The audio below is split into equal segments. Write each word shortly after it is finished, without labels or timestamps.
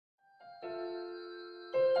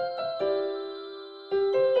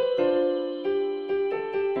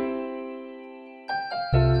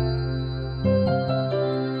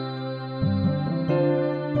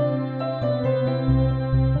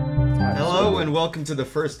and welcome to the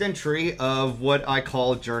first entry of what I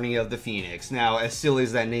call Journey of the Phoenix. Now, as silly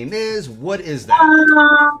as that name is, what is that?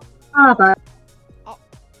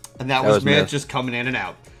 And that was Myth just coming in and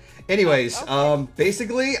out. Anyways,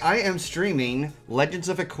 basically, I am streaming Legends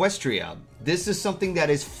of Equestria. This is something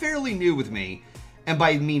that is fairly new with me. And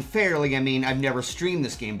by fairly, I mean I've never streamed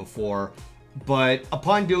this game before. But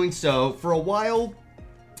upon doing so, for a while,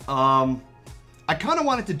 I kind of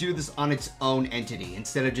wanted to do this on its own entity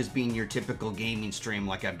instead of just being your typical gaming stream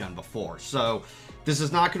like I've done before. So this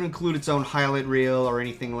is not going to include its own highlight reel or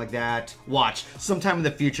anything like that. Watch, sometime in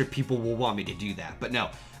the future people will want me to do that. But no,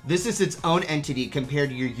 this is its own entity compared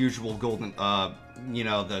to your usual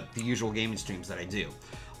the usual gaming streams that I do.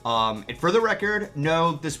 And for the record,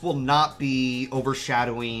 no, this will not be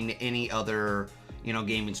overshadowing any other,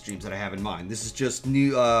 gaming streams that I have in mind. This is just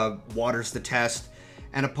new waters to test.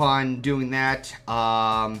 And upon doing that,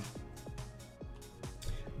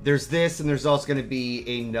 there's this, and there's also going to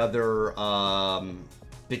be another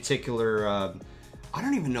particular, I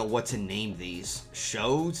don't even know what to name these.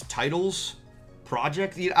 Shows? Titles?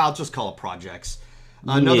 Project? I'll just call it projects.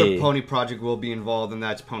 Another pony project will be involved, and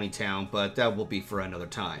that's Ponytown, but that will be for another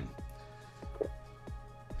time.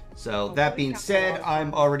 So, that being said,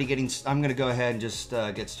 I'm going to go ahead and just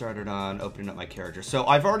get started on opening up my character. So,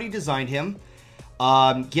 I've already designed him.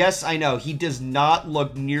 Yes, I know, he does not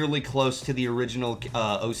look nearly close to the original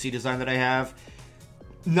OC design that I have.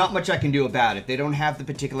 Not much I can do about it. They don't have the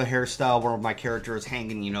particular hairstyle where my character is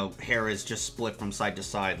hanging, hair is just split from side to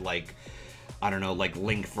side like, I don't know, like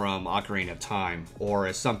Link from Ocarina of Time, or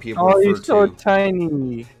as some people refer to... Oh, he's so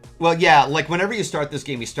tiny! Well, yeah, like, whenever you start this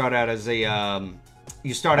game, you start out as a, as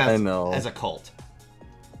a cult.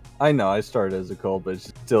 I know, I started as a cult, but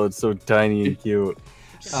still, it's so tiny and cute.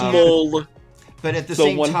 Small. But at the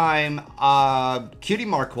same time, cutie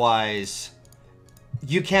mark-wise,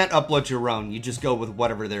 you can't upload your own. You just go with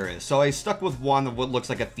whatever there is. So I stuck with one of what looks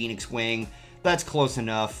like a phoenix wing. That's close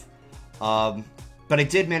enough. But I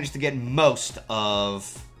did manage to get most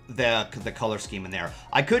of the color scheme in there.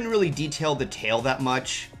 I couldn't really detail the tail that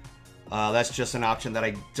much. That's just an option that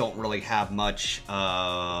I don't really have much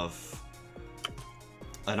of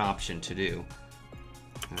an option to do.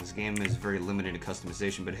 This game is very limited in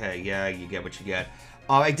customization, but hey, yeah, you get what you get.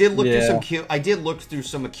 I did look through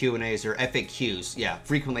some Q&As or FAQs, yeah,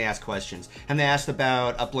 frequently asked questions, and they asked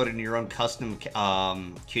about uploading your own custom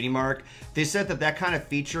cutie mark. They said that kind of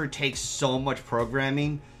feature takes so much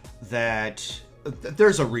programming that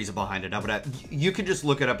there's a reason behind it. But you can just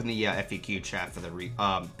look it up in the FAQ chat for the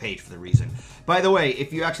page for the reason. By the way,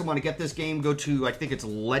 if you actually want to get this game, go to I think it's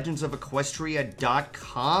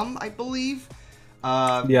legendsofequestria.com, I believe.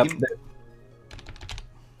 Yep.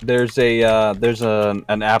 There's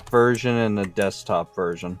an app version and a desktop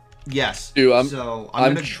version. Yes. Dude,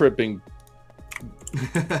 I'm tripping.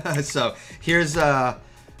 So here's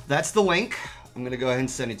that's the link. I'm gonna go ahead and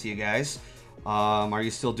send it to you guys. Are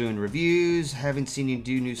you still doing reviews? Haven't seen you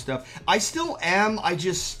do new stuff. I still am.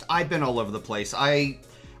 I've been all over the place. I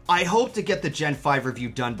hope to get the Gen 5 review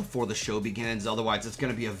done before the show begins. Otherwise, it's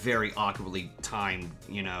going to be a very awkwardly timed,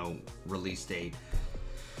 release date.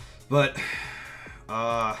 But,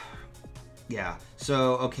 yeah.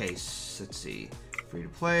 So, okay, let's see. Free to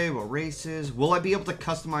play, well, races. Will I be able to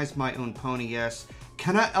customize my own pony? Yes.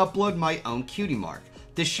 Can I upload my own cutie mark?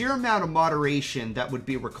 The sheer amount of moderation that would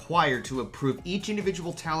be required to approve each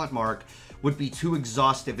individual talent mark would be too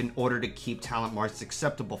exhaustive in order to keep talent marks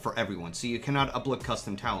acceptable for everyone, so you cannot upload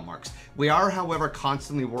custom talent marks. We are, however,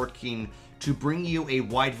 constantly working to bring you a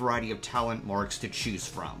wide variety of talent marks to choose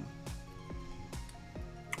from.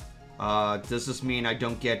 Does this mean I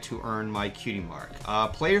don't get to earn my cutie mark?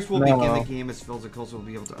 Players will begin the game as physicals will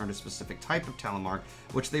be able to earn a specific type of talent mark,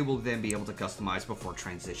 which they will then be able to customize before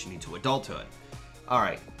transitioning to adulthood.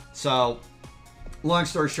 Alright, so, long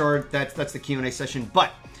story short, that's the Q&A session,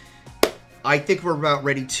 but I think we're about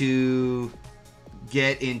ready to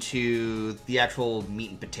get into the actual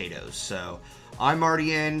meat and potatoes. So, I'm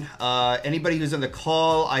already in. Anybody who's on the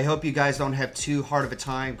call, I hope you guys don't have too hard of a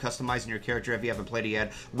time customizing your character if you haven't played it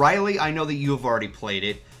yet. Ryley, I know that you have already played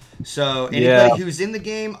it. So, anybody who's in the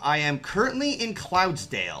game, I am currently in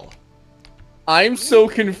Cloudsdale. I'm so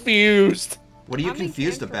confused. What are you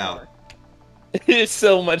confused about? There's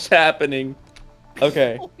so much happening.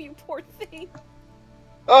 Okay. Oh, you poor thing.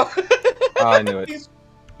 Oh, I knew it.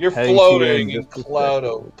 You're floating in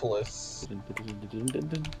Cloudopolis.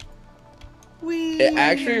 Actually,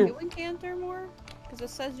 Are you in Cantor more? Because it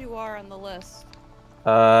says you are on the list.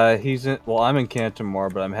 He's in. Well, I'm in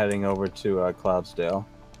Cantermore, but I'm heading over to Cloudsdale.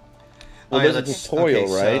 Well, there's a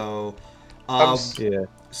tutorial, right? So, yeah.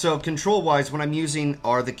 So control-wise, what I'm using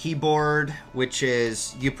are the keyboard, which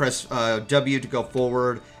is you press W to go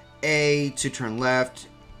forward, A to turn left,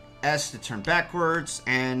 S to turn backwards,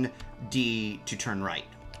 and D to turn right.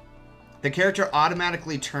 The character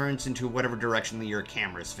automatically turns into whatever direction that your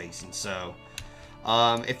camera is facing. So,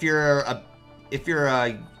 if you're a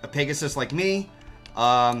Pegasus like me,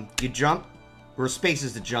 you jump, or space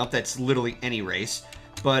is to jump. That's literally any race.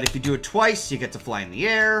 But if you do it twice, you get to fly in the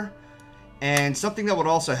air. And something that would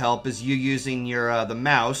also help is you using your the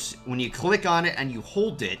mouse. When you click on it and you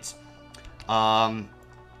hold it,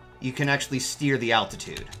 you can actually steer the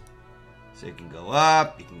altitude. So you can go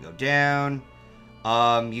up, you can go down.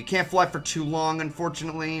 You can't fly for too long,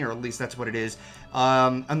 unfortunately, or at least that's what it is.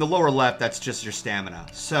 On the lower left, that's just your stamina.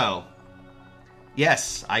 So,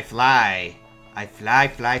 yes, I fly. I fly,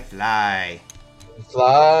 fly, fly.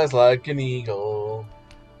 Flies like an eagle.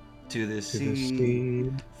 To the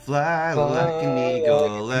sea. Fly like an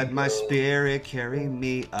eagle. Let my spirit carry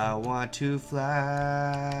me. I want to fly.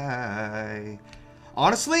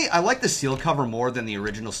 Honestly, I like the seal cover more than the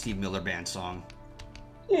original Steve Miller Band song.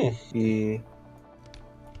 Yeah.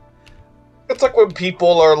 It's like when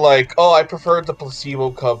people are like, oh, I prefer the placebo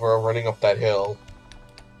cover of Running Up That Hill.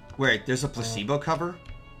 Wait, there's a placebo cover?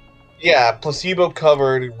 Yeah, placebo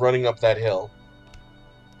covered Running Up That Hill.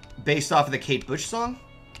 Based off of the Kate Bush song?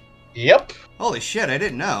 Yep. Holy shit, I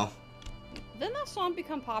didn't know. Didn't that song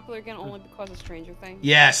become popular again only because of Stranger Things?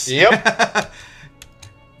 Yes. Yep.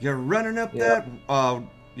 You're running up that...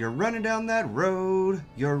 you're running down that road.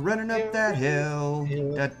 You're running up that hill.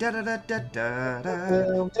 Da da da da da da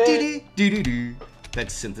da. Dee dee dee dee. That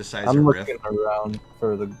synthesizer I'm riff. looking around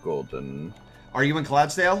for the golden. Are you in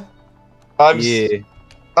Cloudsdale?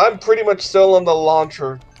 I'm pretty much still on the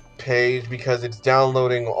launcher page because it's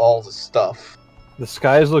downloading all the stuff. The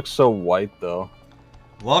skies look so white, though.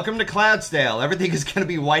 Welcome to Cloudsdale. Everything is going to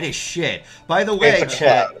be white as shit. By the way, It's a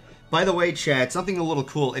chat. cloud. By the way, chat. Something a little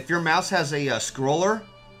cool. If your mouse has a scroller,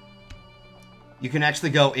 you can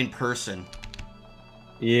actually go in person.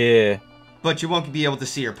 Yeah. But you won't be able to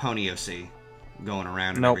see your pony OC going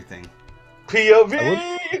around and everything.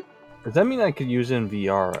 POV! Does that mean I could use it in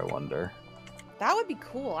VR, I wonder? That would be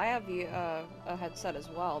cool. I have a headset as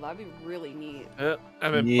well. That'd be really neat.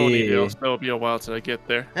 I'm in Ponyville, so it'll be a while till I get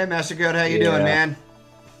there. Hey, Master Goat, how you doing, man?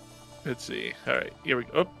 Let's see. All right, here we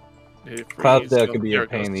go. Cloudsdale could be a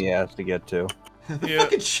pain in the ass to get to.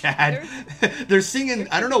 Fucking Chad. They're singing,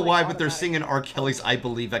 I don't know why, but they're singing R. Kelly's I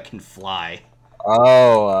Believe I Can Fly.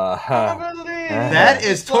 Oh, that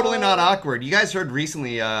is totally not awkward. You guys heard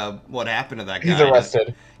recently what happened to that guy. He's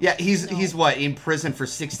arrested. Yeah, he's what, in prison for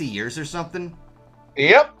 60 years or something?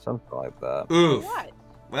 Yep. Something like that. Oof. What?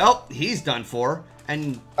 Well, he's done for.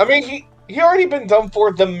 And I mean, he already been done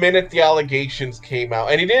for the minute the allegations came out,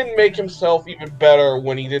 and he didn't make himself even better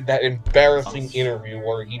when he did that embarrassing interview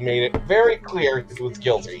where he made it very clear he was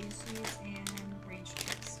guilty.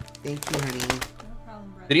 Thank you, honey.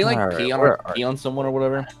 Did he like pee on someone or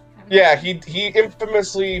whatever? Yeah, he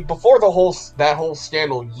infamously, before that whole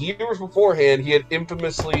scandal, years beforehand, he had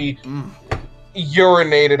infamously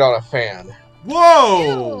urinated on a fan. Whoa!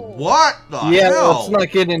 Ew. What the hell? Let's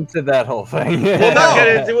not get into that whole thing. We'll not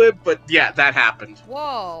get into it, but yeah, that happened.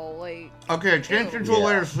 Whoa, like... Okay, change into a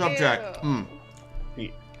later subject.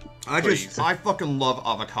 Ew. I fucking love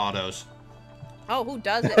avocados. Oh, who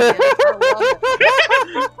doesn't? Man?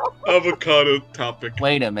 I love it. Avocado topic.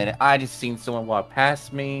 Wait a minute, I just seen someone walk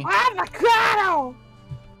past me, Avocado!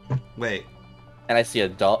 Wait, and I see a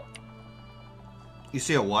dog. you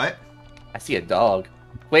see a what? I see a dog.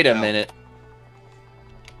 Wait a No. minute.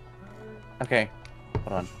 Okay,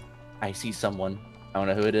 hold on. I see someone. I don't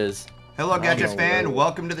know who it is. Hello, Gadget no fan. way.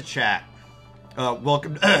 Welcome to the chat.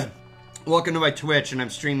 Welcome to my Twitch, and I'm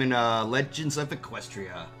streaming Legends of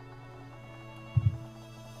Equestria.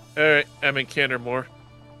 Alright, I'm in Cantermore.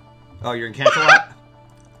 Oh, you're in Canterlot?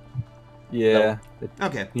 Yeah.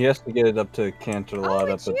 Okay. He has to get it up to Canterlot, up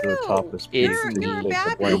it's at the you. top of speed. It's You're a Take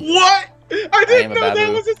the baby. blame. What? I didn't am a know that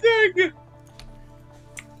babu. was a thing!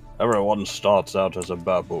 Everyone starts out as a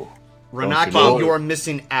babu. Renaki, know you it? are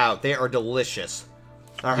missing out. They are delicious.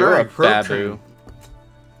 You're a babu.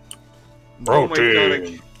 Oh my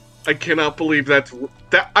god, I cannot believe that.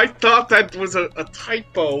 I thought that was a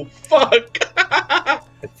typo. Fuck! I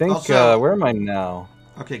think, Also- where am I now?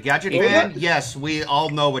 Okay, Gadget Yeah. fan, yes, we all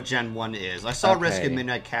know what Gen 1 is. I saw Risk at Okay.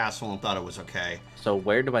 Midnight Castle and thought it was okay. So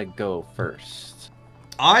where do I go first?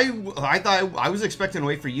 I thought I was expecting to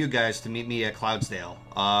wait for you guys to meet me at Cloudsdale.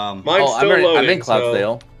 Mine's Oh, still loading, I'm in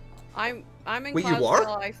Cloudsdale. I'm in Wait, you Cloudsdale.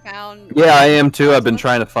 are? I found... Yeah, I am too. I've been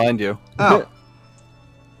trying to find you. Oh.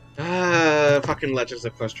 Fucking Legends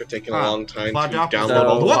of Equestria taking a long time to download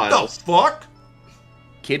all the What files. the fuck?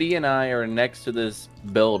 Kitty and I are next to this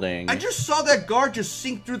building. I just saw that guard just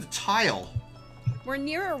sink through the tile. We're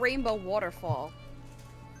near a rainbow waterfall.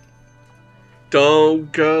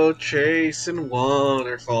 Don't go chasing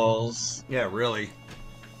waterfalls. Yeah, really.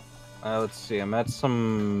 Let's see. I'm at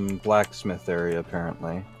some blacksmith area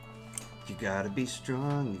apparently. You gotta be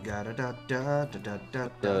strong. You gotta da da da da da.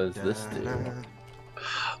 Does this do?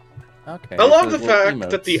 Okay. I love so the little fact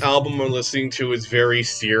that the album we're listening to is very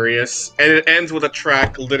serious, and it ends with a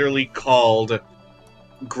track literally called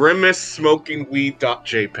Grimace Smoking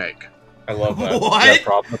Weed.jpg. I love that. You got a What?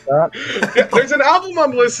 problem with that? There's an album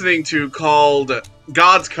I'm listening to called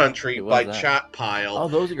God's Country What by was that? Chat Pile. Oh,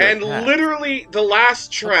 those are your And attacks. literally, the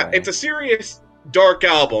last track, Okay. it's a serious, dark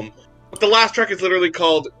album, but the last track is literally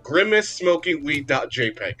called Grimace Smoking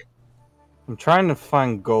Weed.jpg. I'm trying to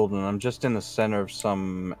find Golden. I'm just in the center of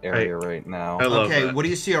some area right now. I love Okay, that. what do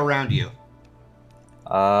you see around you?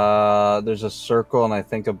 There's a circle and I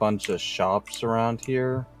think a bunch of shops around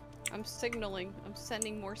here. I'm signaling. I'm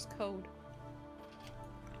sending Morse code.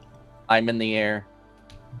 I'm in the air.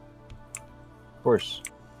 Of course.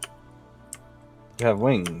 You have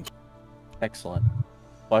wings. Excellent.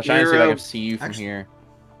 Watch, trying to see if I can see you from Actually- here.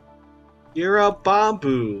 You're a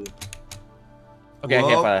bamboo. Okay, I Whoa.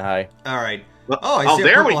 can't fly high. All right. Oh, I see a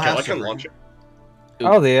there we purple go. I house can over launch here. it.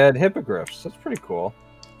 Oh, they had hippogriffs. That's pretty cool.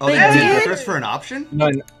 Oh, they They did did? this for an option?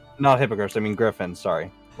 No, not hippogriffs. I mean griffins.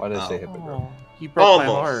 Sorry. Why did I say Oh. hippogriff? He broke my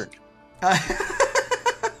Almost. heart.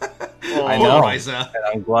 I know. Riza. And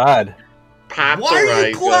I'm glad. Papa Why are you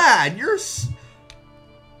Riza. glad?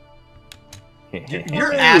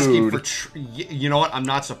 You're asking for. You know what? I'm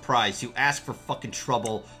not surprised. You ask for fucking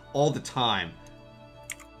trouble all the time.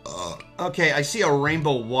 Okay, I see a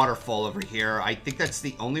rainbow waterfall over here. I think that's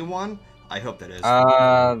the only one. I hope that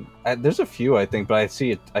is. There's a few I think, but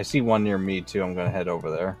I see one near me too. I'm gonna head over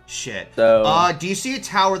there. Shit. So, Do you see a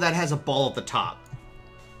tower that has a ball at the top?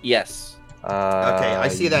 yes. Okay, I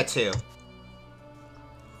see that too.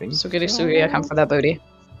 Sugary Sugary, I come for that booty.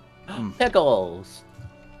 Pickles.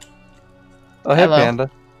 Oh, hey Hello. Panda.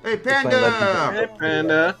 Hey, playing Panda! Hey,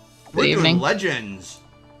 Panda. We're Good doing evening. Legends.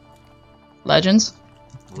 Legends?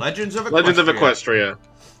 Legends of Equestria. Legends of Equestria.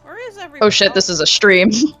 Where is everyone? Oh shit, this is a stream.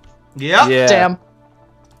 Yep. Yeah. Damn.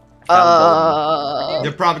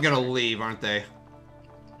 They're probably gonna leave, aren't they?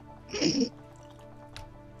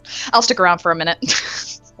 I'll stick around for a minute.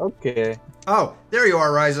 Okay. Oh, there you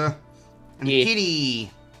are, Riza. And Yeah. Kitty.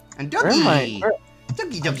 And Where am I? Dougie. Where-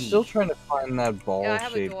 Dougie, I'm Dougie. still trying to find that ball Yeah, I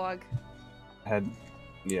have a shaped dog. head.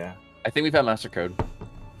 Yeah. I think we found master code.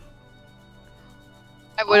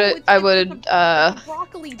 I would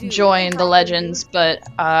Broccoli dude. join the Broccoli Legends, dude.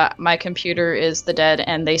 but my computer is the dead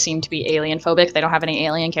and they seem to be alien phobic. They don't have any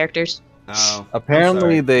alien characters. Oh,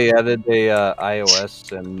 Apparently I'm they added a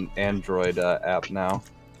iOS and Android app now.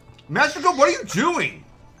 Master Code, what are you doing?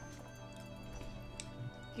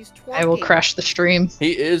 He's twerking. I will crash the stream.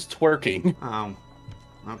 He is twerking. Oh,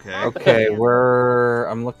 okay. Okay,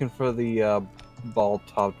 Yeah. I'm looking for the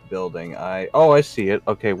ball-topped building. I see it.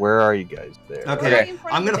 Okay, where are you guys there? Okay, Right in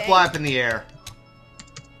front I'm of the gonna fly bank. up in the air.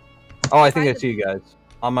 Oh, I think I see you guys.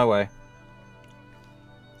 On my way.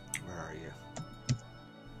 Where are you?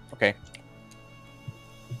 Okay.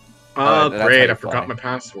 Oh, Alright, that's how great. you I forgot fly. my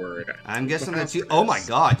password. I'm guessing that's you. Oh my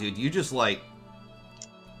god, dude, you just like.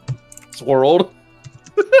 Swirled.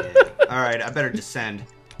 All right, I better descend.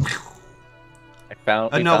 I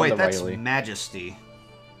found. we No, found wait, the that's Ryley. Majesty,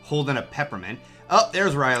 holding a peppermint. Oh,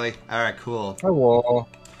 there's Ryley. All right, cool. Hello.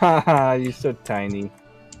 Haha, you're so tiny.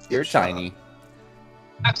 You're tiny.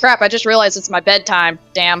 Oh, crap, I just realized it's my bedtime.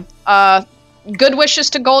 Damn. Good wishes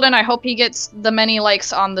to Golden. I hope he gets the many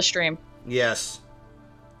likes on the stream. Yes.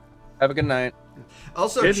 Have a good night.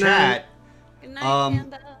 Also, Good chat. Good night,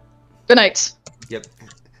 Panda. Good night. Yep.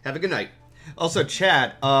 Have a good night. Also,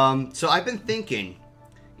 chat. So I've been thinking,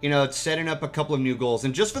 setting up a couple of new goals,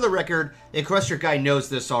 and just for the record, the Equestria guy knows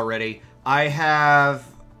this already. I have,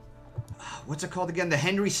 what's it called again? The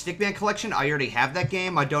Henry Stickman Collection. I already have that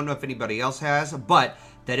game. I don't know if anybody else has, but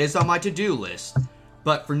that is on my to-do list.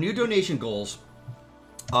 But for new donation goals,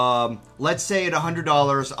 let's say at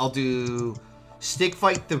 $100, I'll do Stick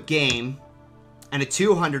Fight the game, and at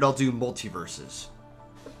 $200, I'll do Multiverses,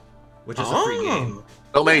 which is a free game.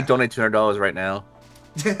 Don't make me donate $200 right now.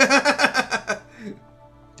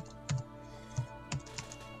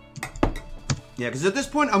 Yeah, because at this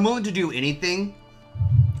point, I'm willing to do anything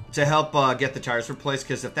to help get the tires replaced,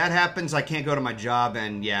 because if that happens, I can't go to my job,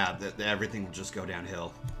 and yeah, everything will just go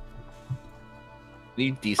downhill.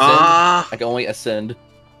 You descend. I can only ascend.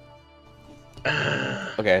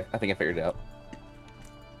 Okay, I think I figured it out.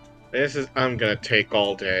 I'm gonna take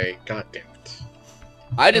all day. God damn it.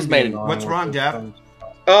 I just made it. What's wrong, Dap?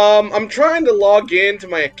 I'm trying to log into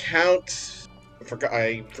my account.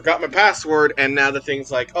 I forgot my password, and now the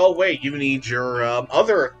thing's like, oh wait, you need your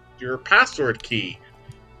your password key,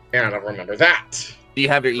 and I don't remember that. Do you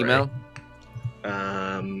have your email?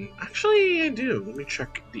 Actually, I do. Let me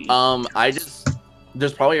check the.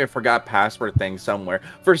 There's probably a forgot password thing somewhere.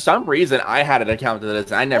 For some reason, I had an account to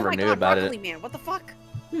this. I never knew about Broccoli it. Man, what the fuck?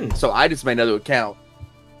 So I just made another account.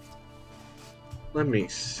 Let me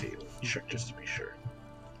see. Let me check just to be sure.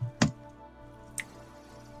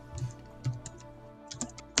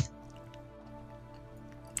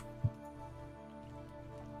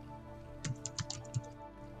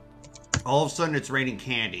 All of a sudden, it's raining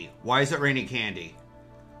candy. Why is it raining candy?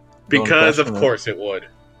 Because of course it would.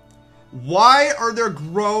 Why are there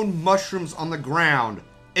grown mushrooms on the ground?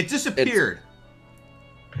 It disappeared.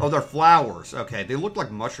 Oh, they're flowers. Okay, they looked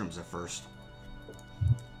like mushrooms at first.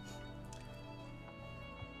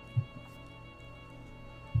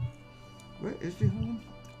 Where is the home?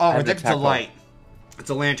 Oh, I think it's a light. It's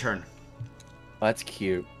a lantern. Oh, that's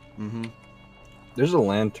cute. Mm-hmm. There's a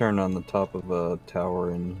lantern on the top of a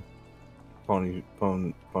tower in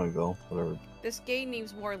Ponyville, whatever. This game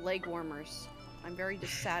needs more leg warmers. I'm very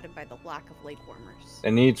dissatisfied by the lack of leg warmers.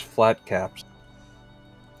 It needs flat caps.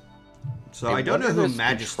 So I don't know who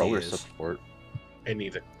Majesty is. Support. I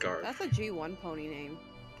need a guard. That's a G1 pony name.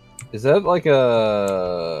 Is that like a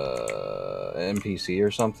NPC or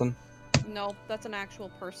something? No, that's an actual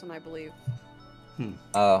person, I believe.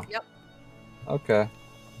 Oh. Yep. Okay.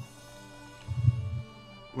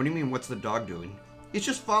 What do you mean, what's the dog doing? It's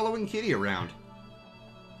just following Kitty around.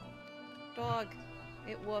 Dog.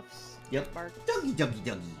 It woofs. Yep. Barks. Doggy, doggy,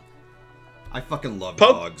 doggy. I fucking love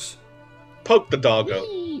Poke. dogs. Poke the doggo.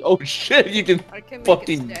 Oh shit, you can I can make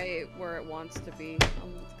fucking... it stay where it wants to be.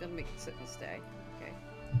 I'm just gonna make it sit and stay.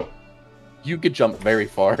 Okay. You could jump very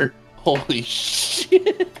far. Holy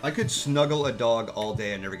shit. I could snuggle a dog all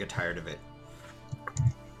day and never get tired of it.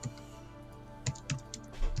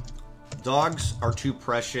 Dogs are too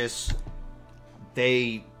precious.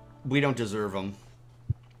 We don't deserve them.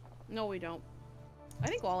 No, we don't. I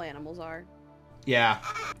think all animals are. Yeah.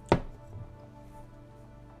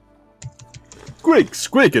 Squeak,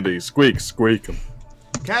 squeakity, squeak, squeak 'em.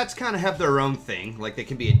 Cats kind of have their own thing. Like, they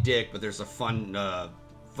can be a dick, but there's a fun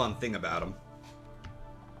thing about them.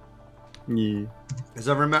 Yeah. Because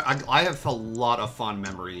I have a lot of fond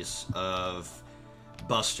memories of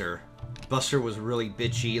Buster. Buster was really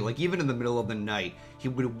bitchy. Like, even in the middle of the night, he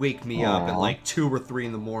would wake me up at like 2 or 3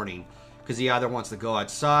 in the morning because he either wants to go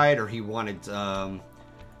outside, or he wanted some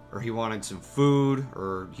food,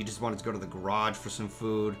 or he just wanted to go to the garage for some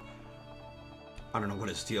food. I don't know what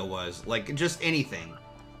his deal was. Like, just anything,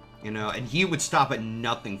 you know. And he would stop at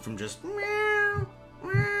nothing from just meow,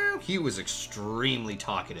 meow. He was extremely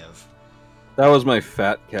talkative. That was my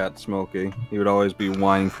fat cat, Smokey. He would always be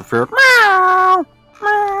whining for fear. Meow,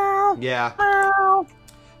 meow, yeah. meow.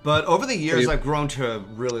 But over the years, I've grown to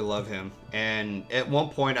really love him. And at one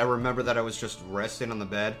point, I remember that I was just resting on the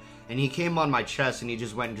bed, and he came on my chest, and he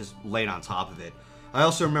just went and just laid on top of it. I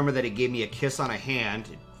also remember that he gave me a kiss on a hand.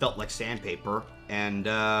 It felt like sandpaper. And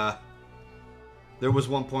there was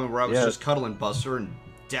one point where I was just cuddling Buster, and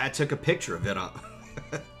Dad took a picture of it.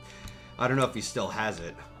 I don't know if he still has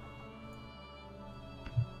it.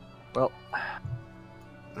 Well,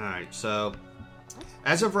 alright, so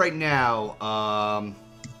as of right now,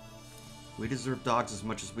 we deserve dogs as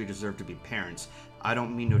much as we deserve to be parents. I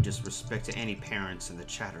don't mean no disrespect to any parents in the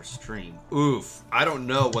chat or stream. Oof, I don't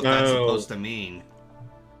know what that's supposed to mean.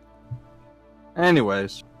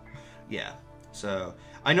 anyways. Yeah, so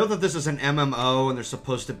I know that this is an MMO and there's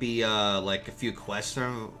supposed to be like a few quests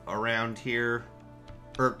around here,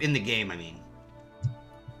 or in the game, I mean.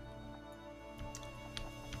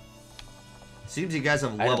 Seems you guys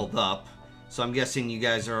have leveled up, so I'm guessing you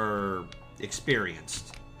guys are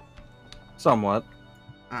experienced. Somewhat.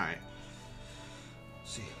 Alright.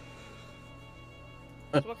 See.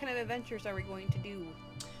 So what kind of adventures are we going to do?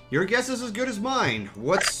 Your guess is as good as mine.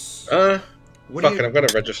 What's... Fuck it, I'm gonna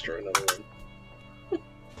register another one.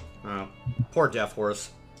 Oh, poor Death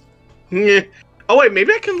Horse. Yeah. Oh wait,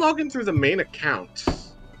 maybe I can log in through the main account.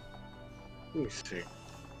 Let me see.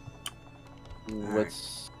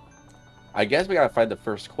 What's... I guess we gotta find the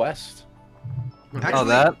first quest. Actually,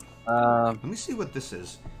 that? let me see what this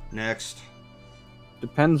is. Next.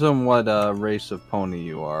 Depends on what race of pony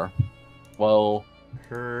you are. Well,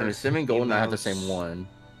 Her I'm assuming Golden and I have the emotes, same one.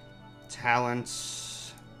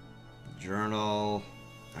 Talents. Journal.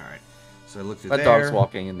 Alright. So I look through That there. dog's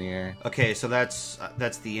walking in the air. Okay, so that's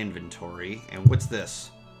the inventory. And what's this?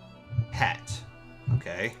 Pet.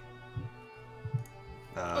 Okay.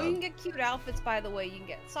 Oh, you can get cute outfits, by the way. You can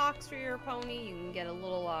get socks for your pony. You can get a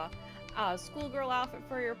little schoolgirl outfit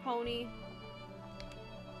for your pony.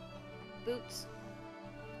 Boots.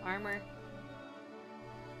 Armor.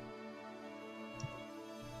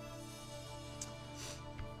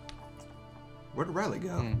 Where did Ryley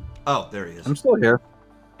go? Oh, there he is. I'm still here.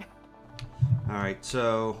 Alright,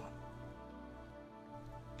 so...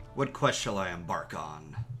 what quest shall I embark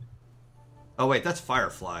on? Oh wait, that's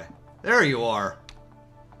Firefly. There you are!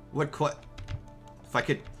 What quest... If I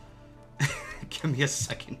could... Give me a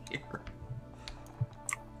second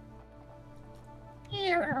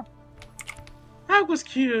here. That was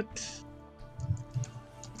cute.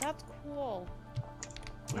 That's cool.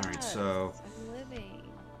 Alright, Yes, so... I'm living.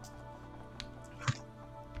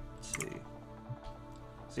 Let's see.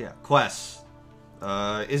 So yeah, quests.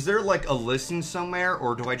 Is there like a listing somewhere,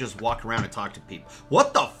 or do I just walk around and talk to people?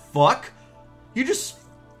 What the fuck? You just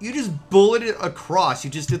bulleted across.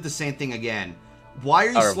 You just did the same thing again. Why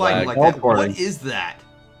are you sliding like that? What is that?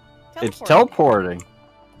 It's teleporting.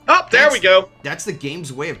 Oh, there we go. That's the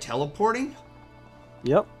game's way of teleporting?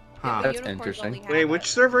 Yep. Huh. That's interesting. Wait,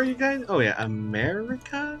 which server are you guys? Oh yeah,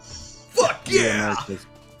 Americas? Fuck yeah!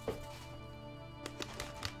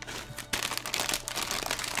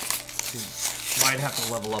 Might have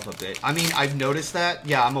to level up a bit. I mean, I've noticed that.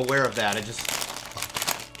 Yeah, I'm aware of that.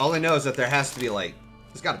 All I know is that there has to be, like...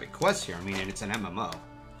 There's got to be quests here. I mean, and it's an MMO.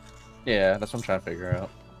 Yeah, that's what I'm trying to figure out.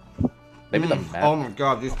 Maybe the map. Oh my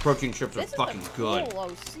god, these protein chips are fucking good. Cool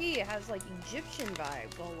OC. It has, like, Egyptian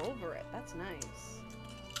vibes all over it. That's nice.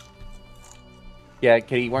 Yeah,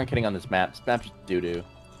 Kitty, you weren't kidding on this map. This map's just doo-doo.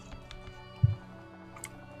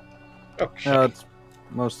 Oh, shit. It's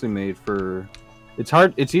mostly made for... It's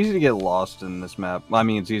hard. It's easy to get lost in this map. I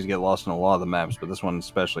mean, it's easy to get lost in a lot of the maps, but this one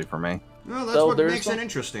especially for me. Well, that's what makes it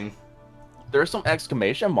interesting. There's some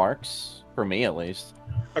exclamation marks, for me at least.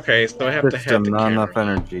 Okay, so I have to head System, to not enough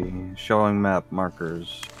camera. energy. Showing map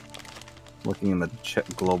markers. Looking in the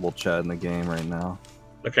global chat in the game right now.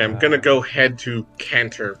 Okay, I'm gonna go head to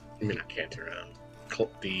Cantor. I mean, not Cantor.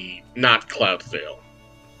 Not Cloudsdale.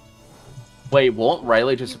 Wait, won't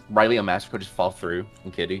Ryley and Masterco just fall through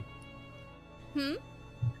and Kitty?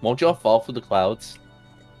 Won't y'all fall through the clouds?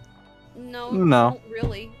 No, No. not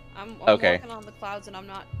really. I'm Okay. walking on the clouds and I'm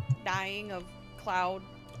not dying of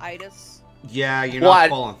cloud-itis. Yeah, you're not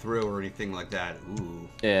falling through or anything like that. Ooh.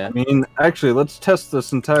 Yeah. I mean, actually, let's test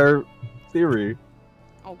this entire theory.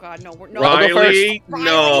 Oh god, no. Ryley,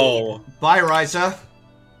 no. Bye, Ryza.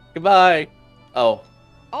 Goodbye. Oh.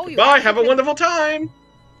 Oh, you Bye, have a wonderful time.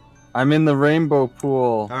 I'm in the rainbow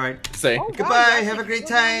pool. All right. Say. Oh, Goodbye, wow, have a great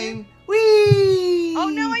go down. time. Whee! Oh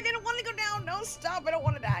no, I didn't want to go down. No, stop. I don't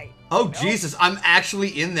want to die. Oh, Jesus, I'm actually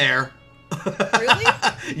in there. Really?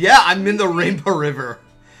 Yeah, I'm in the Rainbow River.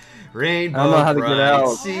 Rainbow I don't know how to bright, get out.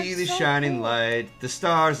 see Oh, the that's so shining cool. light. The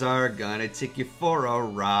stars are gonna take you for a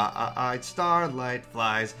ride. Starlight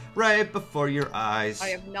flies right before your eyes. I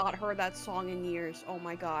have not heard that song in years. Oh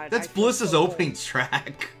my god. That's I feel Bliss's so old. opening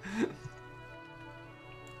track.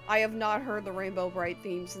 I have not heard the Rainbow Bright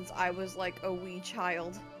theme since I was like a wee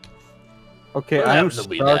child. Okay, What I'm happened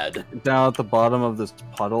to stuck Dad? down at the bottom of this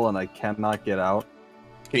puddle and I cannot get out.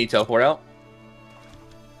 Can you teleport out?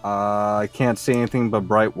 I can't see anything but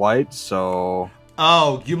bright white, so...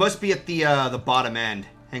 Oh, you must be at the bottom end.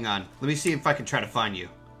 Hang on. Let me see if I can try to find you.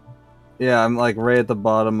 Yeah, I'm like right at the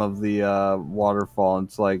bottom of the waterfall. And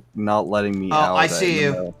it's like not letting me out. I see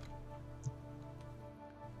you. know.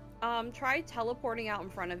 Try teleporting out in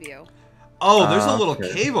front of you. Oh, there's a little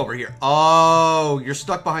Okay. cave over here. Oh, you're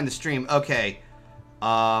stuck behind the stream. Okay.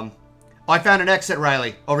 Oh, I found an exit,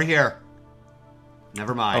 Ryley. Over here.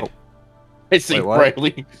 Never mind. Oh. I see Wait, what?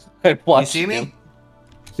 Ryley and watch You see me? him.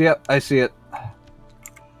 Yep, I see it.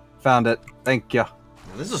 Found it. Thank you.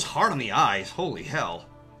 Now, this is hard on the eyes. Holy hell.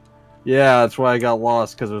 Yeah, that's why I got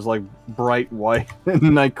lost, because it was like bright white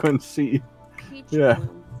and I couldn't see. Peach Yeah.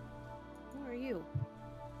 Bloom. Who are you?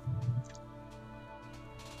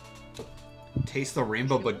 Taste the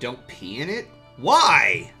rainbow, but don't pee in it?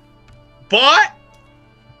 Why? But,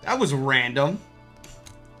 That was random.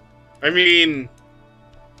 I mean,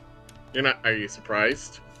 are you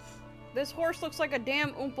surprised? This horse looks like a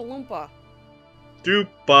damn Oompa Loompa.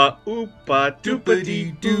 Doopa, oopa, doopa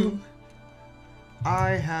dee doo. Doopity-doo. I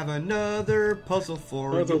have another puzzle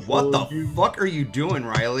for Puzzle you. What for the you. fuck are you doing,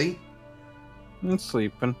 Ryley? I'm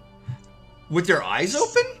sleeping. With your eyes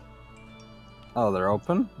open? Oh, they're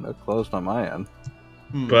open? They're closed on my end.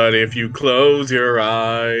 Hmm. But if you close your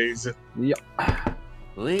eyes, Yep.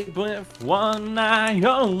 Leap with one eye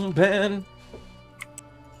open.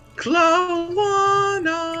 Close one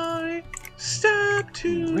eye. Step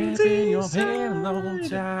to Ripping your the pillow side.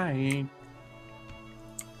 tight.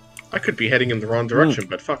 I could be heading in the wrong direction,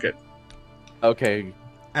 but fuck it. Okay.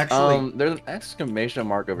 Actually, There's an exclamation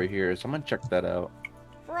mark over here, so I'm gonna check that out.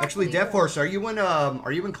 actually, Death Force, are you in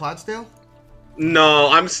Cloudsdale? No,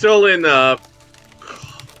 I'm still in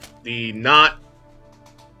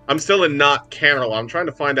I'm still in not Canterlot. I'm trying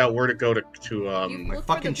to find out where to go to My Look for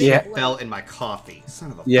fucking the shit big fell blimp. in my coffee.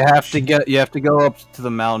 Son of a. You have to bitch. go up to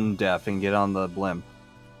the mountain, Def, and get on the blimp.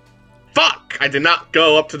 Fuck! I did not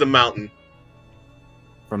go up to the mountain.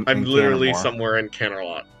 From I'm in literally Cantermore. somewhere in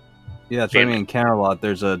Canterlot. Yeah, that's what I Damn mean. In Canterlot,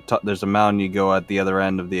 there's a mountain you go at the other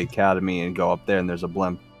end of the academy and go up there, and there's a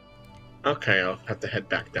blimp. Okay, I'll have to head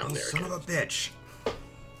back down Oh, there son again. of a bitch.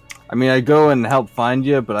 I mean, I go and help find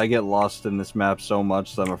you, but I get lost in this map so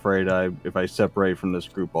much that I'm afraid if I separate from this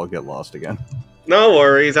group, I'll get lost again. No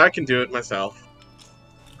worries, I can do it myself.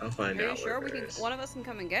 I'll find Are you out sure where we it can? is. One of us can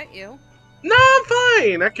come and get you. No, I'm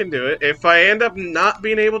fine. I can do it. If I end up not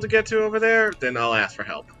being able to get to over there, then I'll ask for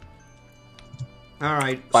help. All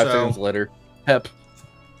right, 5 so seconds later. Hep.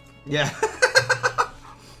 yeah.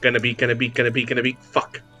 Gonna be.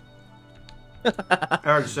 Fuck. All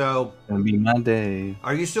right, so Gonna be my day.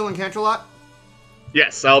 are you still in Canterlot?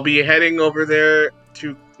 Yes, I'll be heading over there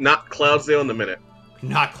to not Cloudsdale in a minute.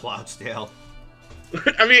 Not Cloudsdale.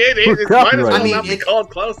 I mean, it might as Copyright. well I mean, not be it- called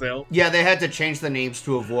Cloudsdale. Yeah, they had to change the names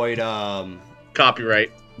to avoid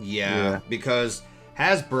Copyright. yeah, because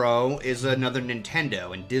Hasbro is another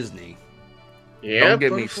Nintendo and Disney. Yeah. Don't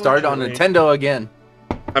get me started on Nintendo again.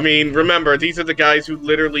 I mean, remember, these are the guys who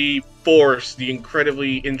literally forced the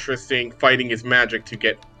incredibly interesting Fighting is Magic to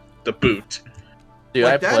get the boot. Dude,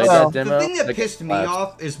 Like, I played that's- that demo. The thing that like, pissed me last-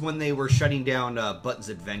 off is when they were shutting down Button's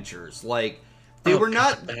Adventures. Like, they Oh, were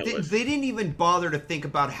not. God, that They, was- they didn't even bother to think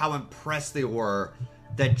about how impressed they were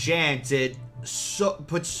that Jan did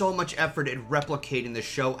put so much effort in replicating the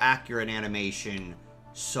show accurate animation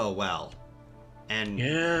so well. And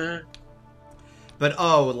Yeah. but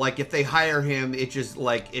like if they hire him, it just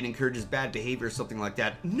like it encourages bad behavior or something like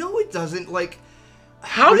that. No, it doesn't. Like,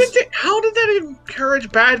 How did that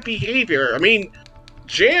encourage bad behavior? I mean,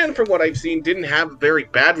 Jan, from what I've seen, didn't have a very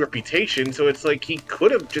bad reputation, so it's like he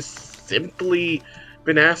could have just simply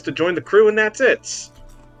been asked to join the crew and that's it.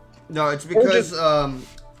 No, it's because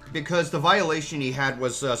the violation he had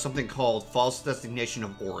was something called false designation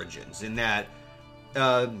of origins. In that,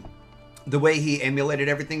 the way he emulated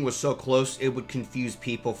everything was so close, it would confuse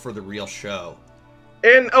people for the real show.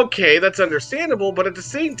 And okay, that's understandable, but at the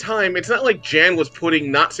same time, it's not like Jan was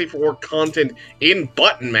putting not safe for work content in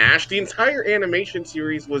Button Mash. The entire animation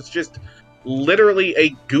series was just literally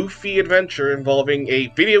a goofy adventure involving a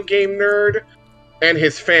video game nerd and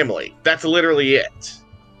his family. That's literally it.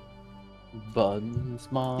 Buttons,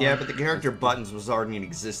 Mom. Yeah, but the character Buttons was already an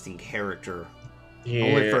existing character, Yeah.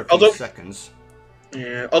 only for a few seconds.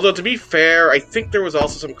 Yeah, although to be fair, I think there was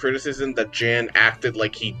also some criticism that Jan acted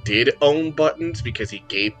like he did own Buttons because he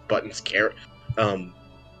gave Buttons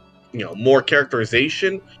more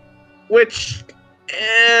characterization, which,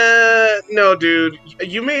 no, dude,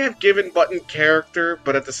 you may have given Button character,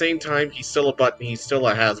 but at the same time, he's still a Button, he's still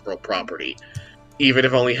a Hasbro property, even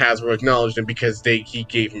if only Hasbro acknowledged him because he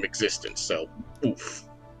gave him existence. So, oof,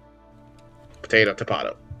 potato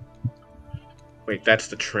tomato. Wait, that's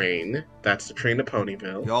the train. That's the train to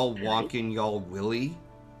Ponyville. Y'all walking, y'all Willy?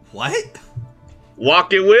 What?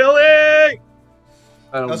 Walk it, Willie!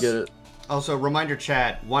 I don't get it. Also, reminder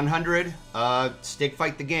chat, 100, stick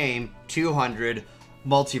fight the game, 200,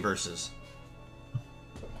 multiverses.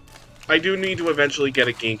 I do need to eventually get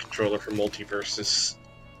a game controller for Multiverses.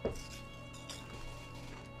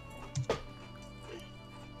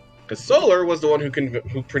 Because Solar was the one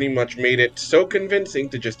who pretty much made it so convincing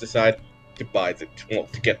to just decide to buy to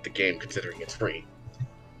get the game, considering it's free.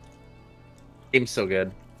 Game's so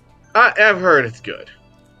good. I've heard it's good.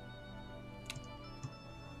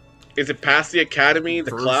 Is it past the Academy,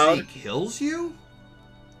 the Versi Cloud? kills you?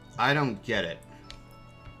 I don't get it.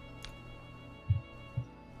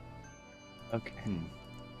 Okay.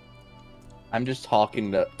 I'm just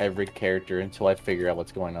talking to every character until I figure out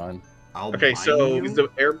what's going on. I'll Okay, mine so you? is the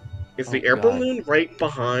air God. balloon right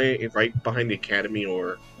behind the Academy,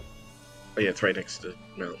 or? Oh yeah, it's right next to the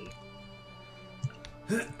mountain.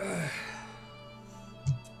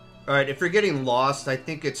 Alright, if you're getting lost, I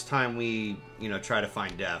think it's time we, try to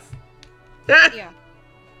find Def. Yeah.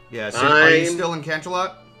 Yeah, so are you I'm- still in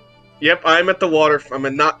Canterlot? Yep, I'm at the water. I'm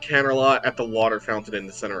at not Canterlot, at the water fountain in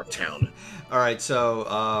the center of town. Alright, so,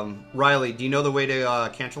 Ryley, do you know the way to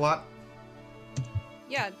Canterlot?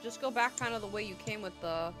 Yeah, just go back kind of the way you came with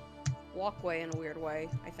the walkway in a weird way,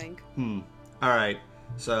 I think. Alright,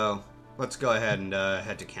 so let's go ahead and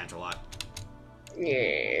head to Canterlot.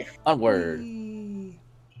 Yeah. Onward.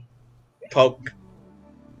 Poke.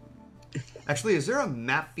 Actually, is there a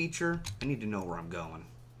map feature? I need to know where I'm going.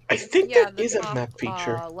 I think Yeah, there the is a top, map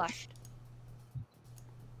feature. left.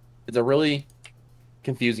 It's a really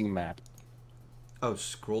confusing map. Oh,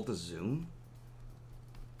 scroll to zoom?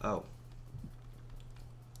 Oh.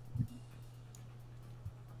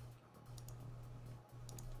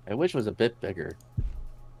 I wish it was a bit bigger.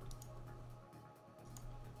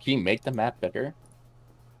 Can you make the map bigger?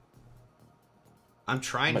 I'm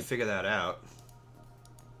trying to figure that out.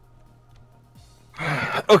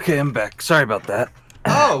 Okay, I'm back. Sorry about that.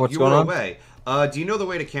 Oh, What's you going were on? away. Do you know the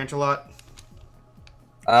way to Canterlot?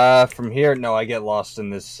 From here, no, I get lost in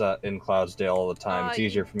this in Cloudsdale all the time. It's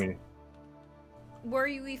easier for me. Where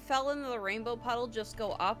we fell into the rainbow puddle, just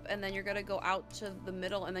go up, and then you're gonna go out to the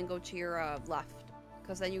middle, and then go to your left,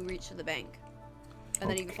 because then you reach to the bank. And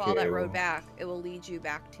then you can follow that road back. It will lead you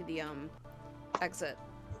back to the exit.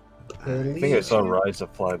 I think I saw Ryza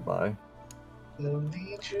fly by.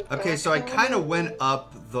 Okay, so I kind of went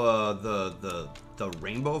up the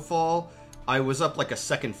rainbow fall. I was up like a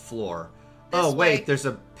second floor. Oh wait, way. there's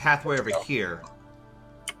a pathway over here.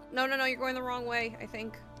 No, you're going the wrong way, I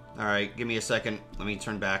think. All right, give me a second. Let me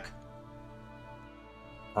turn back.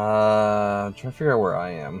 I'm trying to figure out where I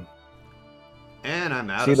am. And I'm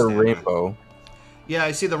out See of the stamina. rainbow. Yeah,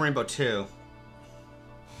 I see the rainbow too.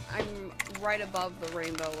 I'm right above the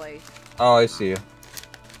rainbow lake. Oh, I see you.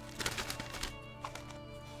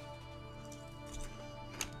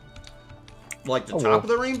 Like the Oh, top well. of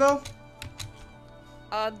the rainbow?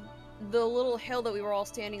 The little hill that we were all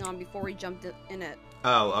standing on before we jumped in it.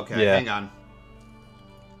 Oh, okay. Yeah. Hang on.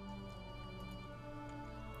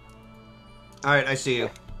 All right, I see you.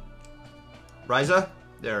 Ryza?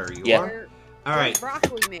 There you Yeah. are. All right.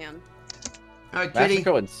 Broccoli man. All right, Master Kitty.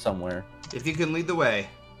 Code somewhere. If you can lead the way.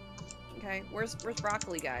 Okay, where's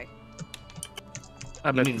broccoli guy?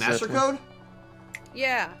 I'm You at mean the Master zipper. Code?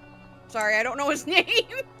 Yeah. Sorry, I don't know his name.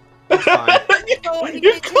 That's fine. So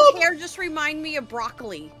You his called- hair just remind me of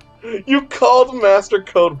broccoli. You called Master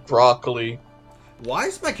Code Broccoli. Why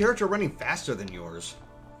is my character running faster than yours?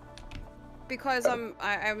 Because I'm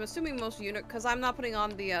assuming most unit, because I'm not putting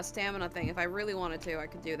on the stamina thing. If I really wanted to, I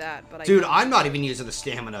could do that. But Dude, don't. I'm not even using the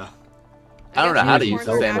stamina. I don't know guess how to unicorns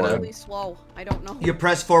use are stamina. naturally slow. I don't know. You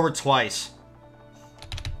press forward twice.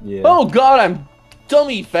 Yeah. Oh god, I'm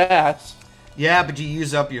dummy fast. Yeah, but you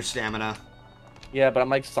use up your stamina. Yeah, but I'm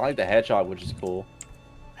like Sonic the Hedgehog, which is cool.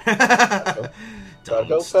 Gotta go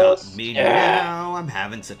Don't stop fast. me Yeah. now. I'm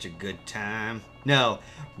having such a good time. No,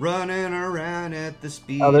 running around at the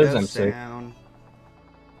speed Oh, there's of MC. sound.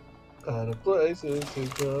 Out of places to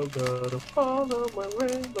go, gotta follow my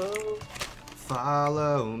rainbow.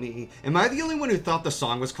 Follow me. Am I the only one who thought the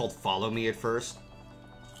song was called Follow Me at first?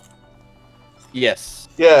 Yes.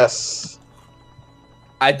 Yes.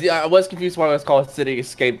 I was confused why it was called City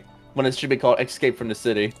Escape when it should be called Escape from the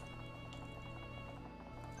City.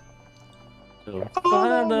 So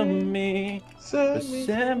follow me,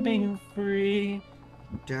 set me free.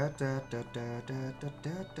 Da, da, da, da, da, da,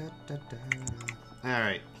 da, da, da, da.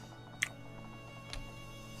 Alright.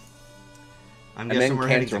 I'm And guessing then we're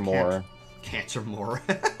heading to Cancer more. Cancer more.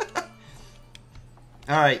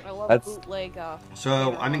 Alright, I love That's- bootleg.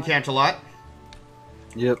 so I'm in Canterlot.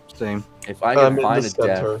 Yep, same. If I I'm could in find the a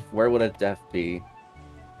death, center. where would a death be?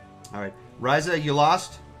 Alright. Ryza, you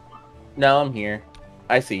lost? No, I'm here.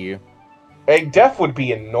 I see you. A death would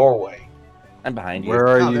be in Norway. I'm behind you. Where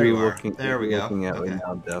are Oh, there you you are. looking? There we go. Looking at Okay. right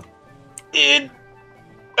now, Dev?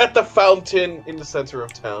 At the fountain in the center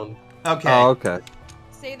of town. Okay. Oh, okay.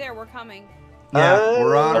 Stay there. We're coming. Yeah,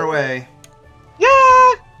 we're on our way.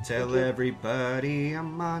 Yeah! Tell everybody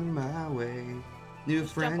I'm on my way. New Jump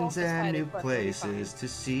off friends the and side, new it's perfectly places to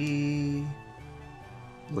see.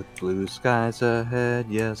 With blue skies ahead,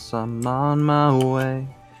 yes, I'm on my way.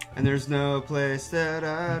 And there's no place that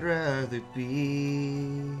I'd rather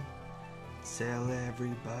be. Tell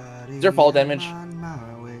everybody Is there fall I'm damage? on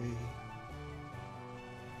my way.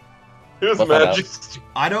 Who's What's that Majestic?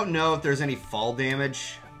 I don't know if there's any fall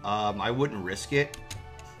damage. I wouldn't risk it.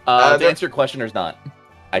 To there- answer your question, there's not.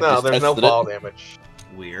 I No, just there's no tested it. fall damage.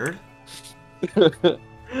 Weird.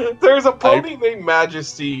 There's a pony named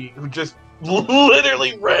Majesty who just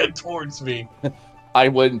literally ran towards me. I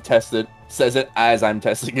wouldn't test it. Says it as I'm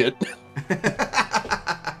testing it.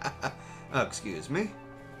 Oh, excuse me.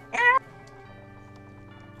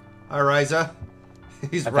 Hi, Ryza.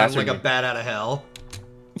 He's I running passed like a you. bat out of hell.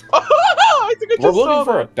 I think I just We're looking saw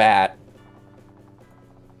for a that. bat.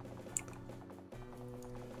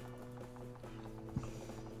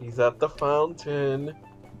 He's at the fountain.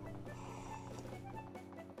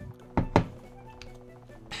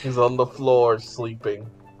 He's on the floor sleeping.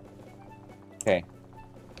 Okay.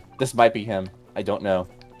 This might be him. I don't know.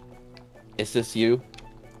 Is this you?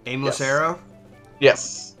 Aimless Yes. arrow?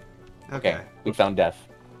 Yes. Okay. Okay. We found Death.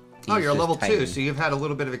 Oh, He's you're just level 2, tiny. so you've had a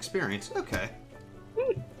little bit of experience. Okay.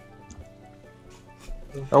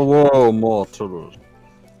 Hello, mortals.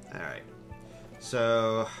 Alright.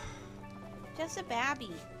 So... Just a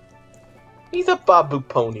babby. He's a babu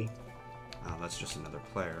pony. Oh, that's just another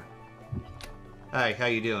player. Hi, how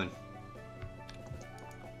you doing?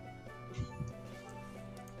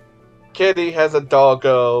 Kitty has a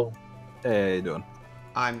doggo. Hey, how you doing?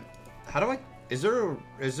 How do I... Is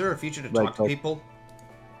there a feature to Right talk to click. people?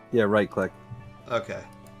 Yeah, right click. Okay.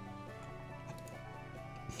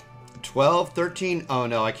 12, 13... Oh,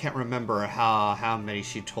 no, I can't remember how many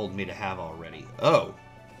she told me to have already. Oh.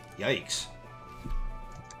 Yikes.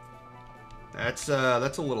 That's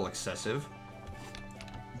a little excessive.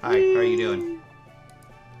 Hi, how are you doing?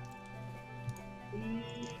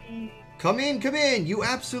 Come in! You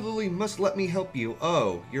absolutely must let me help you.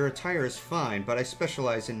 Oh, your attire is fine, but I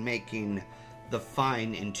specialize in making the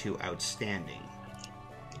fine into outstanding.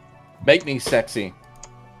 Make me sexy.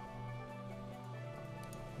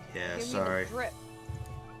 Yeah, Give sorry. Me the drip.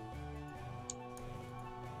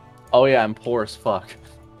 Oh yeah, I'm poor as fuck.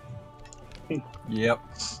 Yep.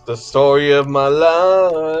 The story of my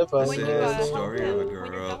life. This When is you, the help story him, of a when you're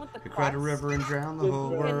done girl with the who cried a quest, river and drowned the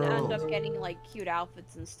whole you can end world. up getting like cute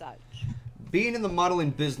outfits and such. Being in the modeling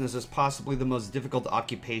business is possibly the most difficult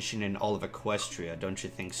occupation in all of Equestria, don't you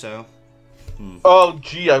think so? Oh,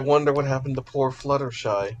 gee, I wonder what happened to poor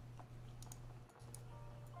Fluttershy.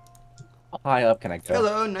 How high up can I go?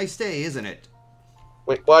 Hello, nice day, isn't it?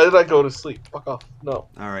 Wait, why did I go to sleep? Fuck off. No.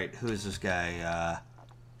 Alright, who is this guy?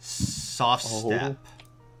 Soft Oh. Step.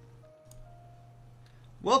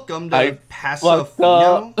 Welcome to I Paso fucked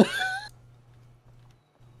up. Fino.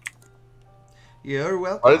 You're Why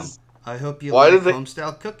welcome. does- I hope you why like do they-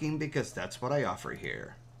 home-style cooking, because that's what I offer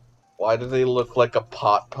here. Why do they look like a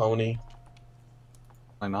pot pony?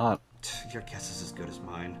 Why not? Your guess is as good as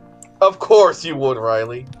mine. Of course you would,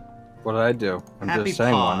 Ryley. What did I do? I'm Happy just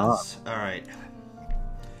saying, why not? paws. Alright.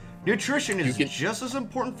 Nutrition is just as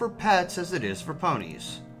important for pets as it is for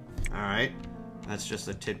ponies. Alright. That's just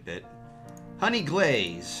a tidbit. Honey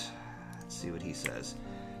Glaze. Let's see what he says.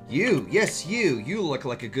 Yes, you look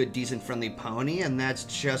like a good, decent, friendly pony, and that's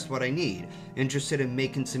just what I need. Interested in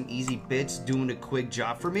making some easy bits, doing a quick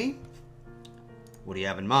job for me? What do you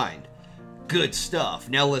have in mind? Good stuff.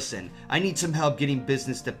 Now listen, I need some help getting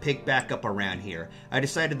business to pick back up around here. I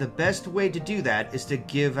decided the best way to do that is to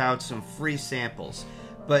give out some free samples.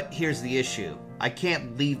 But here's the issue. I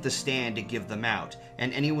can't leave the stand to give them out,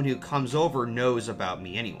 and anyone who comes over knows about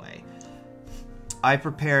me anyway. I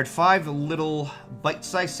prepared 5 little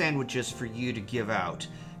bite-sized sandwiches for you to give out.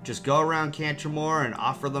 Just go around Cantermore and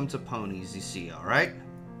offer them to ponies you see, alright?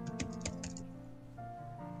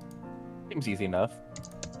 Seems easy enough.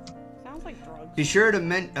 Sounds like drugs. Be sure to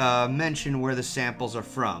mention where the samples are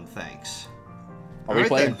from, thanks. Are we Alright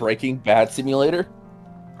playing then. Breaking Bad Simulator?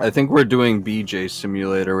 I think we're doing BJ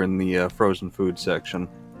Simulator in the frozen food section.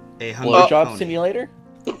 A hungry Blowjob pony. Simulator?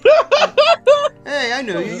 Hey, I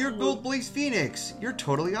know you. You're Goldblaze Phoenix. You're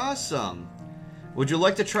totally awesome. Would you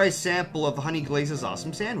like to try a sample of Honey Glaze's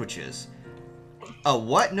awesome sandwiches? Oh,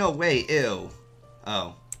 what? No way. Ew.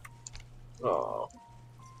 Oh. Oh.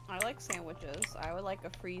 I like sandwiches. I would like a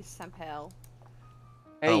free sample.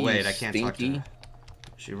 Hey, Oh, you wait. I can't talk to stinky. her.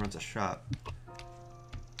 She runs a shop.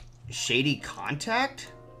 Shady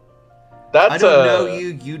Contact? That's I don't know you.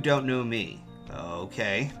 You don't know me.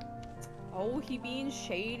 Okay. Oh, he being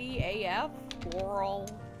shady AF? Girl.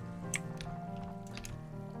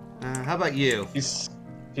 How about you? He's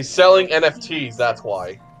selling NFTs, that's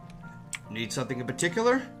why. Need something in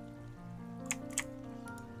particular?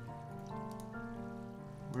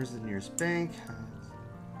 Where's the nearest bank?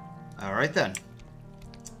 Alright then.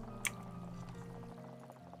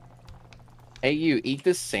 Hey, you, eat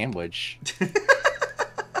this sandwich.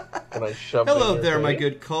 Can I shove it in Hello your there, my face?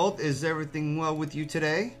 good colt. Is everything well with you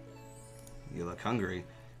today? You look hungry.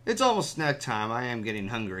 It's almost snack time. I am getting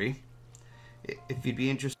hungry. If you'd be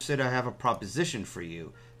interested, I have a proposition for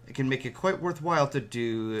you. It can make it quite worthwhile to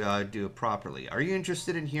do it properly. Are you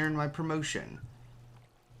interested in hearing my promotion?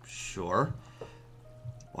 Sure.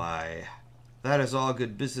 Why, that is all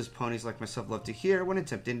good business ponies like myself love to hear when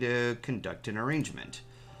attempting to conduct an arrangement.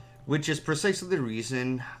 Which is precisely the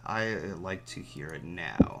reason I like to hear it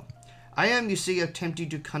now. I am, you see, attempting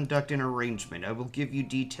to conduct an arrangement. I will give you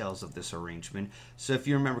details of this arrangement. So if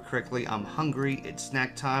you remember correctly, I'm hungry, it's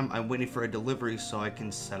snack time, I'm waiting for a delivery so I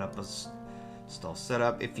can set up a stall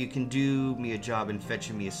setup. If you can do me a job in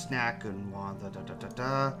fetching me a snack and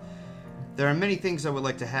There are many things I would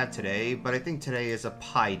like to have today, but I think today is a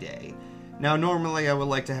pie day. Now, normally I would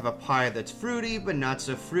like to have a pie that's fruity, but not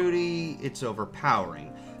so fruity, it's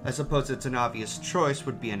overpowering. I suppose it's an obvious choice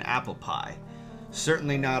would be an apple pie.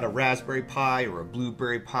 Certainly not a raspberry pie, or a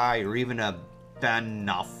blueberry pie, or even a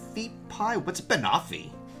banoffee pie? What's a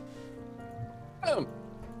banoffee?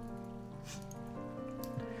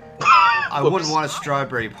 I wouldn't want a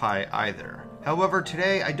strawberry pie either. However,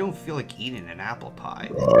 today I don't feel like eating an apple pie.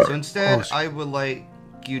 So instead, I would like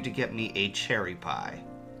you to get me a cherry pie.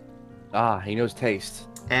 Ah, he knows taste.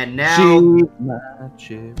 And now...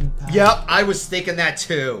 Yep, I was thinking that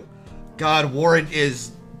too. God, Warren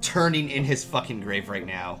is turning in his fucking grave right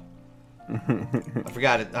now. I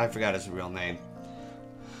forgot his real name.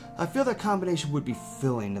 I feel that combination would be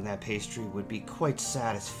filling and that pastry would be quite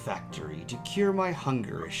satisfactory to cure my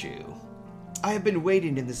hunger issue. I have been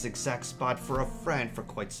waiting in this exact spot for a friend for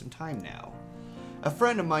quite some time now. A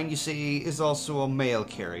friend of mine, you see, is also a mail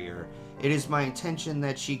carrier. It is my intention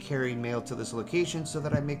that she carry mail to this location so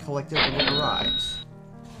that I may collect it when it arrives.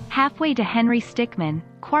 Halfway to Henry Stickmin,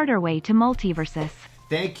 quarter-way to Multiversus.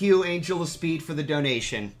 Thank you, Angel of Speed, for the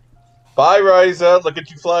donation. Bye, Ryza. Look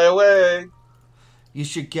at you fly away. You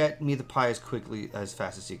should get me the pie as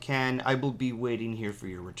fast as you can. I will be waiting here for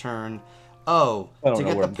your return. Oh, to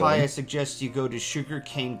get the pie, I suggest you go to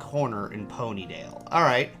Sugarcane Corner in Ponydale.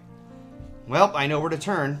 Alright. Well, I know where to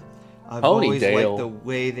turn. I've always liked the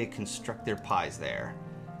way they construct their pies there.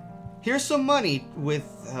 Here's some money with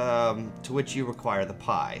to which you require the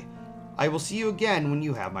pie. I will see you again when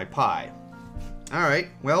you have my pie. Alright,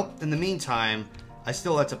 well, in the meantime, I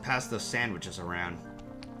still have to pass those sandwiches around.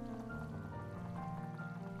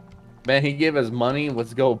 Man, he gave us money.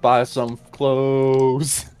 Let's go buy some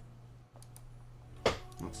clothes.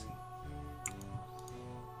 Let's see.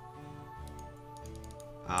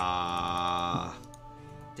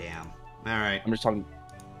 Damn. Alright. I'm just talking.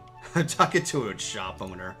 I'm talking to a shop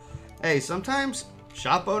owner. Hey, sometimes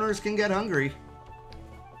shop owners can get hungry.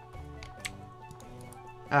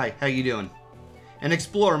 Hi, how you doing? An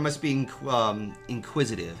explorer must be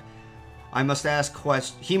inquisitive. He must ask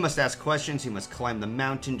questions. He must climb the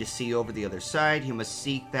mountain to see over the other side. He must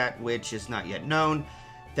seek that which is not yet known,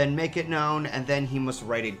 then make it known, and then he must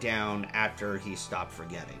write it down after he stopped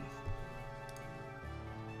forgetting.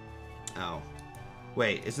 Oh.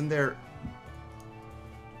 Wait, isn't there...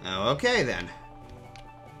 Oh, okay then.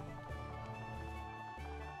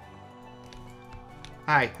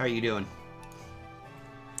 Hi, how you doing?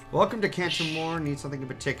 Welcome to Cantermore. Need something in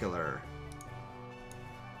particular.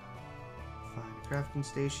 Find a crafting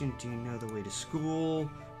station. Do you know the way to school?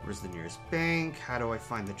 Where's the nearest bank? How do I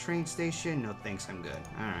find the train station? No thanks, I'm good.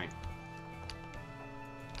 Alright.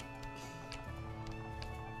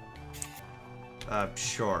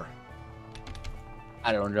 Sure.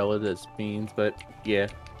 I don't know what this means, but yeah.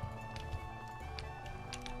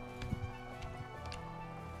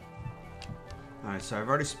 Alright, so I've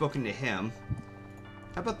already spoken to him.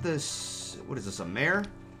 How about this? What is this, a mare?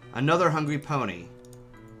 Another hungry pony.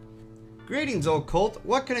 Greetings, old colt.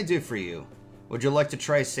 What can I do for you? Would you like to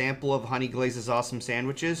try a sample of Honey Glaze's awesome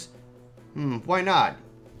sandwiches? Why not?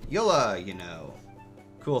 You'll, you know.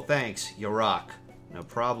 Cool, thanks. You rock. No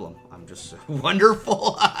problem. I'm just so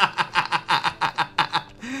wonderful.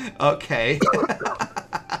 Okay.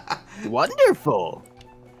 Wonderful.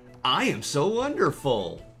 I am so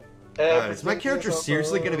wonderful. Is my character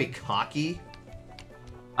seriously going to be cocky?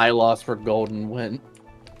 I lost for Golden win.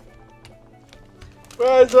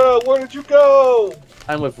 Ryza, where did you go?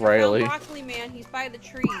 I'm with Ryley. Broccoli Man, he's by the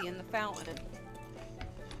tree in the fountain.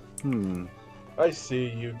 I see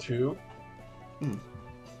you two.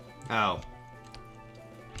 Oh.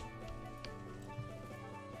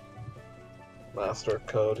 Master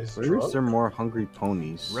code is Where is there more hungry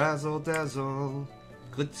ponies? Razzle dazzle.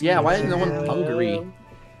 Yeah, why is no one hungry?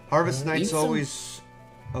 Harvest Night's always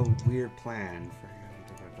a weird plan for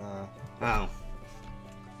oh.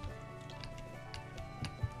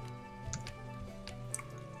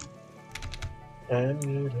 And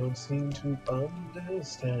you don't seem to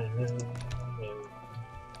understand.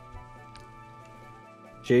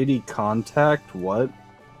 JD Contact? What?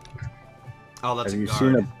 Oh, that's Have a you guard.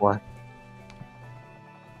 seen a black?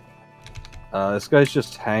 This guy's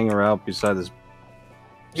just hanging around beside this.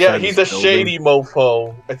 Yeah, he's a shady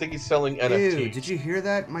mofo. I think he's selling NFTs. Ew, did you hear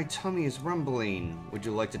that? My tummy is rumbling. Would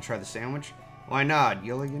you like to try the sandwich? Why not?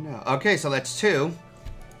 You'll let you know. Okay, so that's two.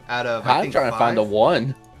 out of, I'm trying to find a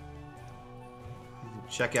 1.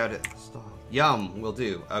 Check out it. Yum, will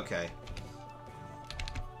do. Okay.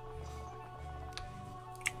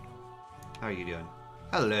 How are you doing?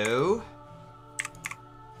 Hello.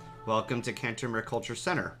 Welcome to Canterbury Culture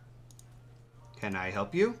Center. Can I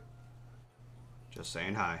help you? Just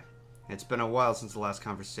saying hi. It's been a while since the last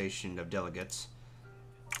conversation of delegates.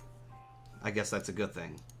 I guess that's a good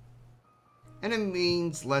thing. And it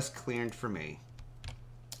means less clearing for me.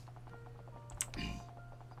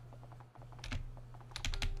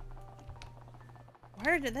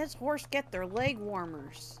 Where did this horse get their leg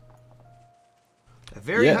warmers? A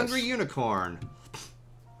very hungry unicorn.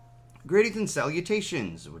 Greetings and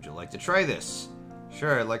salutations. Would you like to try this?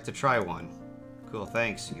 Sure, I'd like to try one. Cool,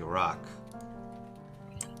 thanks. You rock.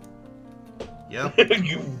 Yep.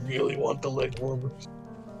 You really want the leg warmers?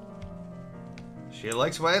 She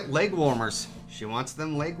likes leg warmers. She wants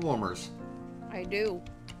them leg warmers. I do.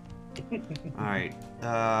 Alright.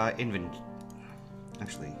 Inventory.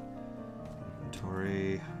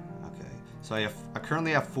 Okay. So I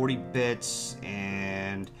currently have 40 bits,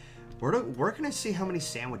 and where can I see how many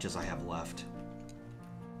sandwiches I have left?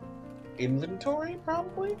 Inventory,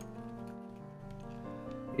 probably?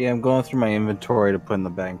 Yeah, I'm going through my inventory to put in the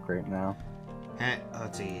bank right now. And,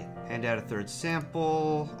 let's see. Hand out a third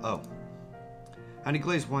sample. Oh.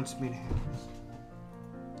 Honeyglaze wants me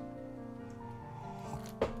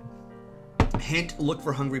to hint, look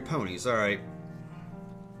for hungry ponies. Alright.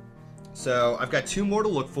 So, I've got 2 more to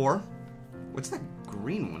look for. What's that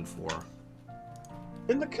green one for?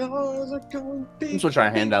 And the cars are going big. I'm still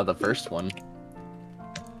trying to hand out the first one.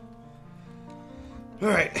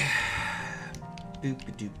 Alright.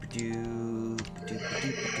 Boop-a-doop-a-doo.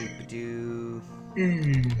 Boop-a-doop-a-doop-a-doo.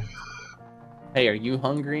 Hey, are you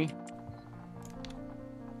hungry?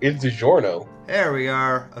 It's DiGiorno. There we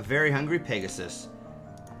are. A very hungry Pegasus.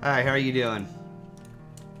 Hi, how are you doing?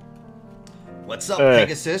 What's up,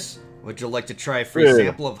 Pegasus? Would you like to try a free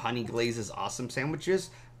sample of Honeyglaze's awesome sandwiches?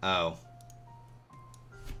 Oh.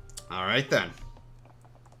 Alright then.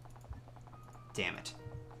 Damn it.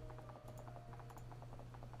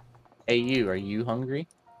 Hey, are you hungry?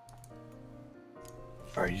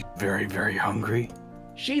 Are you very, very hungry?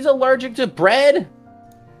 She's allergic to bread?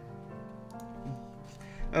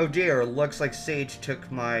 Oh dear, looks like Sage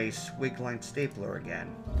took my swig-line stapler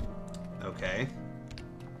again. Okay.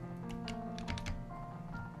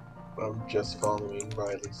 I'm just following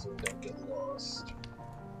Ryley so don't get lost.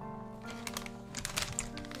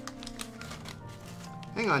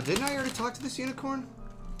 Hang on, didn't I already talk to this unicorn?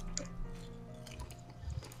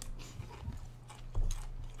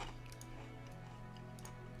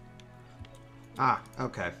 Ah,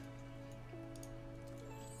 okay.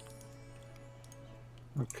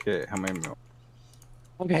 Okay, how many more?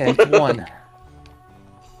 Okay, that's 1.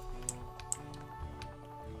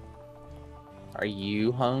 Are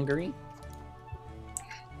you hungry?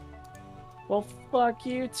 Well, fuck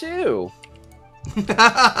you too.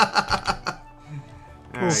 Alright.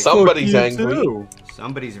 Somebody's angry. Too.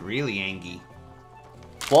 Somebody's really angry.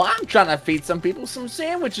 Well, I'm trying to feed some people some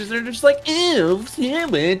sandwiches. They're just like, ew,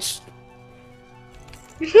 sandwich.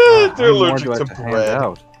 They're How many more allergic do I to have hand bread.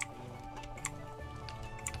 out?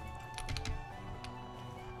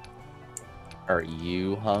 Are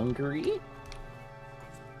you hungry?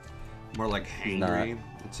 More like hangry.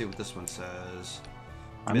 Let's see what this one says.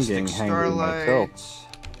 I'm Mystic getting hangry Starlight. myself.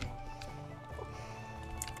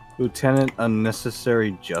 Lieutenant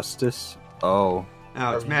Unnecessary Justice? Oh. Oh, it's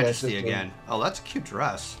Are you guys Majesty just again. Oh, that's a cute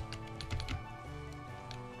dress.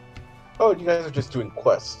 Oh, you guys are just doing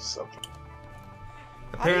quests. Okay.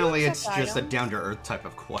 Apparently, check it's just a items? down-to-earth type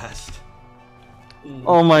of quest.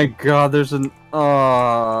 Oh my god, there's an...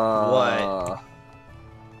 What?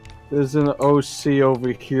 There's an OC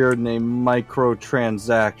over here named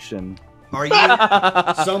Microtransaction. Are you?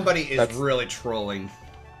 Somebody is That's- really trolling.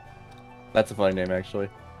 That's a funny name, actually.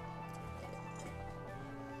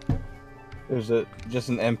 There's just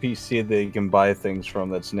an NPC that you can buy things from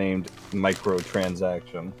that's named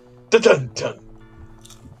Microtransaction. Dun dun dun.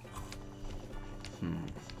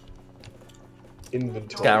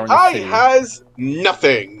 Inventory. Scouring the I city. has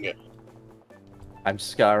nothing. I'm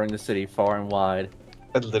scouring the city far and wide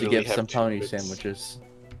I to literally get have some 2 pony bits. sandwiches.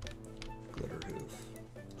 Glitter hoof.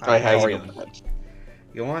 I has Alright. no.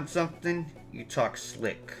 You want something? You talk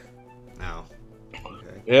slick. Oh.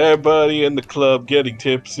 Okay. Everybody in the club getting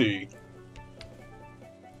tipsy.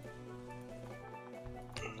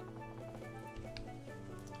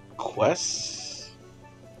 Quests?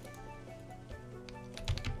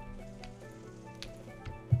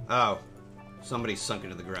 Oh. Somebody sunk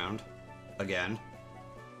into the ground. Again.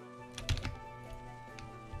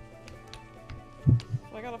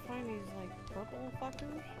 I gotta find these, like, purple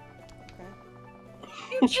fuckers? Okay.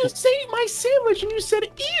 You just ate my sandwich and you said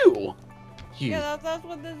ew! Yeah, that's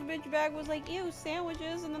what this bitch bag was like, ew,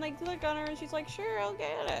 sandwiches, and then I click on her and she's like, sure, I'll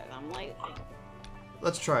get it. And I'm like...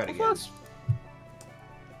 Let's try it again.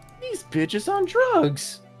 These bitches on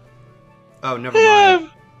drugs. Oh, never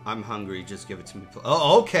mind. I'm hungry, just give it to me.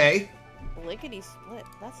 Oh, okay. Lickety split.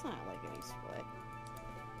 That's not lickety split.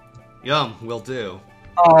 Yum, will do.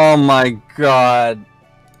 Oh my god.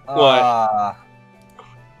 What?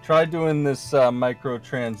 Try doing this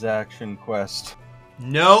microtransaction quest.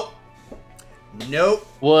 Nope. Nope.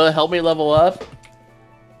 Will it help me level up?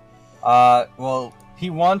 Well, he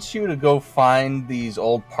wants you to go find these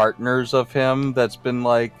old partners of him that's been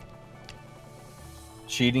like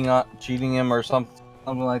cheating him or something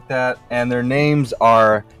like that, and their names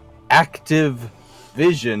are Active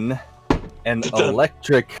Vision and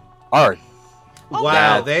Electric Art.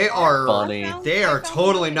 Wow, they are funny. They are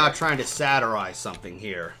totally not trying to satirize something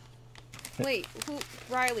here. Wait,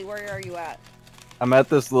 Ryley, where are you at? I'm at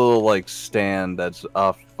this little like stand that's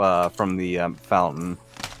off from the fountain.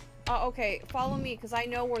 Okay, follow me, because I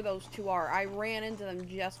know where those two are. I ran into them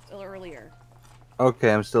just earlier.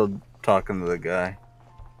 Okay, I'm still talking to the guy.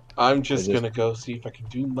 I'm just gonna go see if I can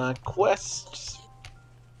do my quests.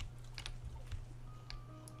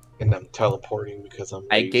 And I'm teleporting because I'm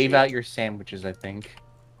lazy. I gave out your sandwiches, I think.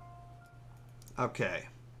 Okay.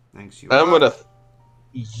 Thanks, you. I'm gonna...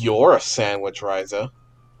 You're a sandwich, Ryza.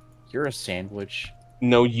 You're a sandwich.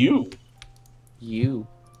 No, you. You.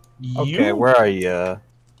 Okay, where are you?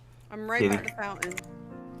 I'm right by the fountain.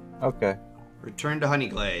 Okay. Return to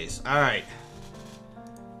Honeyglaze. Alright.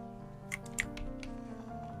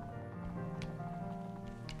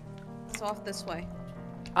 It's off this way.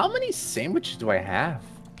 How many sandwiches do I have?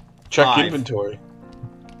 Check 5. inventory.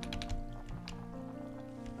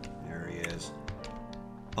 There he is.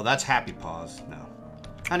 Oh, that's Happy Paws. No.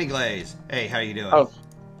 Honeyglaze. Hey, how you doing? Oh,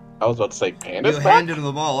 I was about to say Panda's You back? handed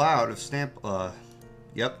them all out of stamp...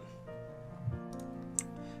 Yep.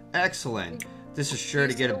 Excellent. This is sure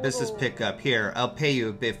to get a business pickup. Here, I'll pay you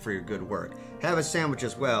a bit for your good work. Have a sandwich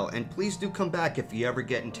as well, and please do come back if you ever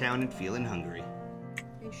get in town and feeling hungry.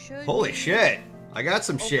 Holy shit! I got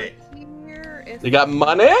some shit. You got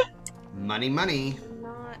money? Money, money.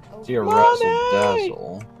 See a razzle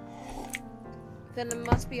dazzle. Then it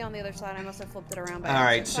must be on the other side. I must have flipped it around.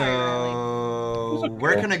 Alright, so...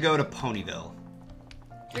 Where can I go to Ponyville?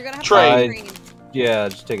 You're gonna have Train. to train. Yeah,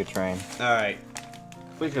 just take a train. Alright.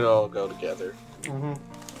 We can all go together. Mm-hmm.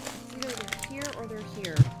 Either they're here or they're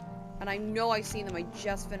here. And I know I've seen them. I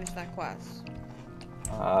just finished that quest.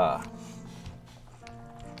 Ah.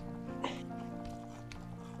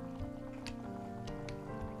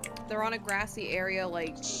 They're on a grassy area,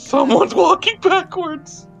 like... Someone's walking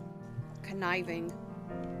backwards! Conniving.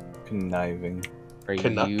 Conniving. Are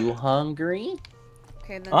Canuck. you hungry?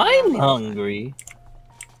 Okay, then I'm hungry.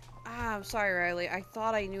 Ah, I'm sorry, Ryley. I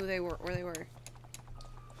thought I knew they were where they were.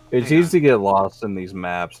 It's Hang easy on. to get lost in these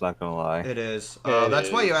maps, not gonna lie. It is. It That's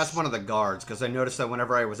why you is. asked one of the guards, because I noticed that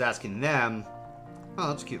whenever I was asking them... Oh,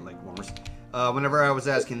 that's cute, leg warmers. Whenever I was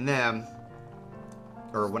asking them,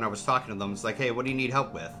 or when I was talking to them, it's like, hey, what do you need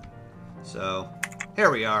help with? So,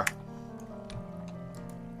 here we are.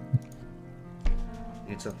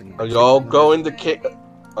 Need something. Are y'all going to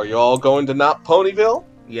Are y'all going to not Ponyville?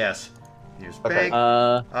 Yes. Here's Okay. bank.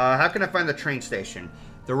 How can I find the train station?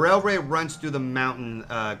 The railway runs through the mountain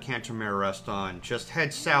Cantermere Rest on. Just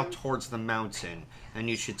head south towards the mountain, and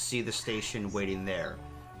you should see the station waiting there.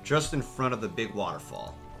 Just in front of the big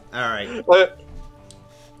waterfall. Alright.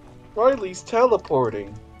 Riley's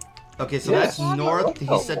teleporting. Okay, so Yes. that's north.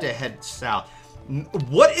 He said to head south.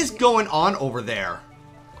 What is going on over there?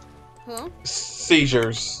 Huh?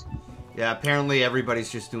 Seizures. Yeah, apparently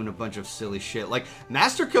everybody's just doing a bunch of silly shit. Like,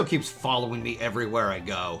 Master Kill keeps following me everywhere I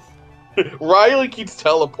go. Riley keeps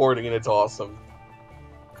teleporting and it's awesome.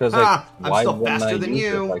 Because I'm why still wouldn't faster I than use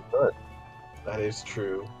it you. if I could? That is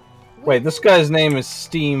true. Wait, this guy's name is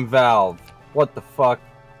Steam Valve. What the fuck?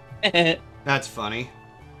 That's funny.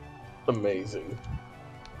 Amazing.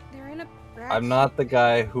 They're in a I'm not the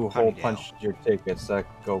guy who hole Honeydale. punched your tickets. That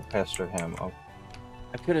go pester him. Oh.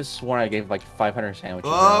 I could have sworn I gave like 500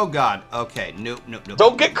 sandwiches. Oh, out. God. Okay, nope, nope, nope.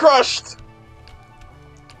 Don't get crushed!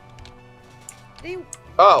 They...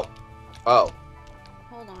 Oh. Oh.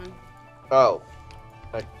 Hold on. Oh.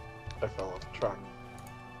 I fell off track.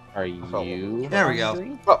 Are you? There we go.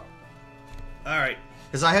 hungry? Oh. Alright.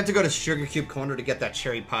 Because I had to go to Sugar Cube Corner to get that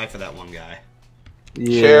cherry pie for that one guy.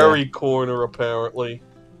 Yeah. Cherry corner, apparently.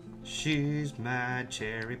 She's my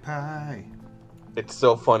cherry pie. It's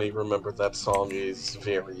so funny. Remember that song is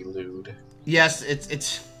very lewd. Yes,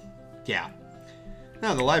 it's yeah.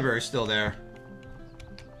 No, the library's still there.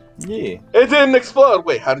 Yeah. It didn't explode.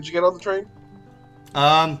 Wait, how did you get on the train?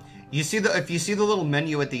 You see if you see the little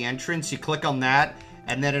menu at the entrance, you click on that,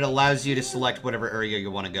 and then it allows you to select whatever area you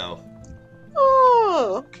want to go.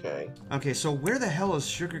 Oh, okay. Okay, so where the hell is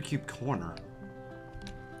Sugar Cube Corner?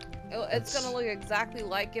 It's gonna look exactly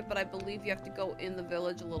like it, but I believe you have to go in the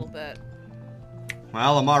village a little bit.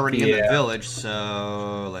 Well, I'm already in the village,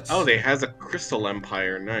 so let's... Oh, they has a Crystal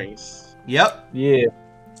Empire. Nice. Yep. Yeah.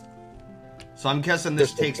 So I'm guessing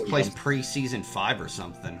this takes place pre-season 5 or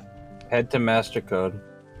something. Head to Master Code.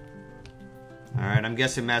 Alright, I'm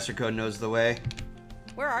guessing Master Code knows the way.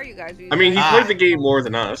 Where are you guys? I mean, he played the game more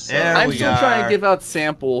than us. So. There I'm we still are. trying to give out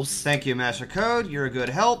samples. Thank you, Master Code. You're a good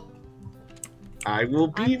help. I will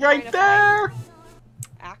be I'm right there.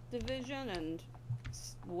 Activision and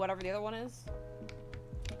whatever the other one is.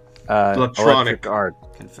 Electronic Art.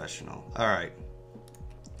 Confessional. Alright.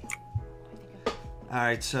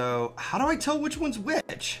 Alright, so how do I tell which one's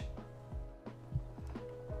which?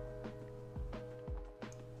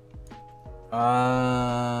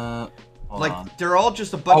 Like, they're all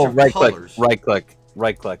just a bunch of right colors. click.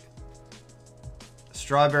 Right click.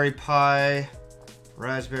 Strawberry pie,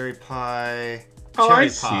 raspberry pie, Oh, cherry I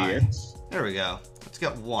see pie. it. There we go. Let's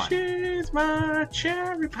get one. Here's my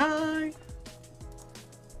cherry pie.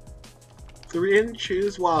 3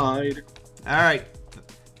 inches wide. Alright.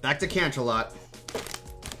 Back to Canterlot.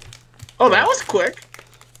 Oh, that was quick.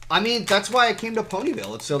 I mean, that's why I came to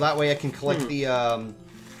Ponyville. It's so that way I can collect the, It's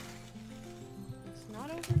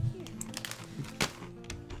not over here.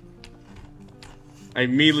 I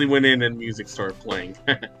immediately went in and music started playing.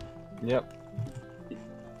 Yep.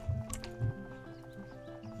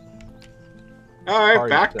 Alright,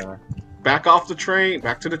 back off the train.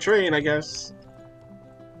 Back to the train, I guess.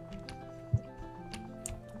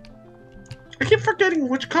 I keep forgetting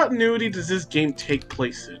which continuity does this game take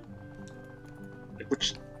place in.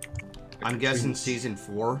 Which... I'm guessing season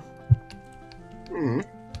 4. Hmm.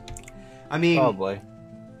 I mean, Probably.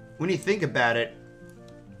 when you think about it,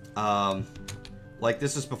 like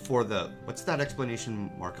this is before the... What's that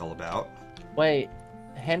explanation mark all about? Wait,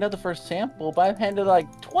 hand out the first sample, but I've handed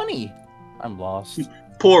like 20. I'm lost.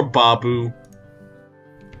 Poor Babu.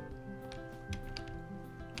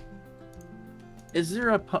 Is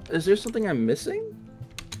there something I'm missing?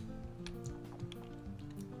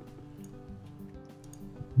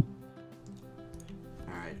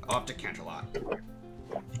 Alright, off to Canterlot.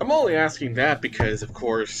 I'm only asking that because, of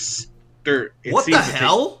course, it What the seems to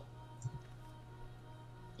hell?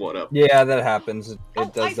 What up? Yeah, that happens. It Oh,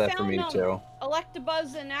 does I that for found me them. too.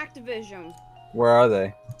 Electabuzz and Activision. Where are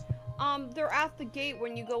they? They're at the gate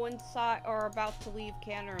when you go inside or about to leave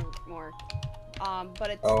Cantermore. But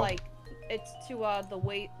it's like it's to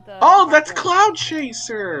the Oh, that's Cloud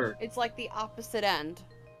Chaser. It's like the opposite end.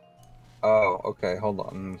 Oh, okay. Hold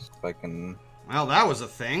on. See if I can. Well, that was a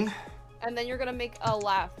thing. And then you're gonna make a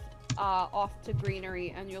left off to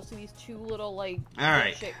Greenery, and you'll see these two little like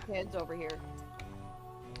Alright. shit kids over here.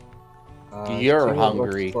 You're see what it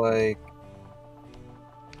hungry. looks like.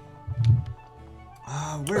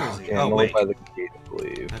 Where is he? Okay, Oh, I'm over wait. by the gate, I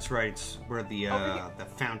believe. That's right. It's where the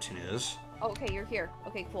fountain is. Oh, okay, you're here.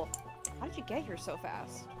 Okay, cool. How did you get here so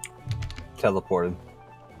fast? Teleported.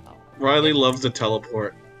 Ryley loves the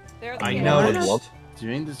teleport. I okay, noticed.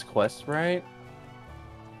 Doing this quest right?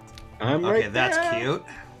 I'm Okay, right that's there. cute.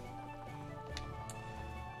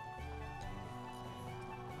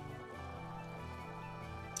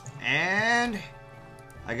 And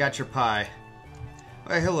I got your pie.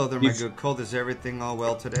 Why, hello there, my He's- good colt. Is everything all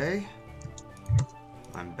well today?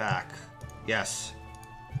 I'm back. Yes.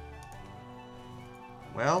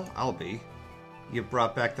 Well, I'll be. You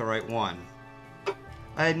brought back the right one.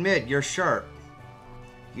 I admit, you're sharp.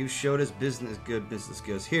 You showed us good business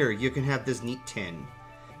goes. Here, you can have this neat tin.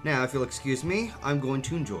 Now, if you'll excuse me, I'm going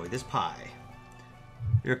to enjoy this pie.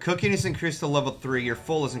 Your cooking is increased to level 3, your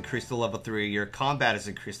full is increased to level 3, your combat is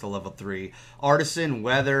increased to level 3, artisan,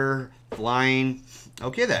 weather, flying.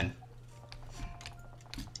 Okay then.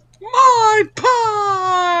 My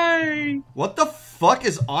pie! What the fuck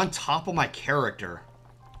is on top of my character?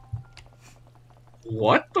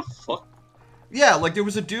 What the fuck? Yeah, like there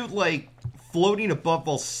was a dude like floating above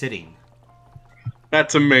while sitting.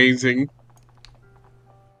 That's amazing.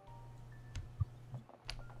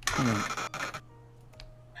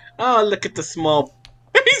 Oh, look at the small...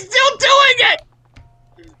 He's still doing it!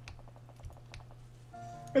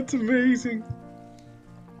 That's amazing.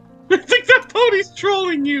 I think that pony's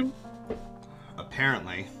trolling you.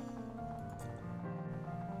 Apparently.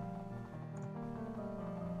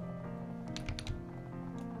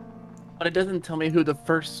 But it doesn't tell me who the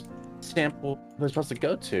first sample was supposed to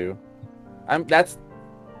go to. That's...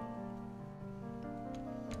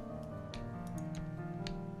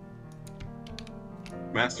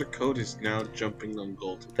 Master Code is now jumping on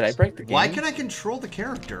gold. Did I break the game? Why can I control the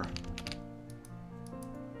character?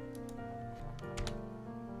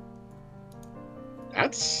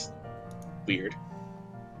 That's weird.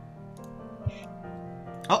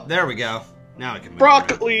 Oh, there we go. Now I can move around.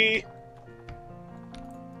 Broccoli!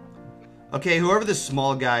 Okay, whoever this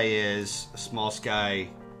small guy is, small Sky,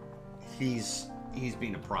 he's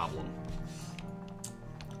being a problem.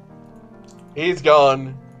 He's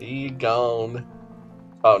gone. He gone.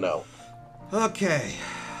 Oh no. Okay.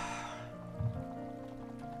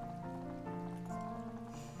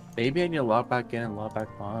 Maybe I need to log back in and log back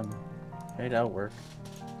on. Maybe that'll work.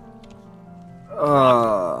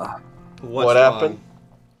 What happened?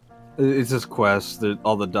 It's this quest,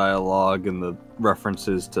 all the dialogue and the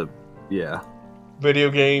references to, yeah. Video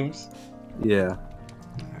games. Yeah.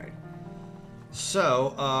 Alright.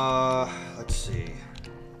 So, let's see.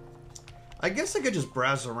 I guess I could just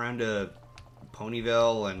browse around to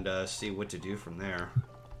Ponyville and see what to do from there.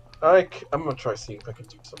 I'm gonna try seeing if I can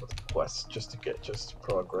do some of the quests just to get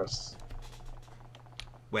progress.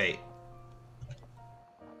 Wait.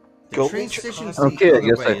 The Go train meet your station's class. the Okay, I other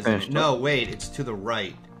guess way, I isn't finished it? No, wait, it's to the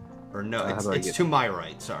right. Or no, it's to my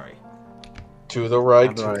right, sorry. To the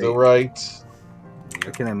right, to the right.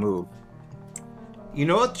 Where can I move? You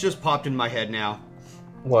know what just popped in my head now?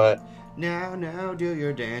 What? Now, do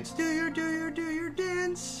your dance. Do your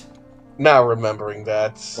dance. Now remembering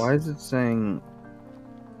that. Why is it saying...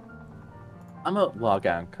 I'm gonna log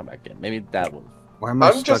out and come back in. Maybe that will... Why am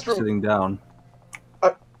I I'm stuck just sitting down?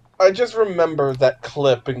 I just remember that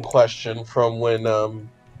clip in question from when,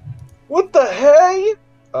 what the hey?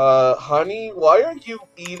 Honey, why are you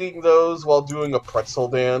eating those while doing a pretzel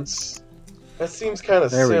dance? That seems kind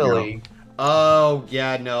of silly. Oh,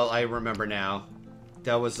 yeah, no, I remember now.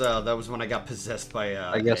 That was when I got possessed by,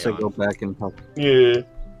 I guess Aeon. I go back and talk. Yeah.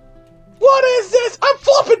 What is this? I'm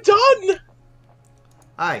flopping done!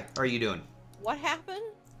 Hi, how are you doing? What happened?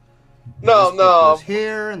 No, This book no. goes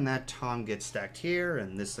here, and that tom gets stacked here,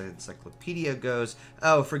 and this encyclopedia goes.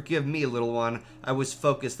 Oh, forgive me, little one. I was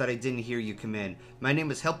focused that I didn't hear you come in. My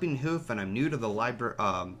name is Helping Hoof, and I'm new to the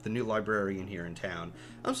new librarian here in town.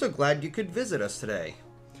 I'm so glad you could visit us today.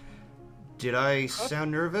 Did I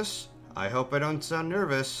sound nervous? I hope I don't sound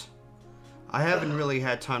nervous. I haven't really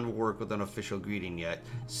had time to work with an official greeting yet,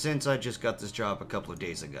 since I just got this job a couple of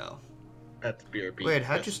days ago. At the BRB. Wait,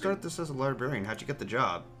 how'd you start this as a librarian? How'd you get the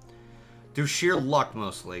job? Through sheer luck,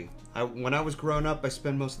 mostly. When I was growing up, I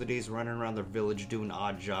spent most of the days running around the village doing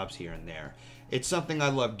odd jobs here and there. It's something I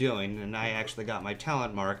love doing, and I actually got my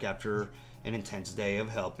talent mark after an intense day of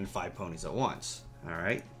helping 5 ponies at once.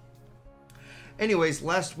 Alright? Anyways,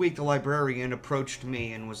 last week the librarian approached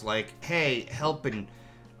me and was like, "Hey, helping,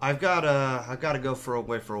 I've gotta go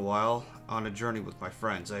away for a while on a journey with my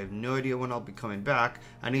friends. I have no idea when I'll be coming back.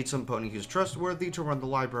 I need some pony who's trustworthy to run the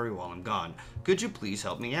library while I'm gone. Could you please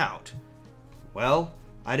help me out?" Well,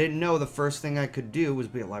 I didn't know the first thing I could do was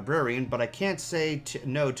be a librarian, but I can't say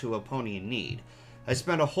no to a pony in need. I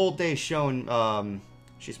spent a whole day showing,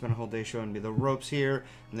 she spent a whole day showing me the ropes here,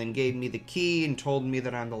 and then gave me the key and told me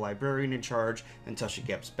that I'm the librarian in charge until she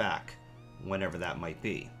gets back, whenever that might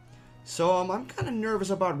be. So, I'm kind of nervous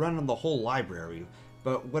about running the whole library,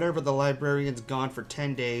 but whatever the librarian's gone for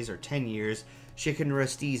 10 days or 10 years, she can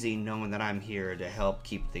rest easy knowing that I'm here to help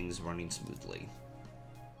keep things running smoothly.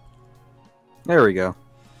 There we go.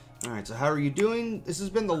 Alright, so how are you doing? This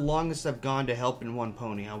has been the longest I've gone to help in one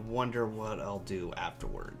pony. I wonder what I'll do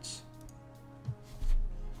afterwards.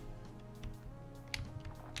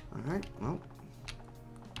 Alright, well.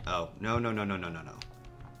 Oh, no. The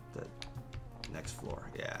next floor.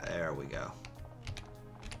 Yeah, there we go.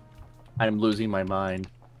 I'm losing my mind.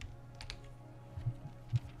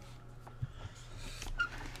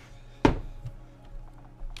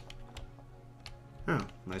 Oh,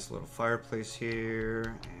 nice little fireplace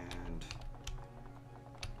here, and...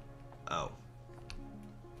 Oh.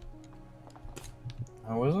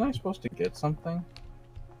 Wasn't I supposed to get something?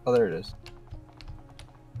 Oh, there it is.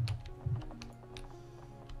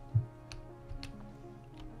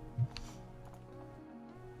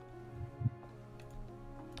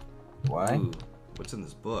 Why? Ooh, what's in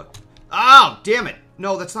this book? Oh, damn it!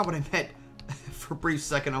 No, that's not what I meant. For a brief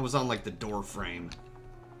second, I was on, like, the door frame.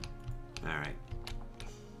 Alright.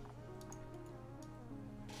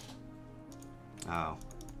 Oh.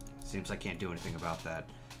 Seems I can't do anything about that.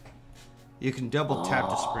 You can double tap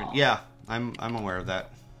to sprint. Yeah, I'm aware of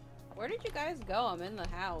that. Where did you guys go? I'm in the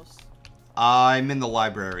house. I'm in the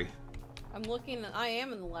library. I'm looking. I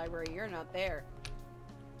am in the library. You're not there.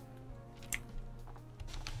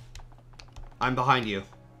 I'm behind you.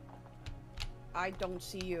 I don't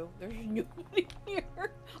see you. There's nobody here.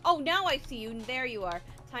 Oh, now I see you. There you are.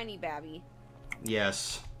 Tiny Babby.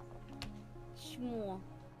 Yes. Shmoo.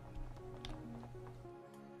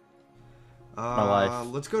 My life.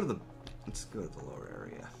 Let's go to the lower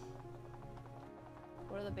area.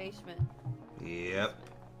 Go to the basement. Yep.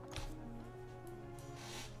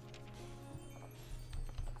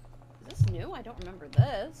 Is this new? I don't remember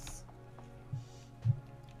this.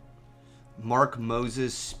 Mark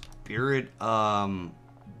Moses Spirit Bossum?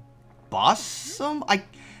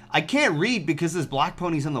 I can't read because this black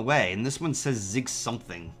pony's in the way, and this one says Zig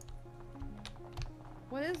something.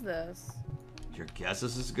 What is this? Your guess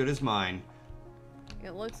is as good as mine.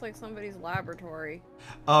 It looks like somebody's laboratory.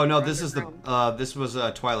 Oh no, this is this was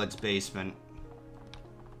Twilight's basement.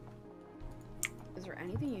 Is there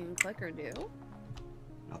anything you can click or do?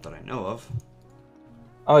 Not that I know of.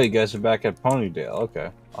 Oh, you guys are back at Ponydale. Okay,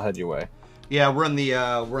 I'll head your way. Yeah, we're in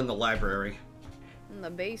the library. In the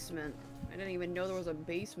basement. I didn't even know there was a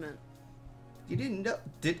basement. You didn't know?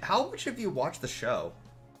 How much have you watched the show?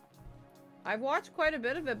 I've watched quite a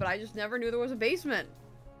bit of it, but I just never knew there was a basement.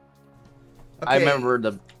 Okay. I remember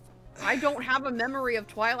the. I don't have a memory of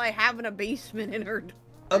Twilight having a basement in her.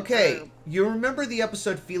 Okay, you remember the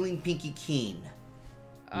episode Feeling Pinky Keen?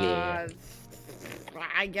 Yeah.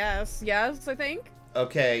 I guess. Yes, I think.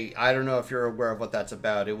 Okay, I don't know if you're aware of what that's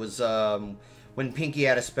about. It was when Pinky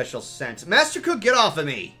had a special sense. Master Cook, get off of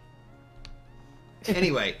me!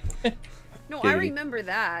 Anyway. No, I remember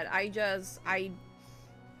that. I just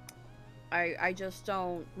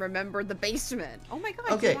don't remember the basement. Oh my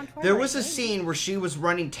god. Okay, there was a scene where she was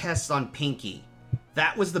running tests on Pinky.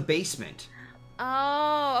 That was the basement.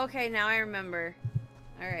 Oh, okay, now I remember.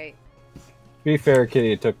 Alright. To be fair,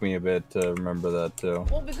 Kitty, it took me a bit to remember that too.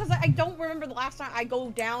 Well, because I don't remember the last time I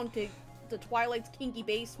go down to the Twilight's kinky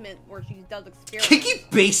basement where she does experiments. Kinky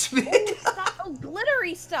basement? Oh, stop, oh,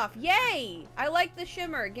 glittery stuff. Yay! I like the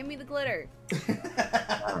shimmer. Give me the glitter.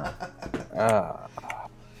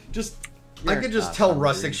 I could just tell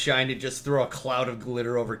Rustic Shine to just throw a cloud of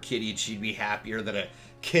glitter over Kitty and she'd be happier than a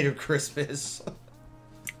kid of Christmas.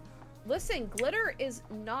 Listen, glitter is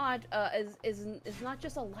not is not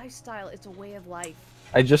just a lifestyle, it's a way of life.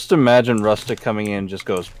 I just imagine Rustic coming in and just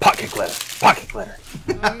goes, pocket glitter, pocket glitter.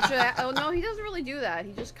 Oh no, he doesn't really do that.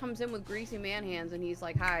 He just comes in with greasy man hands and he's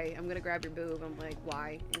like, hi, I'm gonna grab your boob. I'm like,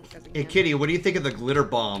 why? Hey Kitty, what do you think of the glitter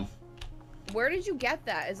bomb? Where did you get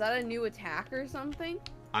that? Is that a new attack or something?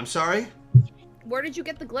 I'm sorry? Where did you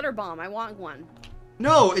get the glitter bomb? I want one.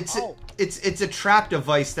 No, it's a trap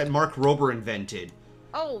device that Mark Rober invented.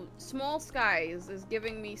 Oh, Small Skies is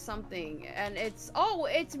giving me something, and it's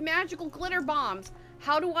magical glitter bombs.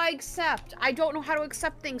 How do I accept? I don't know how to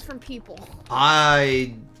accept things from people.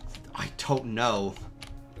 I don't know.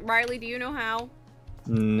 Ryley, do you know how?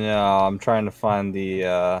 No, I'm trying to find the,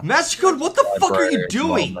 Master Code, what the fuck are you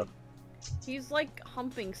doing? He's like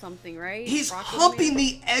humping something, right? He's humping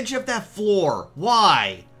the edge of that floor.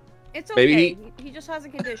 Why? It's okay. He just has a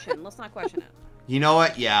condition. Let's not question it. You know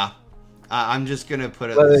what? Yeah. I'm just gonna put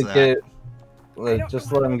it as that.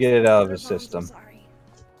 Just let him get it out of his system.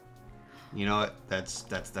 You know what? That's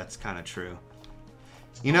kind of true.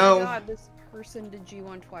 You oh know. My God, this person did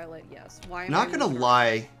G1 Twilight. Yes. Why? Am Not I gonna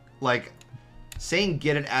lie. Like saying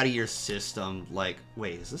get it out of your system. Like,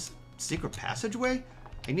 wait, is this secret passageway?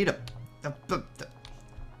 I need a.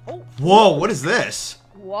 Oh. Whoa! What is this?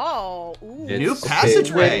 Whoa! Ooh. New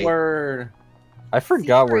passageway. Word. I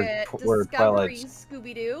forgot Secret where Twilight's.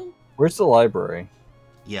 Scooby-Doo. Where's the library?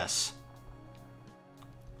 Yes.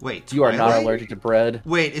 Wait. You are not allergic to bread.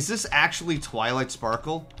 Wait, is this actually Twilight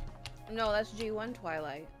Sparkle? No, that's G1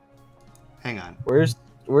 Twilight. Hang on. Where's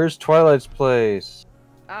Twilight's place?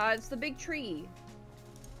 It's the big tree.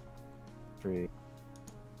 Tree.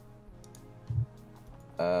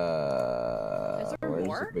 Is there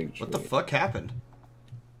more? What the fuck happened?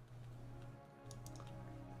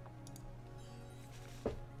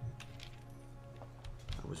 That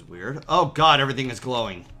was weird. Oh god, everything is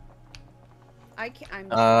glowing. I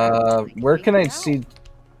can't. Where can I see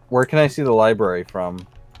the library from?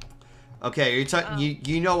 Okay,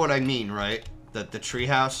 you know what I mean, right? The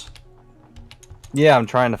treehouse. Yeah, I'm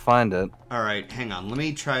trying to find it. All right, hang on. Let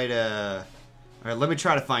me try to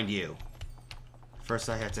find you. First,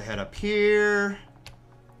 I have to head up here.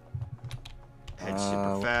 Head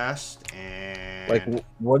super fast and. Like,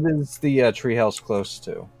 what is the treehouse close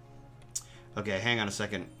to? Okay, hang on a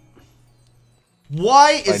second.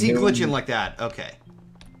 Why is he glitching like that? Okay.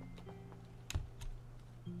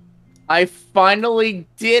 I finally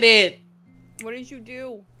did it. What did you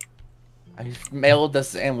do? I mailed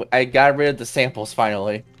this and I got rid of the samples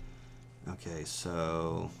finally. Okay,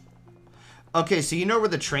 so... Okay, so you know where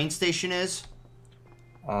the train station is?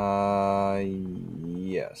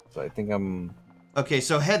 Yes. I think I'm... Okay,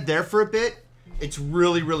 so head there for a bit. It's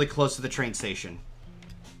really, really close to the train station.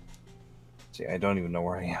 See, I don't even know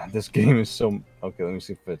where I am. This game is so... Okay, let me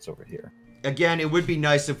see if it's over here. Again, it would be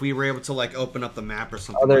nice if we were able to, like, open up the map or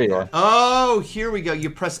something. Oh, there like you that. Oh, here we go. You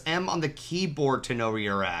press M on the keyboard to know where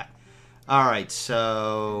you're at. Alright,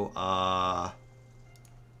 so,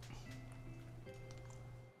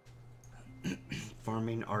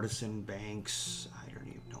 farming, artisan, banks. I don't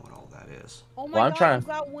even know what all that is. Oh my god, you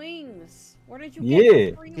got wings. Where did you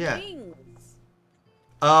get free wings?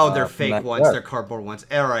 Oh, they're fake ones. They're cardboard ones.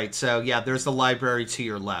 Alright, so, yeah, there's the library to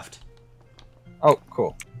your left. Oh,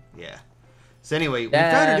 cool. Yeah. So anyway, we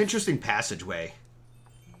found an interesting passageway.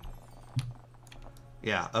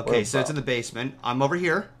 Yeah, okay, so it's in the basement. I'm over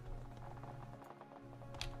here.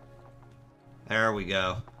 There we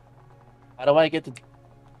go. How do I get to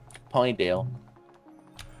Ponydale?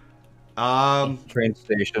 Train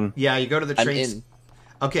station. Yeah, you go to the train. I'm in.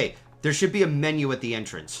 Okay, there should be a menu at the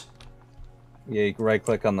entrance. Yeah, you can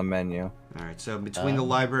right-click on the menu. All right, so between the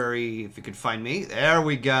library, if you could find me, there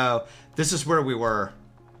we go. This is where we were.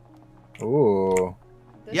 Ooh.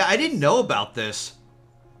 Yeah, I didn't know about this.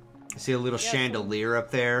 I see a little chandelier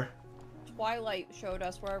up there. Twilight showed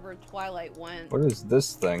us wherever Twilight went. What is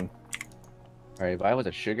this thing? Alright, if I was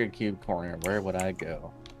a sugar cube corner, where would I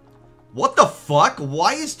go? What the fuck?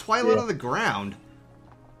 Why is Twilight on the ground?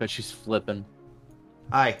 Because she's flipping.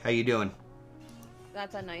 Hi, how you doing?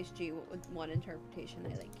 That's a nice G1 interpretation,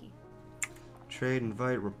 I think. Trade,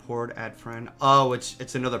 invite, report, add friend. Oh,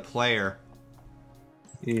 it's another player.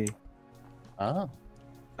 E. Oh.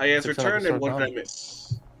 I has returned, and what did I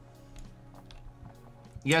miss?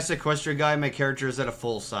 Yes, Equestria guy, my character is at a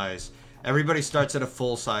full size. Everybody starts at a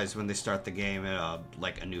full size when they start the game in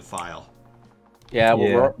like a new file. Yeah,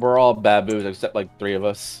 well, we're all baboos except like 3 of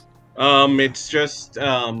us. It's just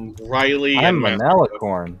Ryley and I'm an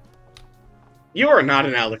alicorn. You are not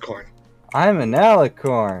an alicorn. I'm an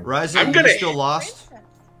alicorn. Ryza, you still lost?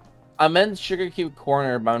 I'm in sugar cube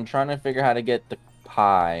corner, but I'm trying to figure out how to get the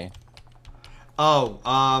pie. Oh,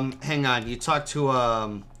 hang on. You talked to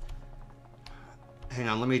hang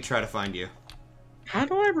on, let me try to find you. How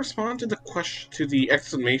do I respond to the question, to the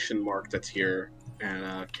exclamation mark that's here? And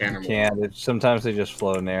You can't. Sometimes they just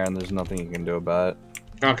float in air, and there's nothing you can do about it.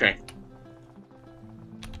 Okay.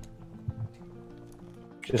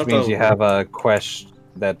 Just means you have a quest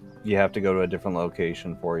that you have to go to a different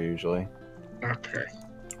location for usually. Okay.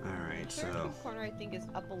 Alright, so... corner, I think, is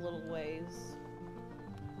up a little ways.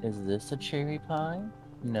 Is this a cherry pie?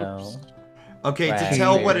 No. Oops. Okay, to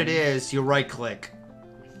tell what it is, you right-click.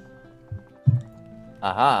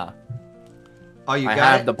 Aha. Oh, you got it?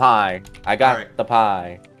 I have the pie. I got the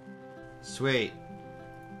pie. Sweet.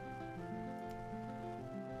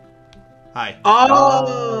 Hi.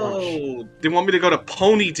 Oh! They want me to go to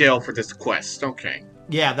Ponydale for this quest. Okay.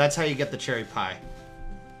 Yeah, that's how you get the cherry pie.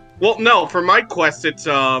 Well, no, for my quest, it's,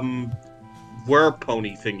 Where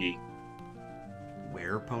Pony thingy.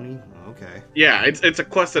 Where Pony? Okay. Yeah, it's a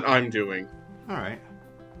quest that I'm doing. Alright.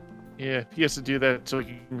 Yeah, he has to do that so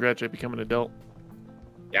he can graduate, become an adult.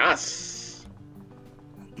 Yes.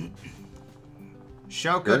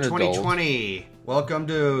 Shouka 2020. Welcome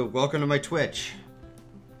to my Twitch.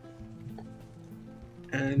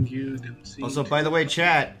 And you didn't see. Also, by the way,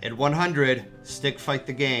 chat, at 100, stick fight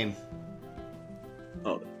the game.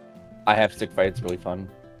 Oh. I have stick fight, it's really fun.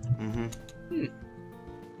 Mm-hmm.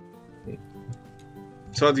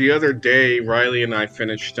 So the other day, Ryley and I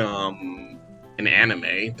finished an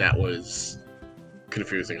anime that was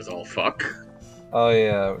confusing as all fuck. Oh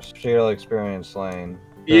yeah, Serial Experience Lane.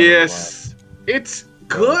 Yes, it's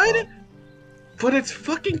good, but it's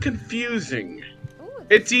fucking confusing. Ooh,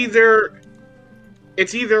 It's either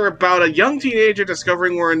about a young teenager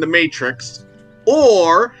discovering we're in the Matrix,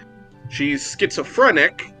 or she's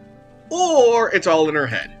schizophrenic, or it's all in her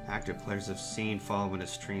head. Active players have seen following his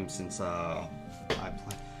stream since I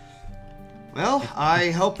play. Well,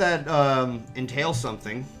 I hope that entails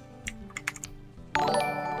something.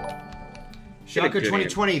 Shaka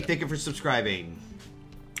 2020, thank you for subscribing.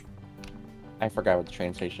 I forgot what the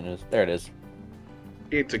train station is. There it is.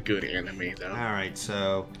 It's a good anime, though. Alright,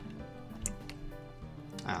 so...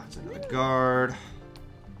 Ah, it's another guard.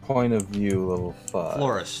 Point of view, level 5.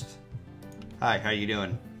 Florist. Hi, how you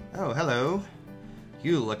doing? Oh, hello.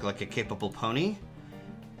 You look like a capable pony.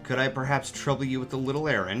 Could I perhaps trouble you with a little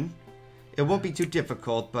errand? It won't be too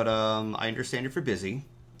difficult, but I understand if you're busy.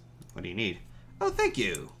 What do you need? Oh, thank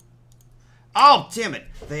you. Oh, damn it!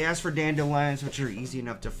 They asked for dandelions, which are easy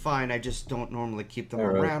enough to find. I just don't normally keep them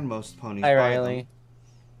around most ponies. Hi, buy Ryley. them.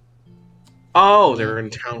 Oh, they're in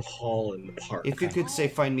town hall in the park. If you could say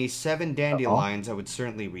find me 7 dandelions, I would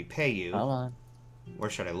certainly repay you. Hold on. Where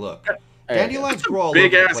should I look? There Dandelions grow all over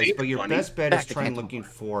big the ass place, ink but your bunny. best bet is Back to trying Canton. looking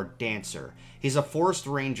for Dancer. He's a forest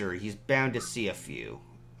ranger. He's bound to see a few.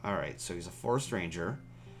 Alright, so he's a forest ranger.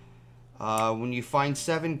 When you find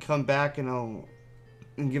 7, come back and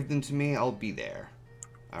give them to me. I'll be there.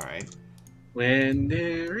 Alright. When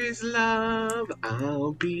there is love,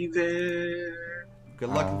 I'll be there. Good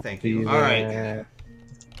luck and thank Be you. there. Alright.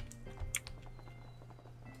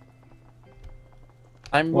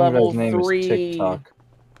 I'm One level guy's name is 3. TikTok.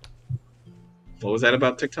 What was that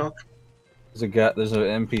about TikTok? There's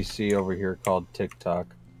an NPC over here called TikTok.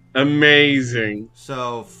 Amazing.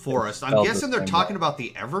 So, forest. I'm Spelled guessing the they're same talking way. about the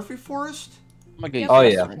Everfree Forest? I'm gonna get Oh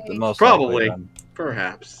used yeah, to it. the most Probably. likely then.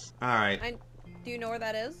 Perhaps. Alright. Do you know where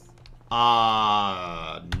that is?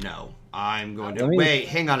 No. I'm going to... Let me- Wait,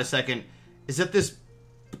 hang on a second. Is it this...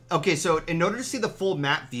 Okay, so in order to see the full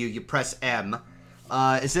map view, you press M.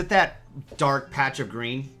 Is it that dark patch of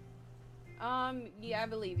green? Yeah, I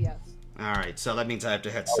believe yes. Alright, so that means I have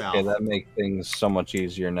to head south. Okay, that makes things so much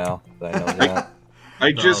easier now that I know that.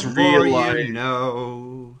 I just The more realized. you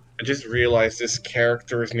know. I just realized this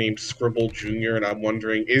character is named Scribble Jr., and I'm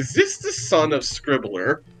wondering, is this the son of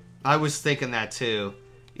Scribbler? I was thinking that too.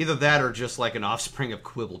 Either that or just like an offspring of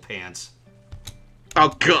Quibble Pants.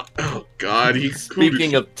 Oh god, he's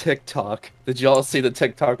Speaking of TikTok, did y'all see the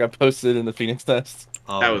TikTok I posted in the Phoenix Nest?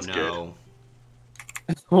 Oh That was no.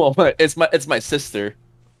 Well, it's my sister.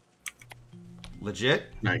 Legit?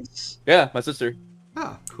 nice. Yeah, my sister.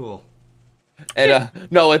 Oh, cool. And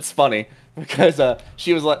no, it's funny because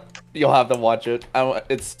she was like, "You'll have to watch it.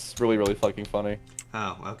 It's really, really fucking funny."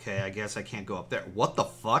 Oh, okay, I guess I can't go up there. What the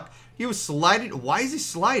fuck? He was sliding. Why is he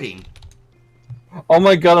sliding? Oh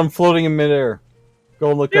my god, I'm floating in midair. Go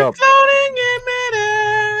and look up. Floating in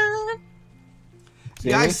midair. See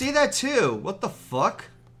Yeah, I me? see that too. What the fuck?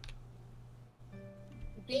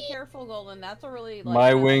 Be careful, Golden. That's a really like.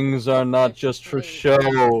 My wings are not just for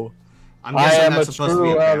show. I'm I guessing am a that's supposed to be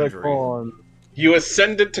true a boundary. alicorn. You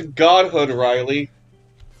ascended to godhood, Ryley.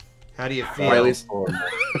 How do you feel? Ryley's-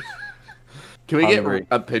 Can we get Hungry.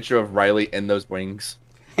 a picture of Ryley in those wings?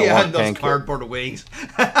 I Yeah, want those pancake. cardboard wings.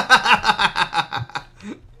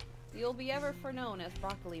 You'll be ever for known as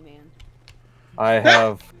Broccoli Man. I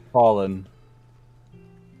have fallen.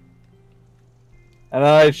 And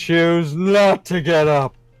I choose not to get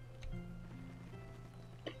up.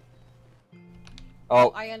 Oh,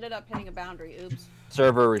 I ended up hitting a boundary. Oops.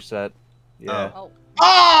 server reset. Yeah. Oh.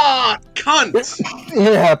 Ah, cunt!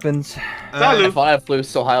 It happens. Salute. I thought I flew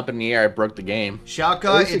so high up in the air I broke the game.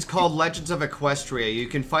 Shaka, it's called Legends of Equestria. You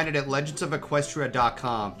can find it at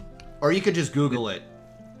legendsofequestria.com. Or you could just Google it.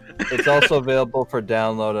 It's also available for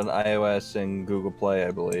download on iOS and Google Play,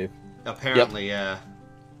 I believe. Apparently, yeah.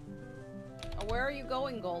 Where are you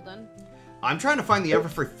going, Golden? I'm trying to find the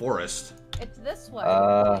Everfree Forest. It's this way.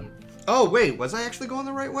 Oh, wait, was I actually going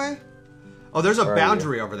the right way? Oh, there's a Where are you?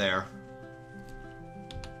 boundary over there.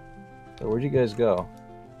 So where'd you guys go?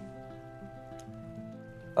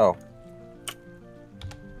 Oh.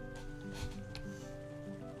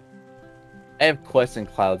 I have quests in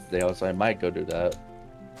Cloudsdale, so I might go do that.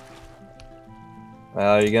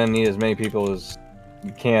 Well, you're gonna need as many people as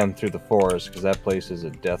you can through the forest, because that place is a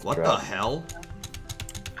death What trap. the hell?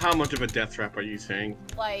 How much of a death trap are you saying?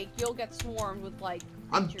 Like, you'll get swarmed with, like,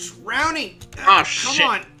 I'm creatures. drowning! Ah, Come shit.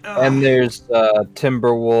 on! And there's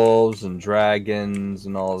timber wolves and dragons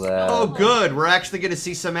and all that. Oh, good. We're actually going to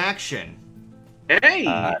see some action. Hey!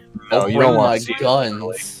 No, I'll you bring don't my want to see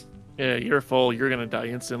guns. Yeah, you're full. You're gonna die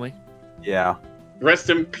instantly. Yeah. Rest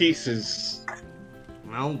in pieces.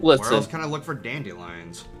 Well, Listen. where else can I look for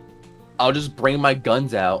dandelions? I'll just bring my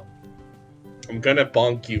guns out. I'm gonna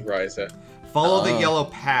bonk you, Ryza. Follow the yellow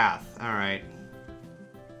path. Alright.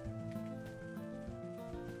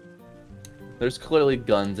 There's clearly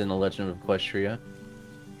guns in the Legend of Equestria.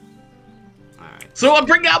 Alright. So I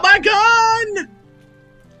bring out my gun!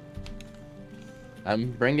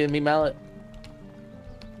 I'm bringing me mallet.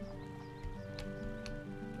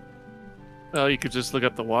 Oh, you could just look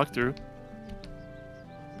up the walkthrough.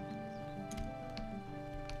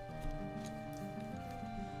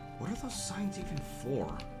 What are those signs even for?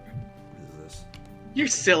 What is this? You're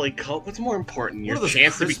silly, Colt. What's more important? What Your are those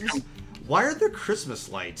chance Christmas? to become... Why are there Christmas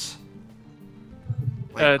lights?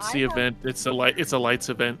 It's the I have- event. It's a light. It's a lights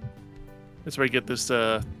event. That's where you get this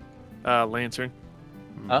lantern.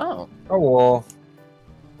 Oh. Oh, well.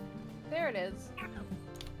 There it is.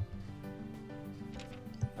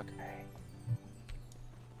 Okay.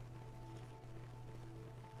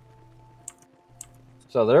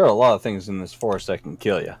 So there are a lot of things in this forest that can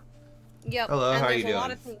kill you. Yep. Hello, and how there's you doing? a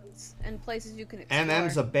lot of things and places you can explore.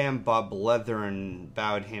 MM's a Bambub leather and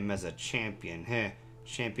bowed him as a champion. Heh.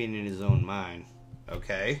 Champion in his own mind.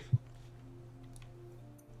 Okay.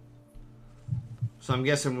 So I'm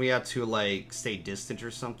guessing we have to, like, stay distant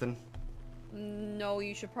or something? No,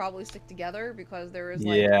 you should probably stick together because there is,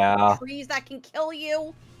 Yeah. trees that can kill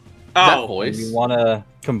you. That Oh, voice. You want to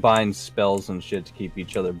combine spells and shit to keep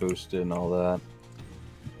each other boosted and all that.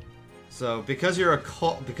 So, because you're a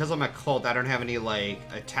cult, because I'm a cult, I don't have any, like,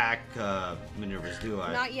 attack maneuvers, do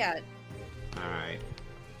I? Not yet. Alright.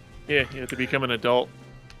 Yeah, you have to become an adult.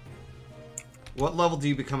 What level do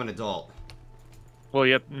you become an adult? Well,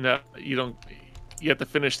 you don't. You have to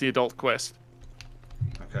finish the adult quest.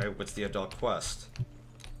 Okay, what's the adult quest?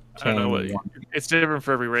 I don't know what. It's different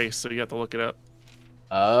for every race, so you have to look it up.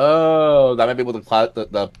 Oh, that might be what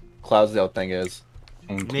the Cloudsdale thing is.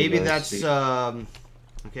 Maybe that's,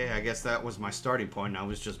 okay, I guess that was my starting point. I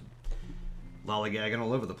was just lollygagging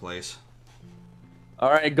all over the place.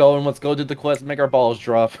 Alright, Golden, let's go do the quest and make our balls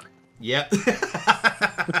drop. Yep.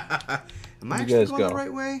 Am I You actually guys going go. the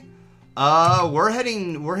right way? We're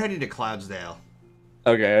heading to Cloudsdale.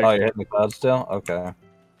 Okay. Oh, you're hitting the Cloudsdale? Okay.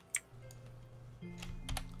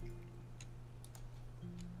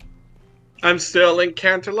 I'm still in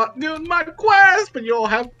Canterlot doing my quest, but you'll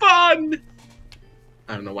have fun!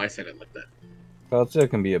 I don't know why I said it like that. Cloudsdale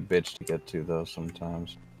can be a bitch to get to, though,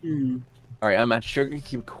 sometimes. Alright, I'm at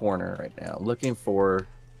Sugarcube Corner right now, looking for...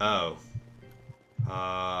 Oh.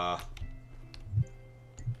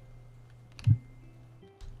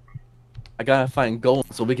 I gotta find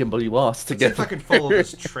Golden so we can be lost Let's see if together. I can follow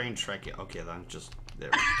this train track. Okay, then just there.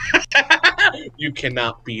 You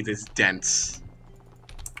cannot be this dense.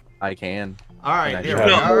 I can. All right, And there I we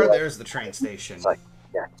just- are. There's the train station. It's like,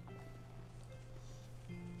 yeah.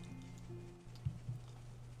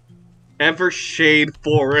 Evershade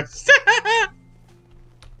Forest.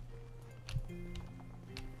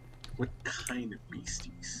 What kind of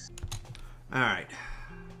beasties? All right.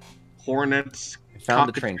 Hornets. I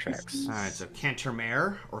found the train cockatrices. tracks. All right. So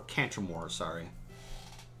Cantermere or Cantermore, sorry.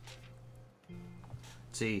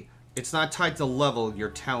 See, it's not tied to level, your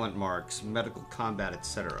talent marks, medical combat,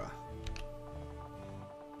 etc.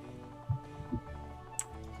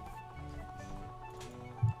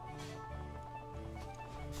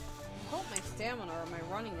 I hope my stamina or my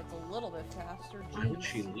running gets a little bit faster. Why would Jeez.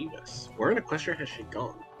 she leave us? Where in Equestria has she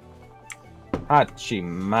gone?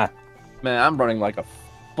 Hachima. Man, I'm running like a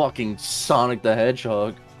fucking Sonic the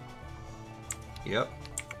Hedgehog. Yep.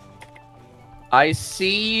 I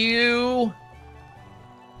see you.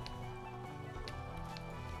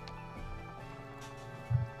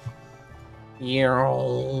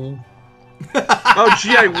 Yeah. Oh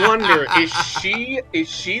gee, I wonder, is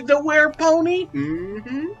she the were-pony?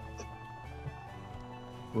 Mm-hmm.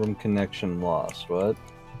 Room connection lost. What?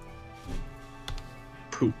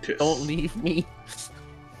 Pootus. Don't leave me.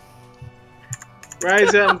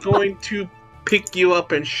 Ryza, I'm going to pick you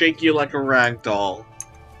up and shake you like a rag doll.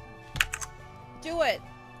 Do it.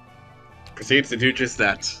 Proceeds to do just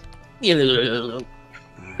that. Hey,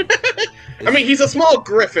 I mean, he's a small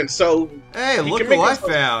griffin, so... Hey, He look can who make I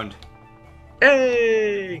himself- found.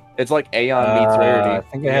 Hey! it's like Aeon meets I Rarity.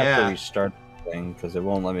 think I have Yeah. to restart the thing because it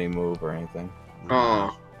won't let me move or anything.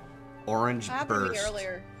 Aw. Orange That happened to me burst.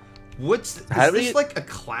 earlier. Is How do this you- like a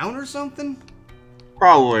clown or something?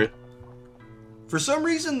 Probably. For some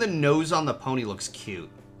reason, the nose on the pony looks cute.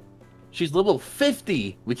 She's level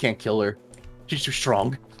 50. We can't kill her. She's too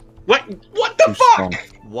strong. What the Too fuck? strong.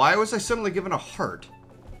 Why was I suddenly given a heart?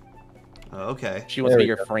 Oh, okay. She wants There to be we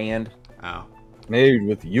your go. friend. Oh. Made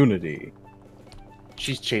with unity.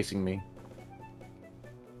 She's chasing me.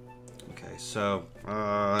 Okay, so,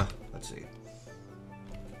 let's see.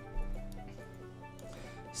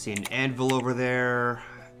 See an anvil over there.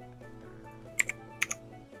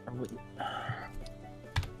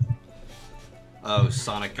 Oh,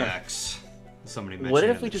 Sonic X. Somebody mentioned What it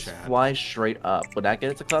if in we the just chat. fly straight up? Would that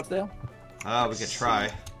get us to Cloudsdale? We could try.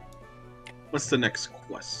 What's the next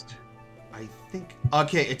quest? I think...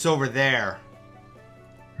 Okay, it's over there.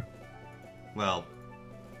 Well...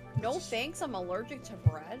 No thanks, I'm allergic to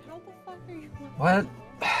bread. How the fuck are you? What?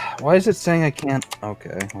 Why is it saying I can't?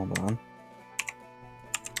 Okay, hold on.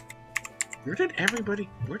 Where did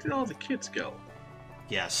all the kids go?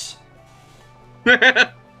 Yes.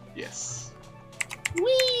 Yes.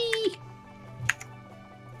 Whee!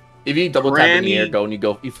 If you double tap in the air, Granny-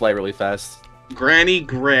 you fly really fast. Granny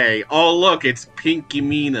Gray. Oh look, it's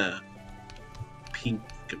Pinkamina.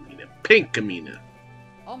 Pinkamina.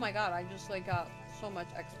 Oh my god, I just like got so much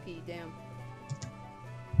XP. Damn.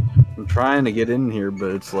 I'm trying to get in here, but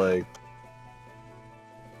it's like...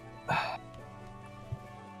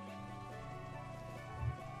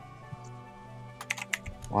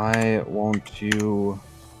 Why won't you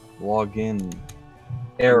log in?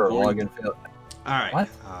 Error, login failed. Alright. What?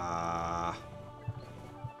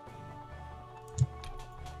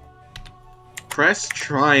 Press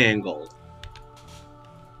triangle.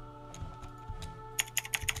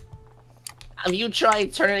 Have you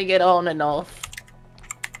tried turning it on and off?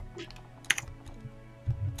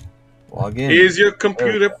 Log in. Is your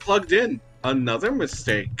computer plugged in? Another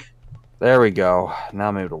mistake. There we go. Now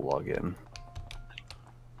I'm able to log in.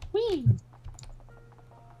 Whee!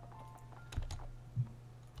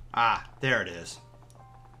 Ah, there it is.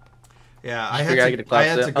 Yeah, I figure I had get to, a I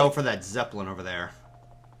had class to there? go for that Zeppelin over there.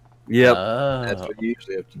 Yep. Oh. That's what you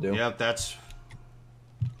usually have to do. Yep, that's...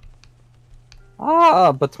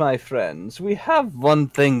 Ah, but my friends, we have one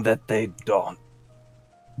thing that they don't.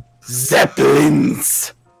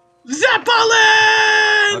 Zeppelins!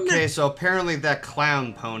 Zeppelin! Okay, so apparently that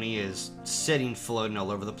clown pony is sitting floating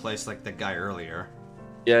all over the place like the guy earlier.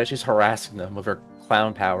 Yeah, she's harassing them with her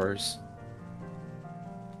clown powers.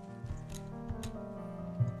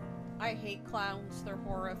 I hate clowns. They're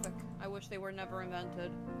horrific. I wish they were never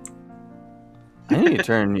invented. I need to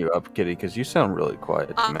turn you up, Kitty, because you sound really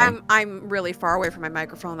quiet to me. I'm really far away from my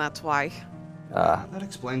microphone. That's why. That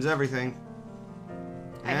explains everything.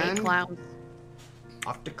 I hate clowns.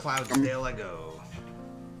 Off to Cloudsdale I go.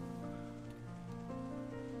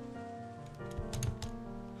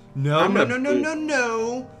 No, no, no, no, no,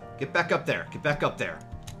 no! Get back up there. Get back up there.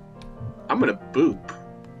 I'm gonna boop.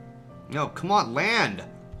 No, come on, land!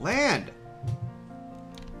 Land!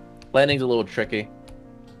 Landing's a little tricky.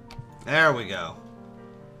 There we go.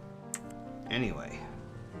 Anyway.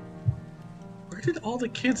 Where did all the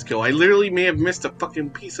kids go? I literally may have missed a fucking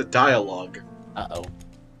piece of dialogue. Uh-oh.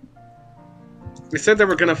 They said they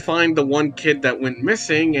were gonna find the one kid that went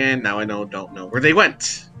missing, and now I don't know where they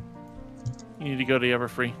went. You need to go to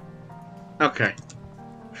Everfree. Okay.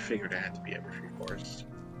 Figured it had to be Everfree Forest.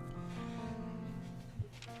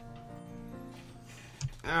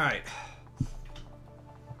 Alright.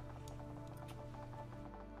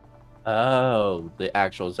 Oh, the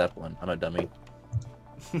actual Zeppelin. I'm a dummy.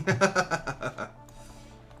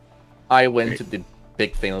 I went to the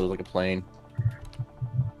big thing that was like a plane.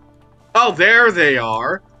 Oh, there they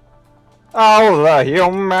are! Oh, the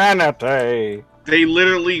humanity! They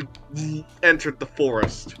literally entered the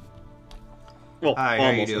forest. Well, Hi, how you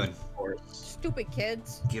almost doing? entered the forest. Stupid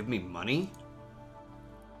kids. Give me money?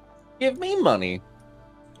 Give me money.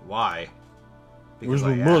 Why? Because Where's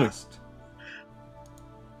I my money? asked.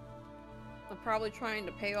 I'm probably trying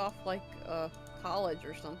to pay off like college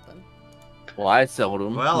or something. Well, I sold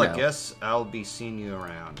them. Well, I guess I'll be seeing you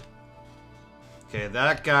around. Okay,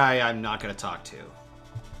 that guy I'm not gonna talk to.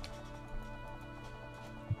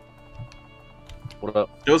 What up?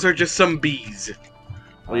 Those are just some bees.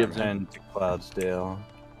 What do you have Send to Cloudsdale.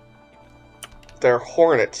 They're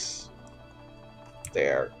hornets.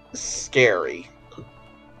 They're scary.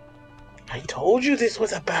 I told you this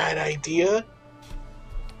was a bad idea.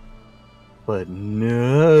 But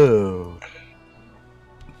no.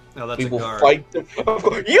 No, that's We a will guard. fight them. Of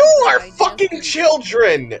course. You are fucking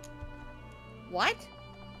children! What?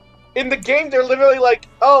 In the game, they're literally like,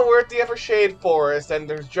 oh, we're at the Evershade Forest, and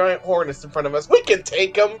there's giant hornets in front of us. We can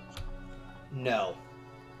take them! No.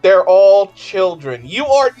 They're all children. You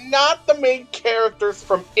are not the main characters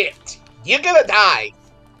from it. You're gonna die!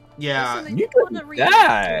 Yeah. Listen, you want to could read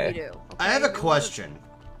die. what you do, I have a okay? question.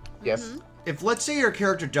 Yes. If, let's say, your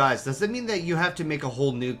character dies, does that mean that you have to make a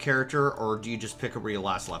whole new character, or do you just pick up where you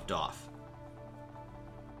last left off?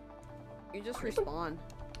 You just respawn.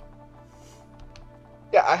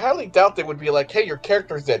 Yeah, I highly doubt they would be like, hey, your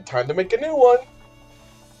character's dead, time to make a new one.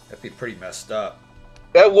 That'd be pretty messed up.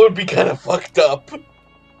 That would be kind of fucked up.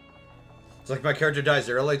 It's like my character dies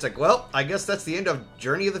early, it's like, well, I guess that's the end of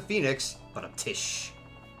Journey of the Phoenix, but I'm tish.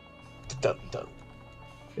 Dun, dun.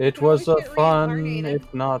 It was a get fun, reincarnated.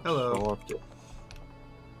 if not Hello. short.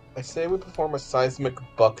 I say we perform a seismic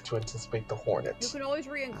buck to anticipate the You hornets. can always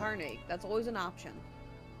reincarnate. That's always an option.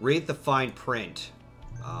 Read the fine print.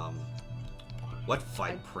 What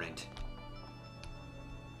fine print?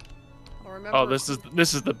 I'll remember. Oh, this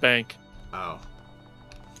is the bank. Oh.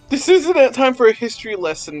 This isn't a time for a history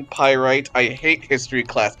lesson, Pyrite. I hate history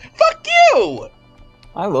class. Fuck you!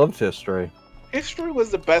 I loved history. History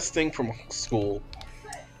was the best thing from school.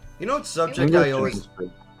 You know what subject English I and always...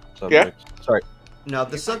 history subjects. Sorry. No,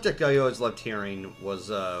 the subject I always loved hearing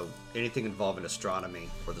was anything involving astronomy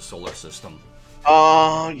or the solar system.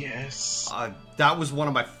 Oh, yes. That was one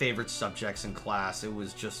of my favorite subjects in class. It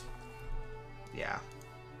was just Yeah.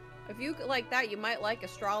 If you like that, you might like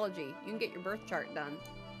astrology. You can get your birth chart done.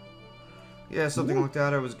 Yeah, something like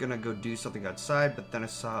that. I was gonna go do something outside, but then I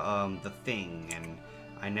saw the thing, and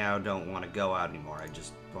I now don't want to go out anymore. I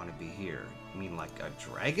just want to be here. You mean like a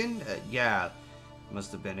dragon? Yeah,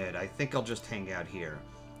 must have been it. I think I'll just hang out here.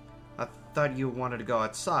 I thought you wanted to go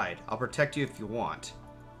outside. I'll protect you if you want.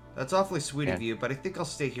 That's awfully sweet of you, but I think I'll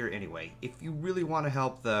stay here anyway. If you really want to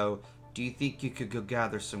help, though, do you think you could go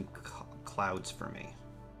gather some clouds for me?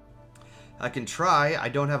 I can try. I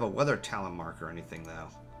don't have a weather talent mark or anything, though.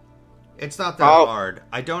 It's not that hard.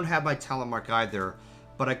 I don't have my talent mark either,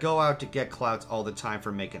 but I go out to get clouds all the time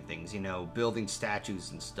for making things, you know, building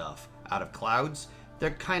statues and stuff out of clouds.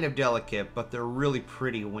 They're kind of delicate, but they're really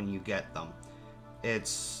pretty when you get them.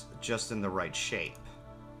 It's just in the right shape.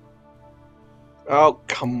 Oh,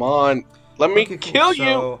 come on. Let me kill you!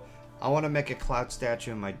 So, I want to make a cloud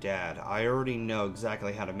statue of my dad. I already know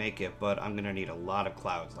exactly how to make it, but I'm going to need a lot of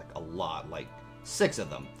clouds. Like, a lot. Like, 6 of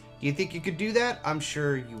them. Do you think you could do that? I'm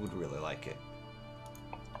sure you would really like it.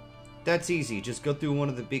 That's easy. Just go through one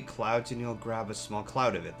of the big clouds and you'll grab a small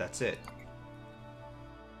cloud of it. That's it.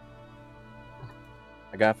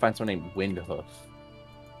 I gotta find someone named Windhoof.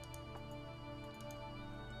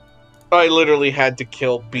 I literally had to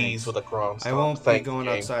kill bees with a cron stomp. I won't be going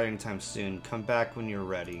outside anytime soon. Come back when you're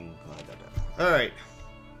ready. Alright.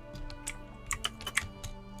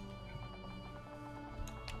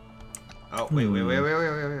 Oh, wait.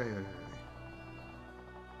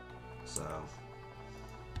 So.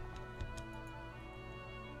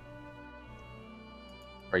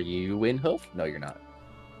 Are you Windhoof? No, you're not.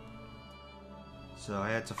 So I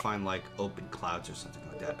had to find, like, open clouds or something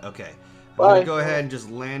like that. Okay. I'm going to go ahead and just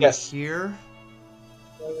land here.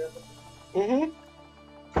 Mm-hmm.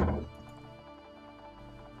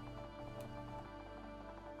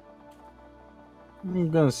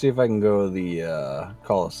 I'm gonna see if I can go to the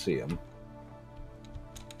Coliseum.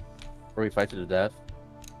 Where we fight to the death?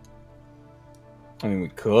 I mean, we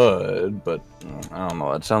could, but I don't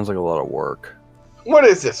know. It sounds like a lot of work. What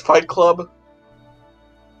is this, Fight Club?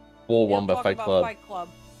 Roll 1 by Fight Club.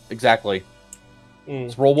 Exactly.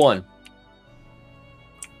 It's roll 1.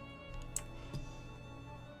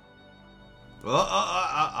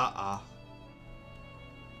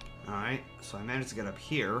 Alright, so I managed to get up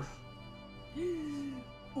here.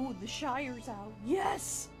 Ooh, the Shire's out.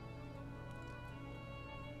 Yes!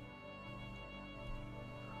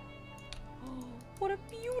 Oh, what a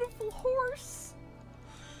beautiful horse!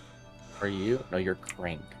 Are you? No, you're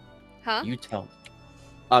Crank. Huh? You tell me.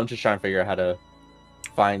 I'm just trying to figure out how to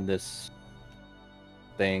find this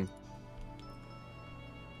thing.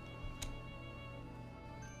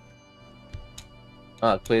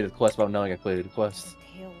 I completed the quest without knowing I completed the quest.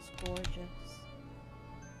 The tail's gorgeous.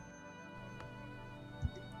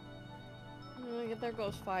 There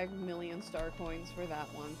goes 5 million star coins for that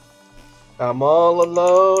one. I'm all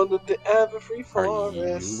alone in the every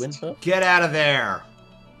forest. Get out of there!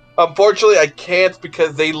 Unfortunately, I can't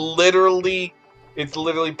because they literally... It's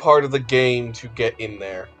literally part of the game to get in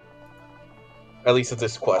there. At least at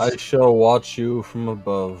this quest. I shall watch you from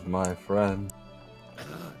above, my friend.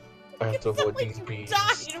 I have to avoid these bees.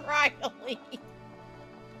 Died, Ryley! I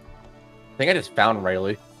think I just found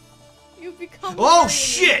Ryley. You've become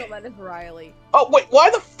shit! That is Ryley. Oh, wait,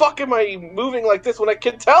 why the fuck am I moving like this when I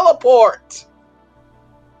can teleport?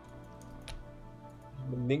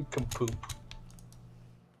 Nincompoop.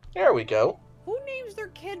 There we go. Who names their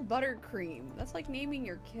kid Buttercream? That's like naming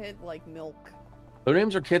your kid, like, milk. Who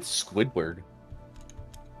names their kid Squidward?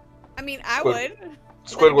 I mean, I would.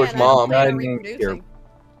 Squidward's mom. Guy named here.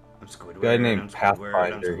 I'm Squidward. Guy named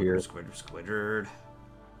Pathfinder here. Squidward.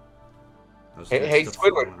 Hey,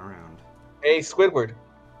 Squidward. Hey, Squidward.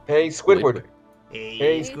 Hey, Squidward.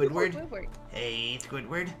 Hey, Squidward. Hey,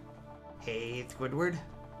 Squidward. Hey, Squidward.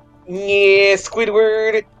 Yeah,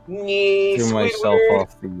 Squidward. Yeah, Threw myself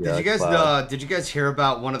off the did you guys hear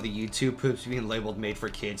about one of the YouTube poops being labeled made for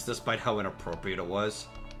kids, despite how inappropriate it was?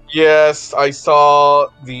 Yes, I saw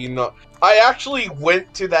the... I actually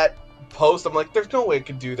went to that post. I'm like, there's no way I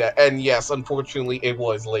could do that. And yes, unfortunately, it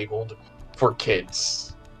was labeled for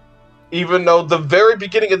kids. Even though the very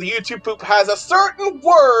beginning of the YouTube poop has a certain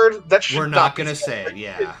word that should We're not gonna say it,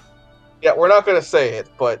 yeah. Yeah, we're not gonna say it,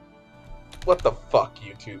 but... What the fuck,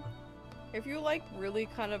 YouTube? If you like really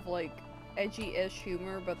kind of like edgy-ish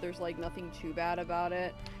humor, but there's like nothing too bad about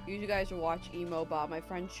it, you guys should watch Emo Bob. My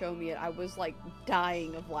friend showed me it. I was like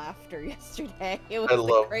dying of laughter yesterday. It was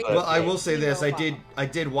the greatest. Well, I will say this: I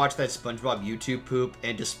did watch that SpongeBob YouTube poop,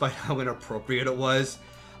 and despite how inappropriate it was,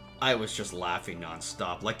 I was just laughing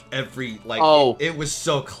nonstop. Like it was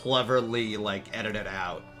so cleverly like edited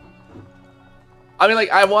out. I mean,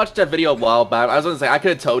 like, I watched that video a while back. I was gonna say I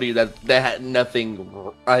could have told you that they had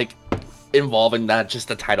nothing like involving that, just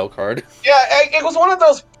the title card. Yeah, it was one of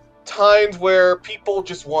those times where people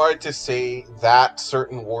just wanted to say that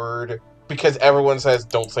certain word because everyone says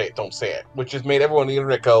don't say it, which has made everyone on the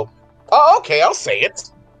internet go, oh, okay, I'll say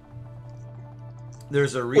it.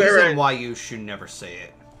 There's a reason why you should never say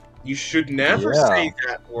it. You should never say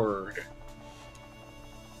that word.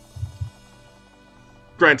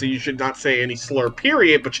 Granted, you should not say any slur,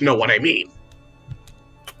 period, but you know what I mean.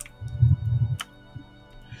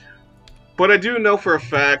 But I do know for a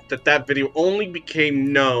fact that that video only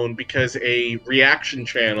became known because a reaction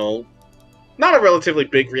channel, not a relatively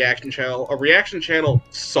big reaction channel, a reaction channel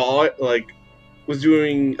saw it, like, was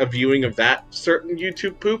doing a viewing of that certain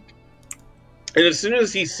YouTube poop. And as soon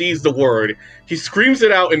as he sees the word, he screams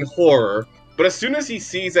it out in horror. But as soon as he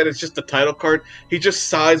sees that it's just the title card, he just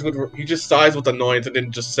sighs with annoyance and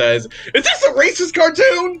then just says, "Is this a racist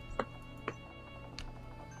cartoon?"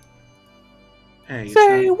 Hey,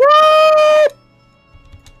 say what?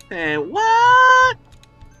 Hey, what?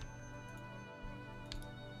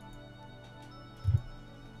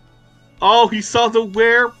 Oh, he saw the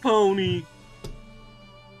were-pony.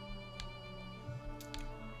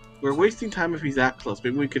 We're wasting time if he's that close.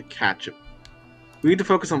 Maybe we could catch him. We need to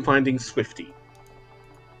focus on finding Swifty.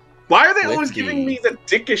 Why are they always giving me the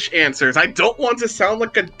dickish answers? I don't want to sound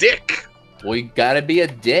like a dick. Well, you gotta be a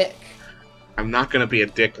dick. I'm not gonna be a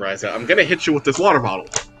dick, Ryza. I'm gonna hit you with this water bottle.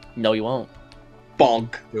 No, you won't.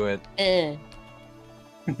 Bonk. Do it.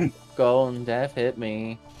 Golden Death hit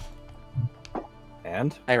me.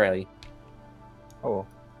 And? Hi, Ryley. Oh.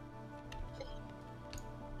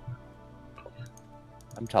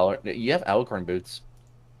 I'm taller. You have alicorn boots.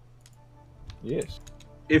 Yes.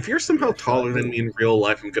 If you're somehow taller than me in real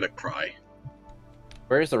life, I'm gonna cry.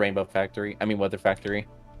 Where's the Rainbow Factory? I mean, Weather Factory.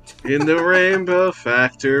 In the Rainbow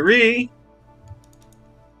Factory.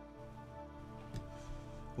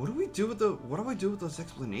 What do we do with the? What do I do with those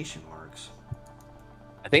exclamation marks?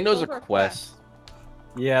 I think those are quests.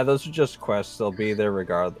 Yeah, those are just quests. They'll be there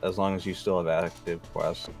regardless, as long as you still have active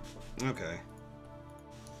quests. Okay.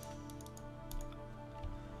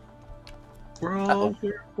 Where all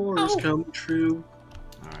your horrors come true.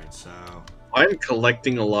 Alright, so... I'm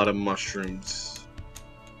collecting a lot of mushrooms.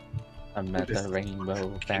 I'm at the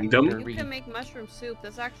Rainbow Kingdom? Factory. You can make mushroom soup.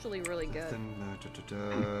 That's actually really good.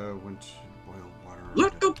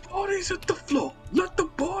 Let the bodies hit the floor. Let the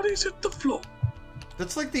bodies hit the floor.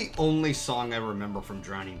 That's like the only song I remember from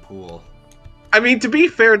Drowning Pool. I mean, to be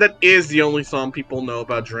fair, that is the only song people know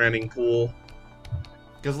about Drowning Pool.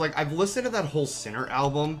 Because, like, I've listened to that whole Sinner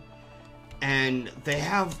album, and they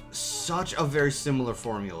have such a very similar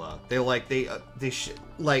formula. Like, the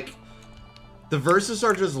verses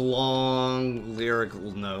are just long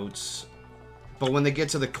lyrical notes, but when they get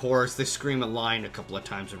to the chorus, they scream a line a couple of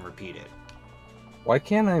times and repeat it. Why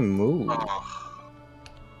can't I move?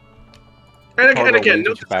 And again,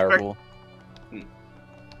 no disrespect.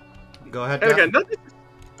 Go ahead. And again,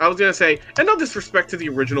 I was gonna say, and no disrespect to the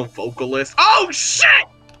original vocalist. Oh shit!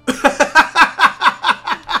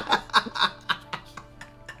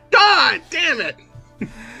 God damn it!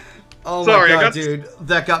 Oh Sorry, my god, dude,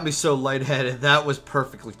 that got me so lightheaded. That was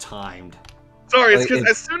perfectly timed. Sorry, it's because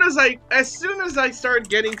as soon as I started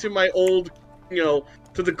getting to my old,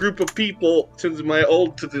 to the group of people, to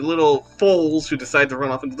the little foals who decide to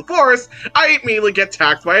run off into the forest, I immediately get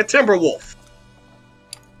attacked by a timber wolf.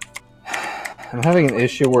 I'm having an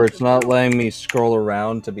issue where it's not letting me scroll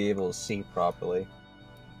around to be able to see properly.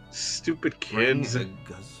 Stupid kids.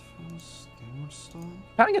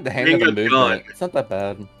 Trying to get the hang of the movement. It's not that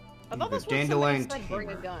bad. I thought this was Dandelion said bring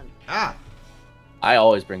a gun. Ah! I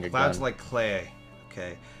always bring a gun. Clouds like clay.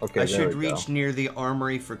 Okay. I should reach near the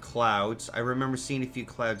armory for clouds. I remember seeing a few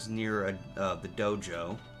clouds near the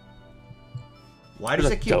dojo. Why does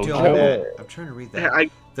it keep doing that? I'm trying to read that.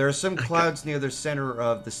 There are some clouds near the center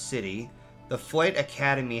of the city. The Flight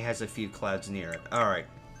Academy has a few clouds near it. Alright.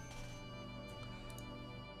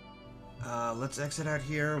 Let's exit out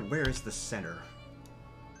here. Where is the center?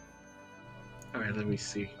 Alright, let me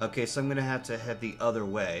see. Okay, so I'm gonna have to head the other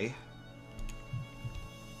way.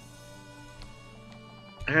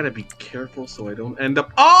 I gotta be careful so I don't end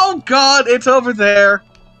up... Oh god, it's over there!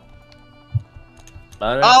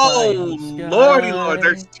 Oh, lordy lord,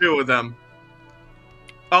 there's two of them.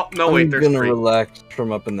 Oh, no, wait, there's three. I'm gonna relax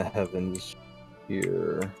from up in the heavens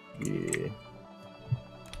here. Yeah.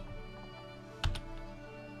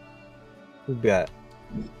 Who got?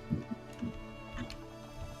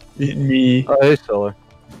 Me. Oh, hey, Solar.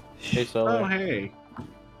 Hey, Solar. Oh, hey.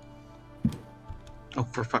 Oh,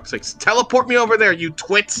 for fuck's sakes. Teleport me over there, you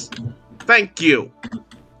twits! Thank you.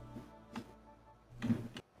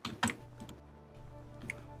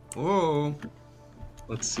 Whoa.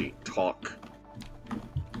 Let's see. Talk.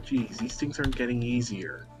 Jeez, these things aren't getting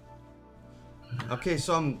easier. Okay,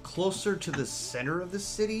 so I'm closer to the center of the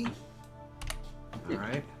city.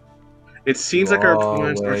 Alright. It seems like our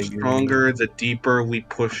opponents are stronger the deeper we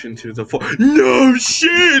push into the No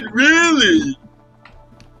shit, really?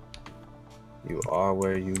 You are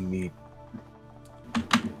where you need.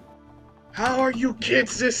 How are you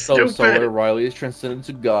kids this So stupid? Solar Ryley is transcended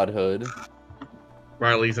to godhood.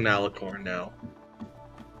 Ryley's an alicorn now.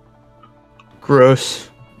 Gross.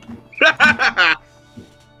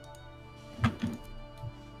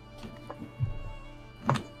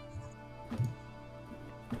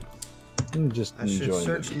 Just I should enjoying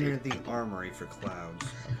search it. near the armory for clouds.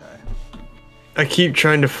 Okay. I keep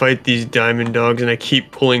trying to fight these diamond dogs, and I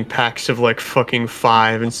keep pulling packs of like fucking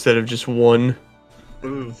 5 instead of just 1.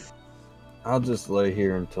 Oof. I'll just lay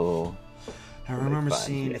here until. I remember find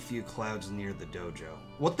seeing you. a few clouds near the dojo.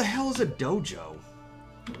 What the hell is a dojo?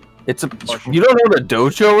 It's a. You don't know what a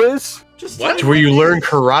dojo is? Just What? It's where you learn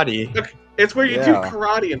karate. Look, it's where you do Yeah.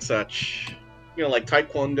 karate and such. You know, like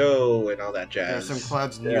taekwondo and all that There are jazz. some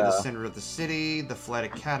clouds near the Yeah. center of the city. The Flight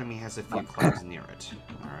Academy has a few clouds near it.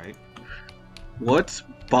 Alright. What's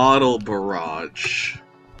bottle barrage?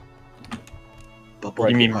 Bubble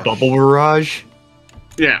You mean barrage. bubble barrage?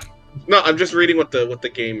 Yeah. No, I'm just reading what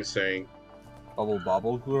the game is saying. Bubble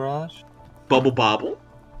bobble garage? Bubble bobble,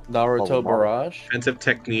 Naruto Bubble. Barrage. offensive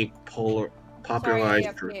technique, popularized.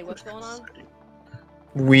 AFK, what's going on?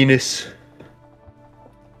 Weenus.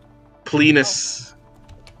 Plenus,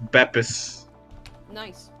 Bepis.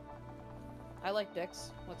 Nice. I like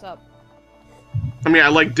dicks. What's up? I mean, I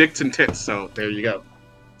like dicks and tits, so there you go.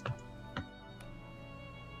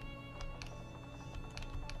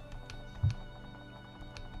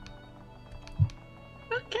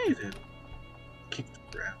 Okay then. Kick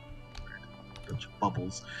the ground. Bunch of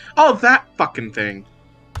bubbles. Oh, that fucking thing.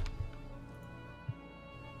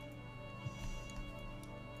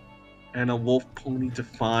 And a wolf pony to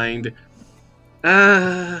find.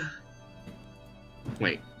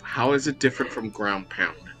 Wait, how is it different from ground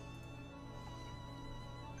pound?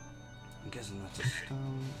 I'm guessing that's a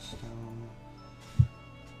stone.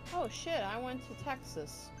 Oh shit, I went to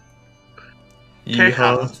Texas. Okay,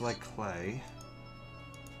 how- Yeehaw. It's like clay.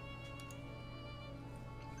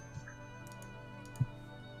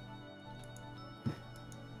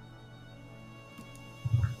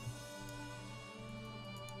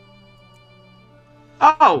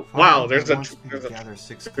 Oh, wow, there's a Gather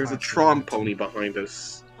 6 there's a classes Tron in it. pony behind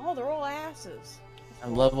us. Oh, they're all asses.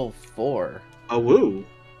 I'm level 4. Oh, woo.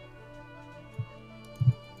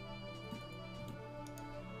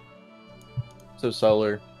 So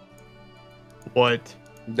Solar. What?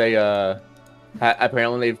 They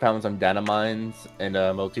apparently they've found some data mines and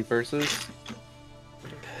multiverses.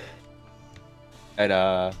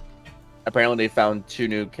 And apparently they found 2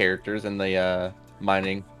 new characters in the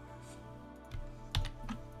mining.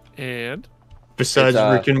 And Besides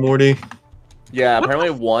It's, Rick and Morty? Yeah, apparently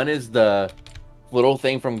one is the little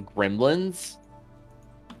thing from Gremlins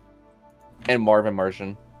and Marvin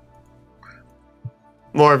Martian.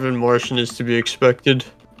 Marvin Martian is to be expected.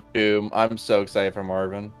 Dude, I'm so excited for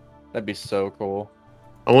Marvin. That'd be so cool.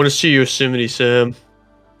 I want to see Yosemite Sam.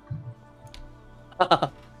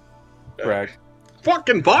 Correct.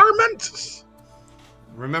 Fucking varmint!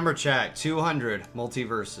 Remember, chat, 200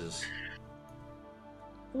 multiverses.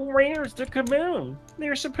 Where's the kaboom?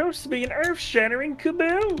 There's supposed to be an earth-shattering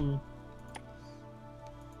kaboom.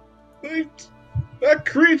 That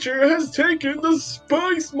creature has taken the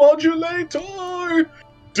spice modulator!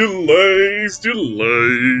 Delays,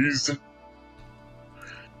 delays.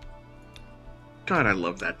 God, I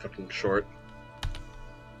love that fucking short.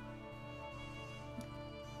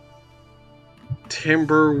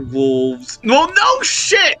 Timberwolves. No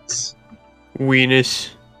shit!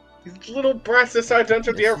 Weenus. These little brats decide to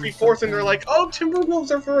enter the air force and they're like, oh,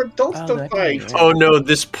 Timberwolves are for adults Oh, to that fight. guy, Oh no,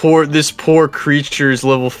 this poor creature is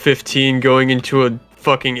level 15 going into a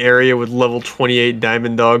fucking area with level 28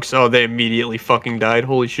 diamond dogs. Oh, they immediately fucking died.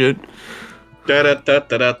 Holy shit.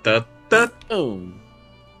 Da-da-da-da-da-da. Boom.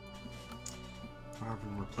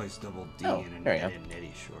 Marvin replaced double D Oh, in an there you go. Ed and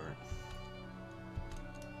Eddie short.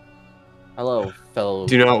 Hello, fellow.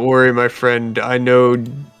 Do not worry, my friend. I know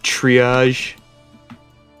triage.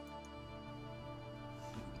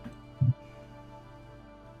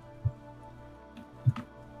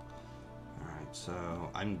 Alright, so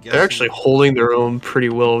I'm guessing... They're actually holding their own pretty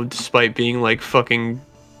well, despite being like fucking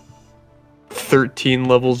 13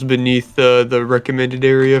 levels beneath the recommended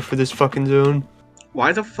area for this fucking zone.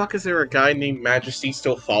 Why the fuck is there a guy named Majesty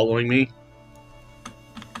still following me?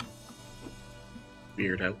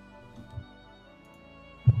 Weirdo.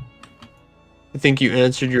 I think you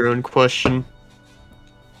answered your own question.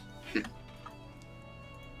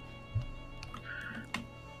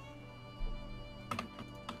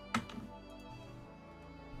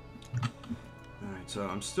 Alright, so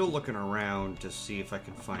I'm still looking around to see if I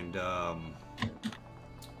can find,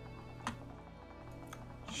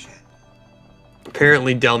 shit.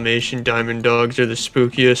 Apparently Dalmatian diamond dogs are the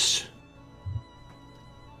spookiest.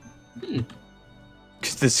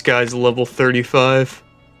 Because this guy's level 35.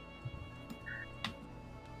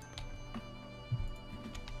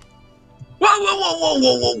 Whoa, whoa, whoa, whoa,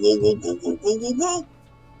 whoa, whoa, whoa, whoa, whoa, whoa, whoa, whoa.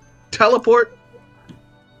 Teleport.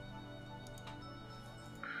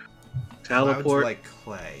 Teleport. Clouds like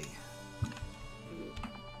clay.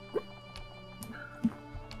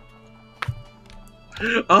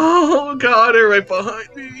 Oh god, they're right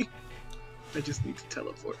behind me. I just need to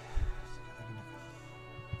teleport.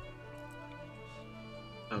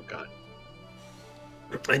 Oh god.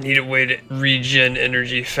 I need a way to regen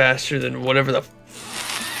energy faster than whatever the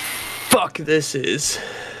fuck this is.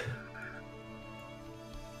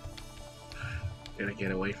 Gonna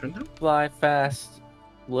get away from them? Fly fast,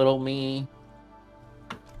 little me.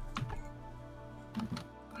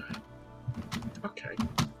 Okay.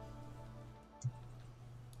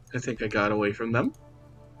 I think I got away from them.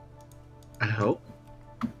 I hope.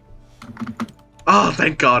 Oh,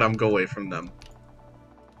 thank god I'm away from them.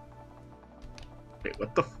 Wait,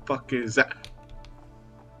 what the fuck is that?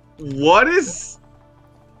 What is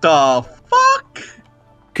the fuck?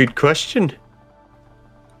 Good question.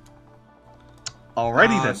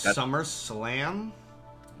 Alrighty then. Summer Slam?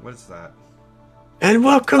 What is that? And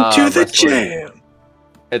welcome to the wrestling. jam.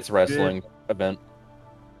 It's wrestling event.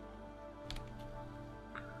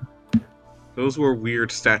 Those were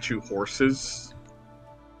weird statue horses.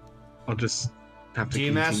 I'll just have to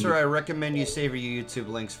G-Master, I recommend you save your YouTube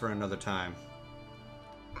links for another time.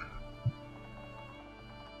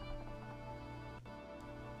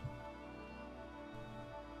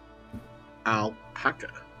 Alpaca.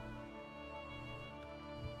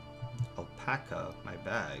 Alpaca, my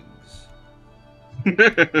bags.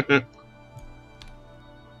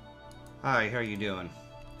 Hi, how are you doing?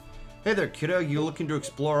 Hey there, kiddo. You looking to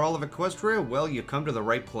explore all of Equestria? Well, you come to the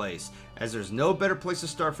right place, as there's no better place to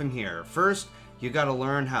start from here. First, you gotta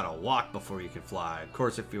learn how to walk before you can fly. Of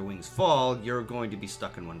course, if your wings fall, you're going to be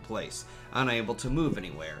stuck in one place, unable to move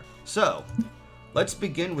anywhere. So, let's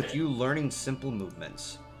begin with you learning simple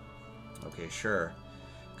movements. Okay, sure.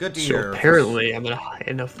 Good to hear. So apparently I'm at a high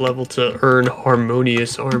enough level to earn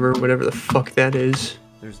harmonious armor, whatever the fuck that is.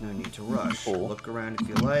 There's no need to rush. Look around if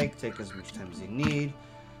you like, take as much time as you need.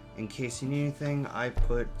 In case you need anything, I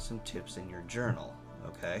put some tips in your journal,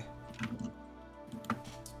 okay?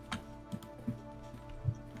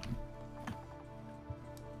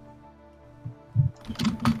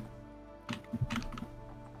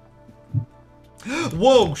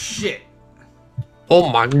 Whoa, shit! Oh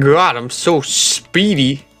my god, I'm so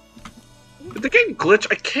speedy. The game glitch,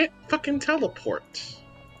 I can't fucking teleport.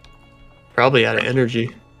 Probably out of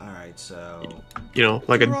energy. Alright, so... You know,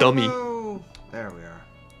 like a dummy. There we are.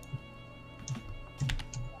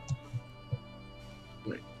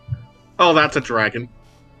 Oh, that's a dragon.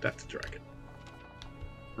 That's a dragon.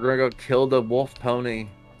 We're gonna go kill the wolf pony.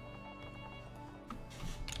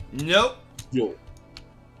 Nope. Yo.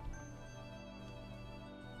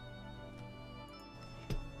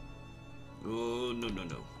 Oh, no, no,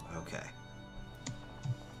 no. Okay.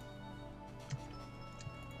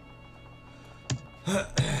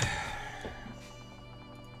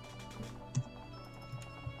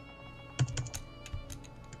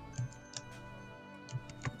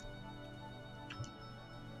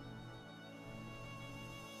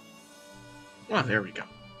 Oh, there we go.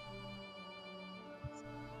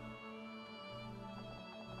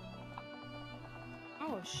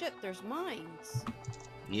 Oh shit, there's mines.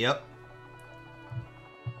 Yep.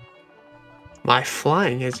 My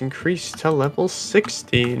flying has increased to level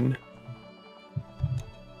 16.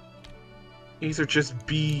 These are just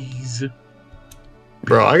bees.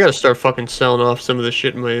 Bro, I gotta start fucking selling off some of the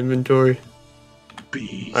shit in my inventory.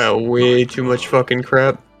 Bees. I got way too much fucking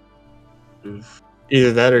crap. Oof.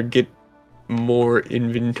 Either that or get more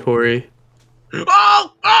inventory.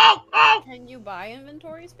 Oh! Oh! Oh! Can you buy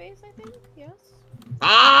inventory space, I think? Yes.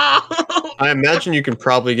 Oh! I imagine you can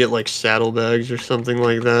probably get like saddlebags or something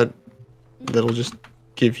like that. That'll just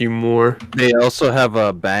give you more. They also have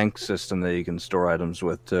a bank system that you can store items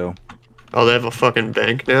with too. Oh, they have a fucking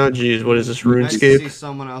bank now? Jeez, what is this, Nice to see RuneScape?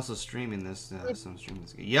 someone else is streaming this. Some streaming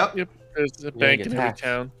this. Yep. Yep. There's a bank in every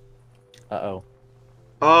town. Uh-oh.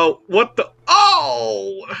 Oh, what the?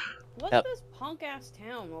 Oh! What's Yep. this punk ass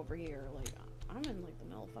town over here? Like, I'm in like the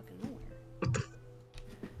middle of fucking nowhere.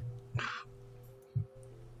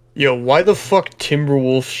 Yo, why the fuck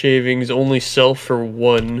Timberwolf shavings only sell for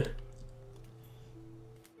 1?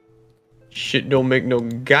 Shit don't make no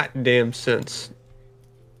goddamn sense.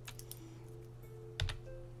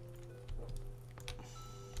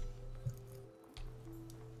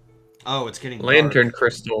 Oh, it's getting Lantern dark.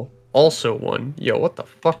 crystal, also 1. Yo, what the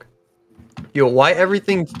fuck? Yo, why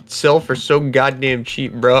everything sell for so goddamn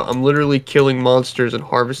cheap, bro? I'm literally killing monsters and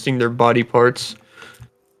harvesting their body parts.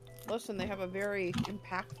 Listen, they have a very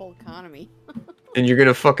impactful economy. And you're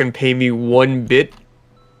gonna fucking pay me 1 bit?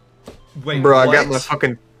 Wait, bro, what?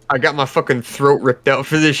 I got my fucking throat ripped out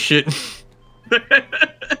for this shit.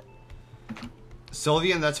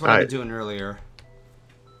 Sylvian, that's what I was doing earlier.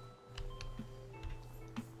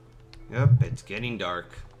 Yep, it's getting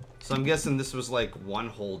dark. So I'm guessing this was like 1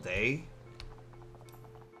 whole day?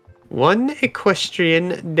 1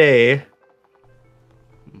 equestrian day.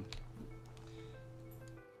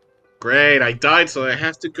 Great, I died, so I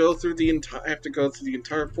have to go through the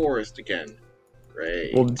entire forest again.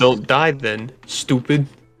 Great. Well, don't die then, stupid.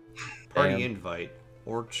 Party invite.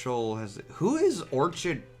 Orchel has... Who is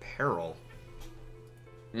Orchid Peril?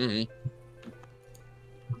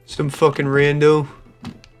 Some fucking rando.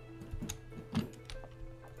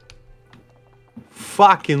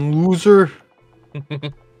 Fucking loser.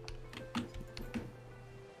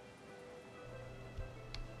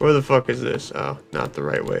 Where the fuck is this? Oh, not the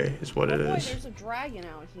right way is what it Boy, is. there's a dragon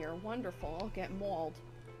out here. Wonderful. I'll get mauled.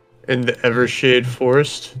 In the Evershade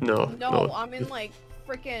Forest? No. No, I'm in like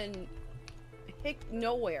freaking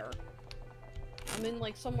nowhere. I'm in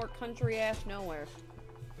like somewhere country ass nowhere.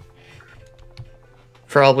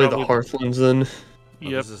 Probably the Hearthlands then.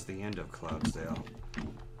 Yep. This is the end of Cloudsdale.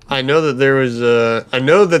 I know that there was I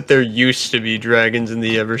know that there used to be dragons in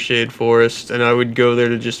the Evershade Forest, and I would go there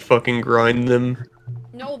to just fucking grind them.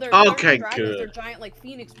 No, they're okay, dragons. good. They're giant like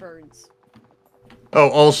phoenix birds. Oh,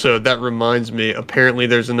 also, that reminds me, apparently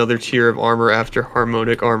there's another tier of armor after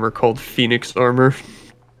harmonic armor called Phoenix armor.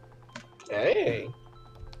 Hey.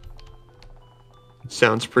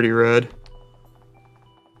 Sounds pretty rad.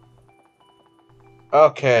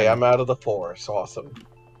 Okay, I'm out of the forest. Awesome.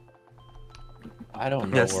 I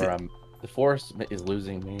don't know where I'm. The forest is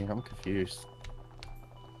losing me. I'm confused.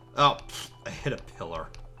 Oh, I hit a pillar.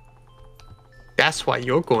 That's why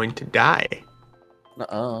you're going to die.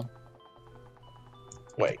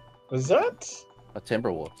 Wait, was that a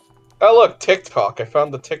Timberwolf? Oh look, TikTok. I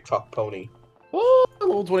found the TikTok pony. Oh,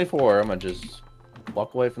 level 24. I'm gonna just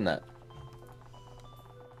walk away from that.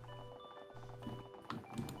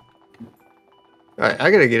 Alright,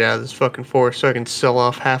 I gotta get out of this fucking forest so I can sell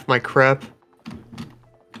off half my crap.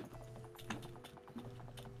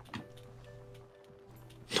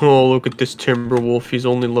 Oh, look at this Timberwolf. He's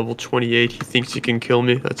only level 28. He thinks he can kill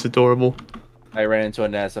me. That's adorable. I ran into a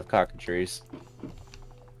nest of cockatrices.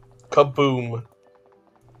 Kaboom.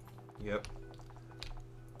 Yep.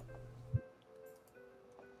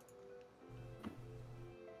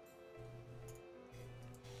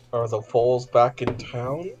 Are the foals back in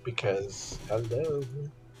town? Because, hello.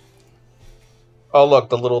 Oh look,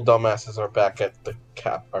 the little dumbasses are back at the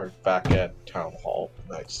back at town hall.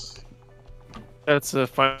 Nice. That's the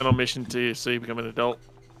final mission so you become an adult.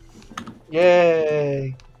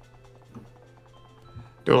 Yay!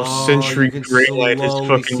 Oh, Century Greatlight has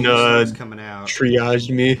fucking triaged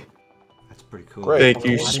me. That's pretty cool. Great. Thank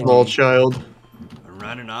you, small child. I'm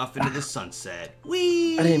running off into the sunset.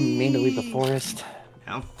 Whee! I didn't mean to leave the forest.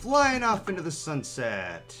 Now I'm flying off into the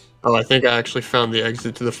sunset. Oh, I think I actually found the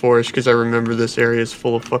exit to the forest because I remember this area is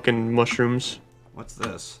full of fucking mushrooms. What's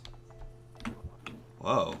this?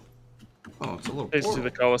 Whoa. Oh, it's a little It's to portal.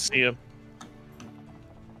 the Coliseum.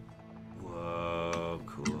 Whoa,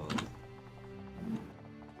 cool.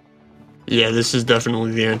 Yeah, this is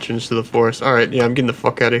definitely the entrance to the forest. Alright, yeah, I'm getting the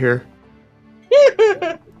fuck out of here.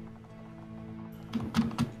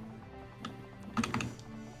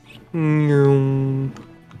 No.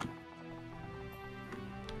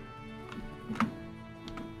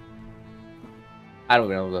 I don't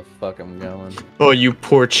know where the fuck I'm going. Oh, you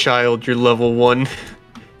poor child, you're level 1.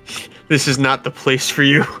 This is not the place for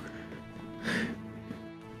you.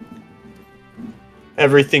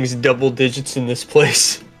 Everything's double digits in this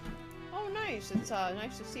place. Oh, nice. It's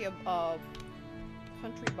nice to see a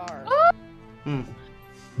country bar.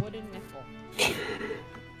 Wooden nickel.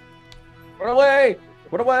 Run away!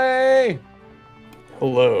 Run away!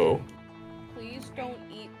 Hello.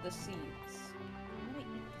 the seeds. I'm gonna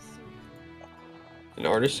eat the seeds. An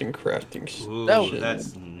artisan crafting Ooh, No.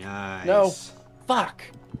 that's nice. No. Fuck.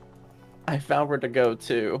 I found where to go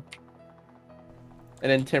too.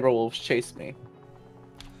 And then Timberwolves chased me.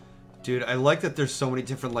 Dude, I like that there's so many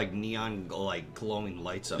different like neon like glowing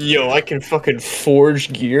lights up. Yo, there. I can fucking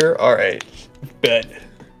forge gear. All right, bet.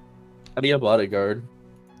 How do you bodyguard?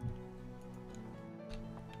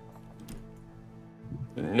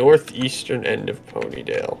 Northeastern end of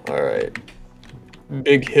Ponydale. All right.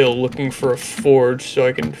 Big hill, looking for a forge so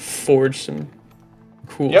I can forge some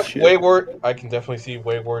cool Yep, shit. Wayward. I can definitely see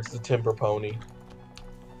Wayward's the timber pony.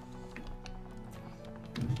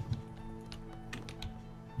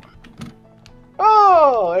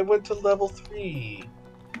 Oh, I went to level 3.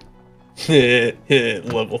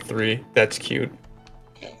 Level 3. That's cute.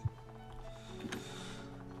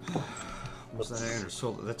 What's that iron or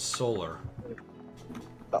solar? That's solar.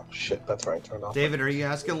 Oh shit, that's right. Turn off. David, are you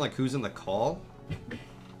asking like who's in the call?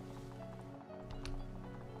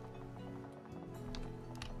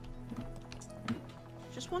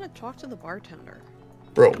 Just want to talk to the bartender.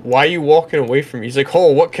 Bro, why are you walking away from me? He's like,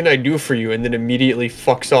 oh, what can I do for you? And then immediately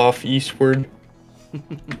fucks off eastward.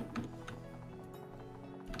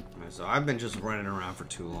 So I've been just running around for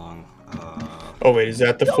too long. Oh wait, is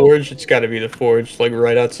that the forge? It's gotta be the forge, like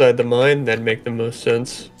right outside the mine. That'd make the most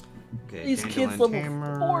sense. Okay, These kids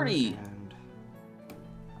level 40. and-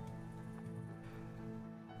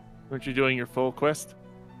 Aren't you doing your full quest?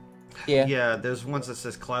 Yeah. Yeah, there's ones that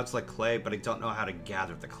says clouds like clay, but I don't know how to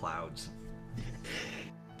gather the clouds.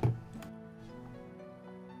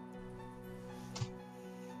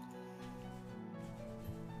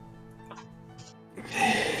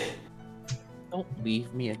 Don't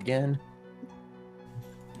leave me again.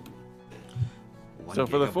 One So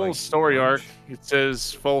for the full gigabyte story arc, storage. it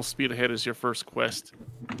says full speed ahead is your first quest.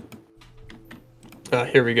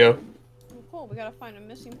 Here we go. Oh, cool, we gotta find a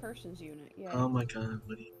missing persons unit. Yeah. Oh my god,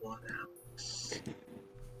 what do you want else?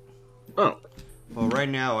 Oh. Well, right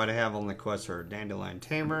now what I have on the quest are Dandelion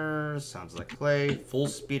Tamers, Sounds Like Clay, Full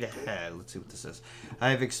Speed Ahead. Let's see what this is. I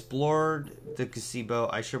have explored the gazebo.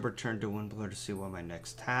 I should return to Windblower to see what my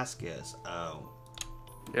next task is. Oh.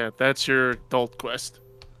 Yeah, that's your adult quest.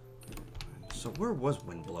 So where was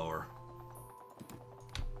Windblower?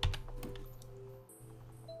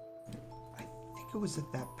 I think it was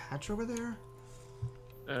at that patch over there.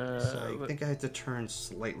 So I think I had to turn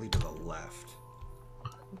slightly to the left.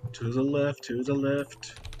 To the left, to the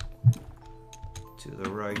left. To the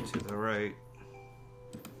right, to the right.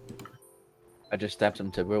 I just stabbed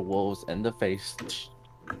some Timberwolves in the face.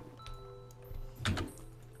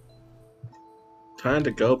 Time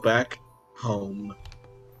to go back home.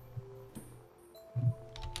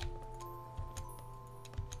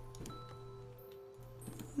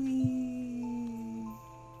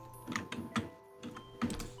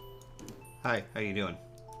 Hi, how you doing?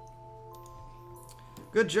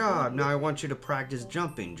 Good job. Now I want you to practice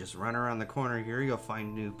jumping. Just run around the corner here. You'll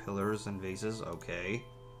find new pillars and vases. Okay.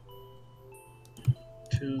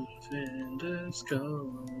 To fingers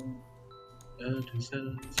go.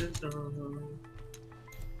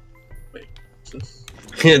 Wait, what's this?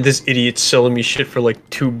 Yeah, this idiot's selling me shit for like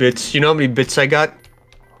 2 bits. You know how many bits I got?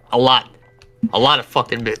 A lot. A lot of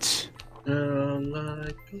fucking bits.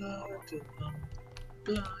 Like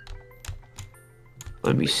blood.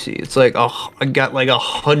 Let me see. It's like, oh, I got like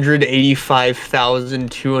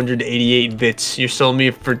 185,288 bits. You're selling me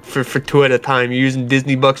for 2 at a time. You're using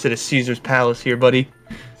Disney bucks at a Caesar's Palace here, buddy.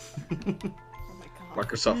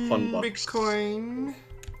 Microsoft Fun Bucks. Bitcoin.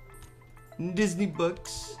 Disney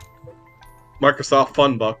bucks. Microsoft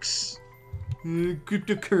Fun Bucks.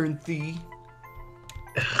 Cryptocurrency.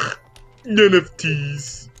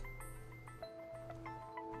 NFTs.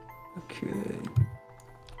 Okay.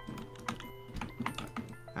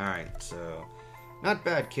 Alright, so... Not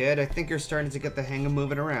bad, kid. I think you're starting to get the hang of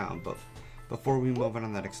moving around, but... Before we move on to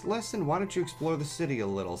the next lesson, why don't you explore the city a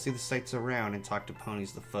little, see the sights around, and talk to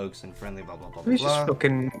ponies, the folks, and friendly blah blah blah blah Let me just blah.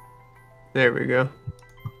 fucking... There we go.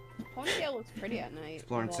 Ponytail looks pretty at night.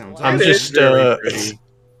 Exploring with sounds all the It lights. is very pretty.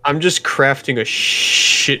 I'm just crafting a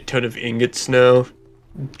shit ton of ingots now.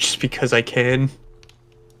 Just because I can.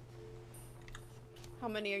 How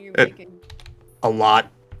many are you Uh, making? A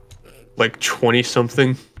lot. Like 20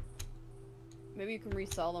 something. Maybe you can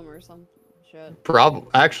resell them or some shit.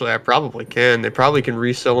 Actually, I probably can. They probably can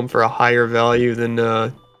resell them for a higher value than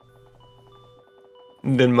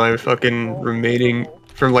my fucking remaining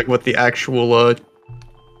from like what the actual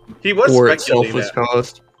He was ore itself speculating was that.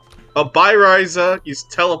 cost. A Byriza,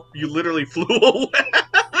 you literally flew away.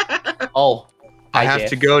 Oh, I have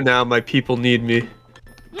to go now. My people need me.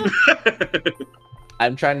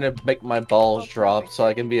 I'm trying to make my balls drop so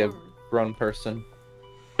I can be a grown person.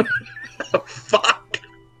 Fuck.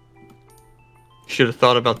 Should have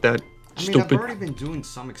thought about that. I mean, Stupid. I've already been doing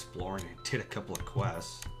some exploring. I did a couple of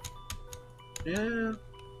quests. Yeah.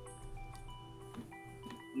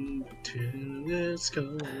 Let's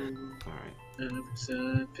go. Alright.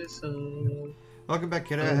 Welcome back,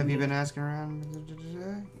 kiddo. Have you been asking around?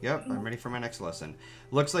 Yep, I'm ready for my next lesson.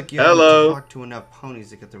 Looks like you haven't talked to enough ponies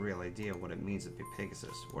to get the real idea of what it means to be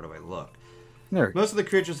Pegasus. Where do I look? There. Most of the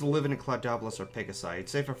creatures that live in Cloudopolis are Pegasi.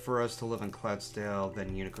 It's safer for us to live in Cloudsdale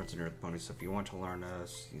than unicorns and earth ponies, so if you want to learn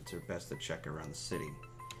us, it's your best to check around the city.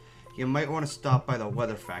 You might want to stop by the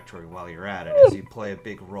weather factory while you're at it, as you play a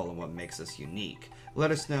big role in what makes us unique.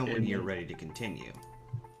 Let us know when you're ready to continue.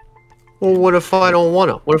 Well, what if I don't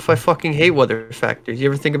wanna? What if I fucking hate weather factors? You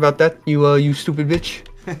ever think about that, you stupid bitch?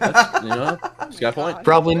 That's, you know, it's got a point.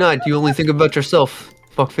 Probably not. You only think about yourself,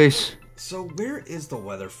 fuckface. So where is the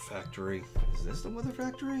weather factory? Is this the weather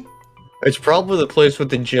factory? It's probably the place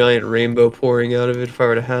with the giant rainbow pouring out of it, if I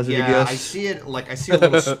were to hazard a guess. I see it, I see a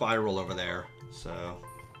little spiral over there, so...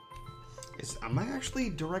 Am I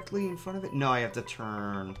actually directly in front of it? No, I have to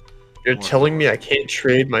turn... You're telling me I can't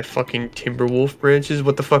trade my fucking Timberwolf branches?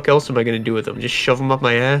 What the fuck else am I gonna do with them? Just shove them up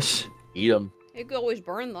my ass? Eat them. You could always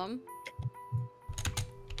burn them.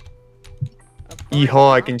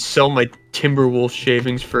 Yeehaw, I can sell my Timberwolf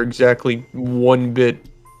shavings for exactly 1 bit.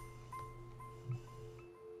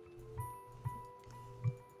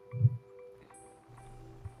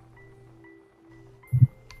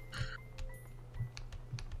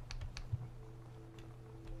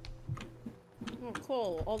 Oh,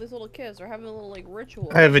 cool. All these little kids are having a little, like,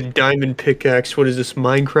 ritual. I have a diamond pickaxe. What is this,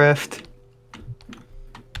 Minecraft?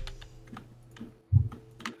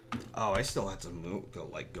 Oh, I still have to move,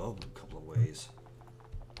 go a couple of ways.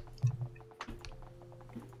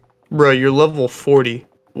 Bro, you're level 40.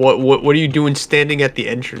 What are you doing standing at the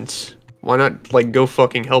entrance? Why not, like, go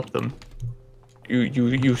fucking help them?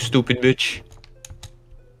 You stupid bitch.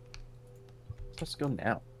 Let's go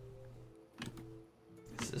now.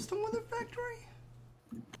 Is this the weather factory?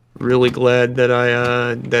 Really glad that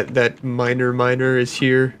that miner is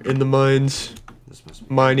here in the mines. This must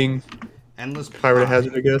be mining. Endless. If I were to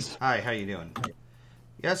hazard a guess. Hi, how you doing?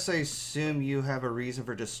 Yes, I assume you have a reason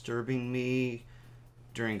for disturbing me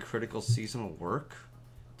during critical seasonal work.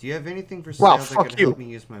 Do you have anything for sale that could help me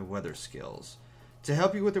use my weather skills? To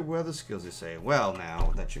help you with your weather skills, you say. Well,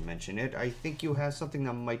 now that you mention it, I think you have something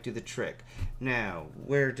that might do the trick. Now,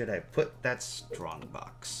 where did I put that strong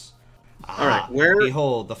box? Alright, where...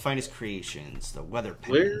 Behold, the finest creations, the weather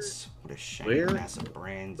pendants. What a shiny mass of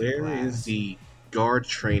brands. Where is the guard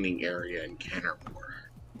training area in Canterport?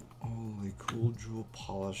 Holy cool jewel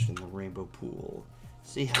polished in the rainbow pool.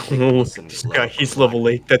 See how they glisten and glow. He's level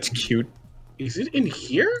 8. That's cute. Is it in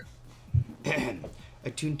here? I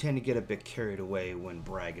do tend to get a bit carried away when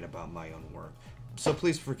bragging about my own work, so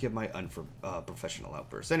please forgive my unprofessional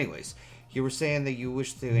outbursts. Anyways, you were saying that you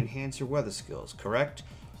wish to enhance your weather skills, correct?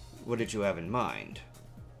 What did you have in mind?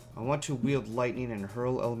 I want to wield lightning and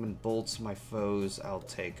hurl element bolts at my foes. I'll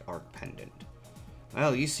take Arc Pendant.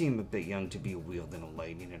 Well, you seem a bit young to be wielding a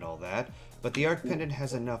lightning and all that, but the Arc Pendant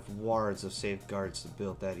has enough wards of safeguards to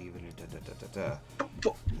build that even.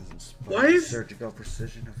 Why is surgical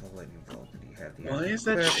precision of a lightning bolt? Why is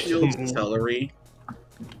that shield celery?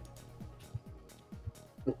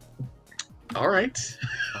 All right.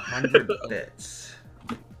 100 bits.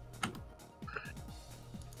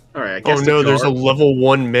 All right. I guess oh no, there's a level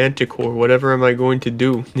 1 Manticore. Whatever am I going to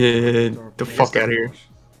do? The fuck out of here.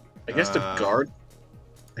 I guess the guard.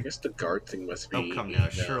 I guess the guard thing must be. Oh come now!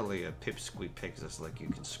 Surely a pipsqueak Pegasus like you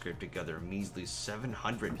can scrape together a measly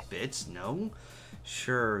 700 bits? No.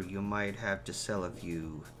 Sure, you might have to sell a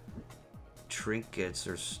few trinkets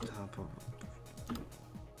or stuff.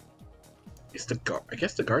 Is the guard? I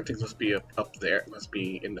guess the guard things must be up there. It must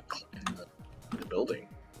be in the building.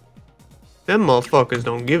 Them motherfuckers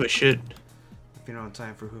don't give a shit. If you don't have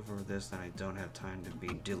time for Hoover this, then I don't have time to be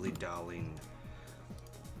dilly-dallying.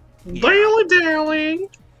 Yeah. Dilly-dallying!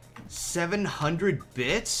 700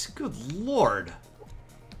 bits? Good lord.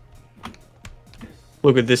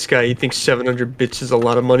 Look at this guy. He thinks 700 bits is a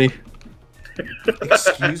lot of money.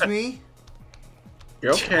 Excuse me?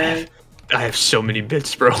 You're okay. I have so many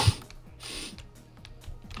bits, bro.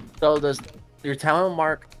 So does your talent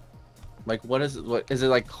mark, like, what is it? What is it,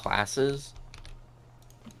 like classes?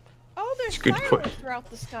 Oh, there's fireworks throughout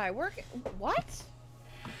the sky. What?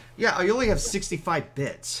 Yeah, I only have 65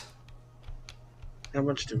 bits. How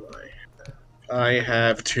much do I? I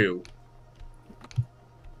have 2.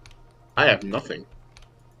 I have nothing.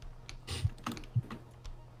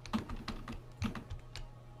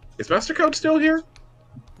 Is Master Code still here?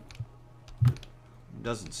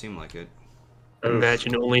 Doesn't seem like it.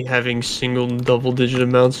 Imagine only having single double-digit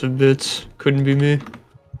amounts of bits. Couldn't be me.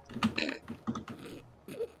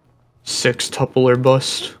 Sextuple or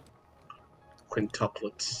bust.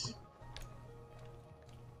 Quintuplets.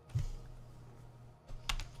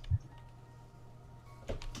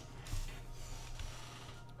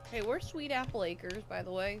 Hey, where's Sweet Apple Acres, by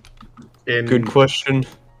the way? In Good question.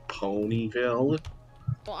 Ponyville.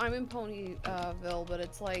 Well, I'm in Ponyville, but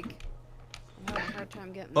it's like I'm having a hard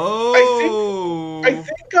time getting there. Oh!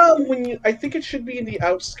 I think it should be in the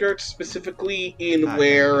outskirts, specifically in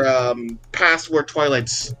past where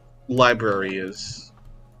Twilight's library is.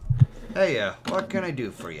 Hey, what can I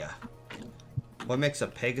do for you? What makes a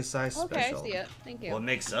Pegasus special? Okay, I see it. Thank you. What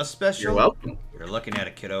makes us special? You're welcome. You're looking at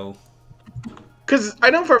it, kiddo. Because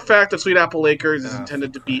I know for a fact that Sweet Apple Acres is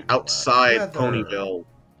intended to be outside Ponyville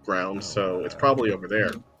grounds, so it's probably over there.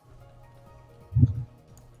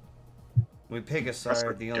 We Pegasus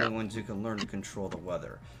are the only ones who can learn to control the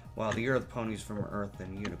weather. While the Earth ponies from Earth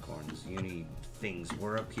and unicorns, things,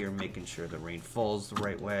 we're up here making sure the rain falls the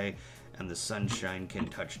right way and the sunshine can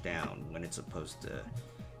touch down when it's supposed to.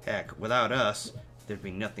 Heck, without us, there'd be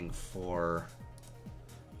nothing for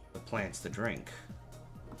the plants to drink.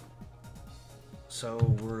 So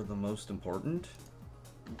we're the most important?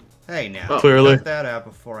 Hey now, Clearly. cut that out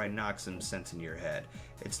before I knock some sense into your head.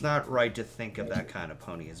 It's not right to think of that kind of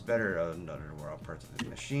pony. It's better to know we're all parts of the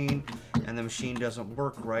machine, and the machine doesn't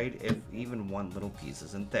work right if even one little piece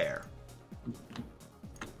isn't there.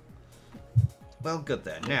 Well, good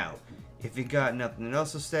then. Now, if you got nothing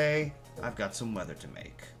else to say, I've got some weather to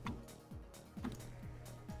make.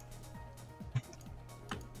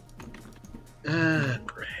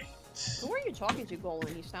 Great. Who are you talking to,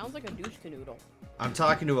 Golden? He sounds like a douche canoodle. I'm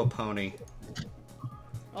talking to a pony.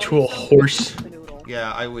 To a horse.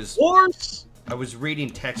 Yeah, I was... Horse! I was reading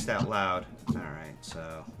text out loud. Alright,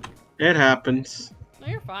 so... It happens. No,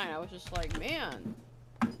 you're fine. I was just like, man,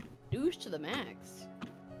 douche to the max.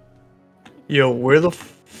 Yo, where the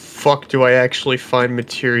fuck do I actually find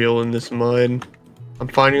material in this mine? I'm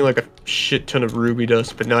finding like a shit ton of ruby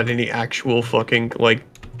dust, but not any actual fucking, like,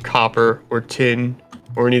 copper or tin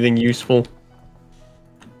or anything useful.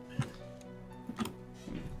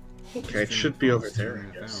 Okay, it should be over there,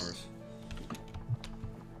 I guess.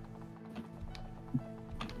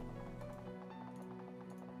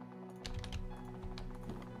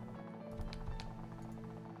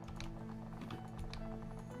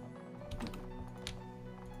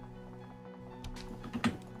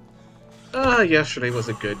 Yesterday was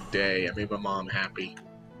a good day. I made my mom happy.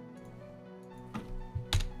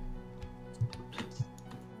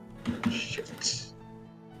 Shit.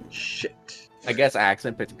 Shit. I guess I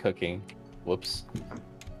accidentally picked cooking. Whoops.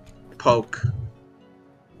 Poke.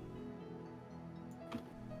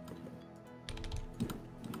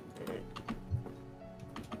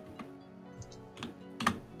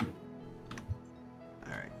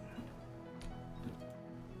 Alright.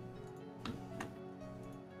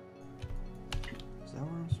 Is that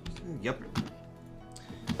what I'm supposed to do? Yep.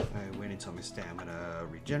 Alright, wait until my stamina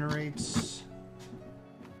regenerates.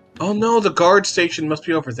 Oh no, the guard station must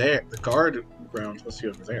be over there. The guard grounds must be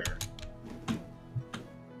over there.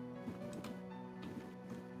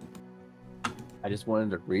 I just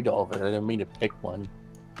wanted to read all of it. I didn't mean to pick one.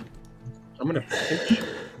 I'm gonna pinch you.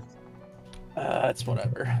 It's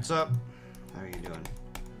whatever. What's up? How are you doing?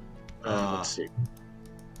 Let's see.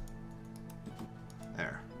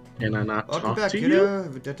 There. Can I not Welcome talk back, to kiddo. you?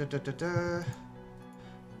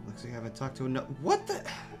 Looks like I haven't talked to enough. What the?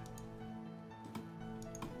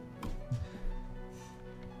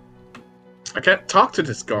 I can't talk to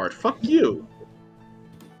this guard. Fuck you.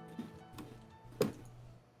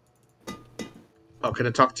 Oh, can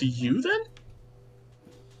I talk to you then?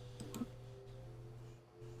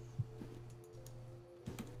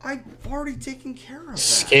 I've already taken care of that.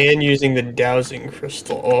 Scan using the dowsing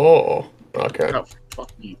crystal. Oh, okay. Oh,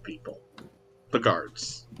 fuck you people. The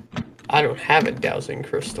guards. I don't have a dowsing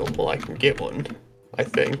crystal. Well, I can get one, I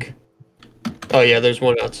think. Oh yeah, there's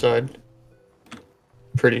one outside.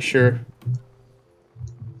 Pretty sure.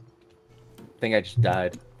 I think I just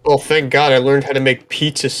died. Oh, thank God I learned how to make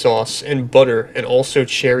pizza sauce and butter and also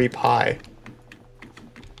cherry pie.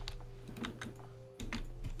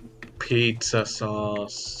 Pizza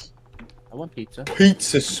sauce. I want pizza.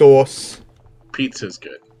 Pizza sauce. Pizza's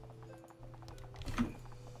good.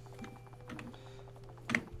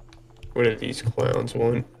 What do these clowns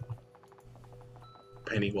want?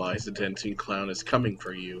 Pennywise the dancing clown is coming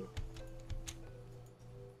for you.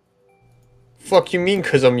 Fuck you mean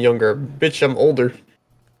 'cause I'm younger? Bitch, I'm older.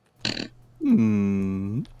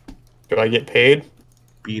 Do I get paid?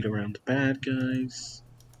 Beat around the bad guys.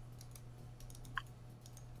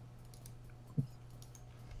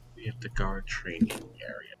 We have the guard training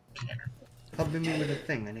area. Help me with a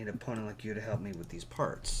thing. I need a pony like you to help me with these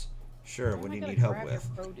parts. Sure, what do you gonna need help grab with?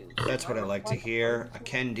 your produce? That's what I like to hear. A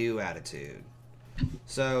can-do attitude.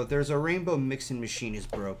 So, there's a rainbow mixing machine is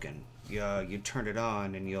broken. You turn it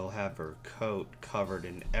on and you'll have her coat covered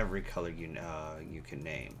in every color you can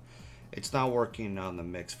name. It's not working on the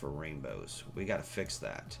mix for rainbows. We gotta fix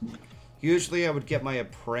that. Usually I would get my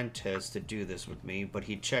apprentice to do this with me, but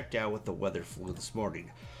he checked out with the weather flu this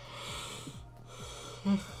morning.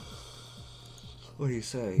 What do you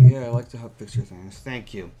say? Yeah, I like to help fix your things.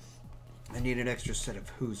 Thank you. I need an extra set of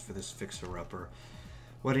who's for this fixer-upper.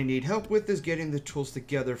 What I need help with is getting the tools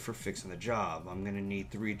together for fixing the job. I'm going to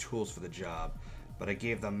need 3 tools for the job, but I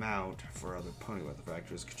gave them out for other pony weather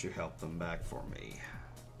factories. Could you help them back for me?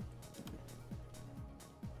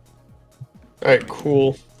 Alright,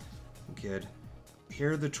 cool. Good.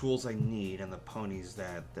 Here are the tools I need and the ponies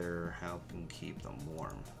that they're helping keep them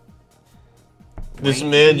warm. This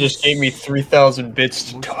man just gave me 3,000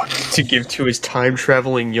 bits to give to his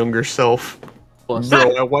time-traveling younger self.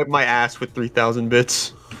 Bro, I wiped my ass with 3,000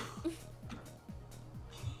 bits.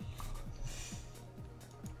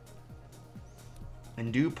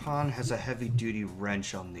 And Dupont has a heavy-duty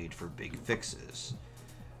wrench I'll need for big fixes.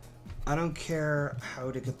 I don't care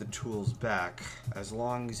how to get the tools back, as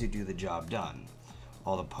long as you do the job done.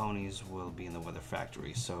 All the ponies will be in the weather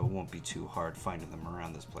factory, so it won't be too hard finding them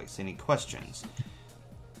around this place. Any questions?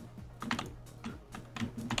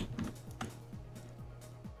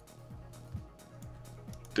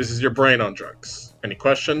 This is your brain on drugs. Any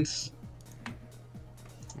questions?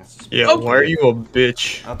 Yeah, why are you a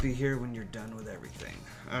bitch? I'll be here when you're done with everything.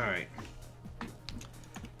 Alright.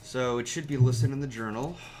 So, it should be listed in the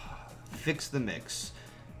journal. Fix the mix.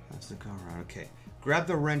 That's the go around. Okay. Grab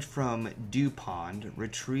the wrench from Dupont.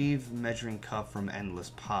 Retrieve measuring cup from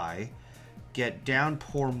Endless Pie. Get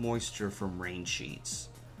downpour moisture from rain sheets.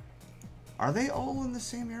 Are they all in the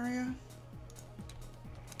same area?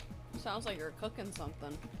 Sounds like you're cooking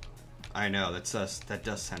something. I know, that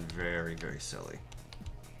does sound very, very silly.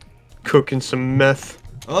 Cooking some meth.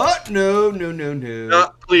 Oh, no.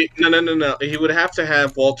 Please, no. He would have to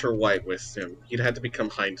have Walter White with him. He'd have to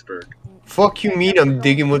become Heinsberg. Fuck you mean I'm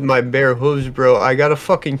digging with my bare hooves, bro. I got a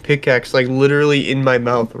fucking pickaxe, like, literally in my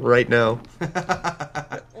mouth right now.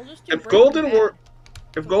 If Golden were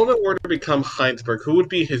to become Heinsberg, who would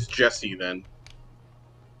be his Jesse then?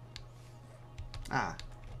 Ah.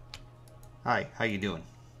 Hi, how you doing?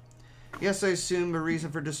 Yes, I assume a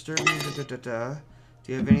reason for disturbing you.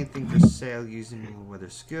 Do you have anything for sale using your weather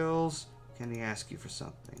skills? Can he ask you for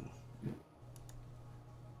something?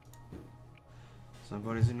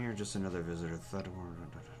 Somebody's in here, just another visitor. I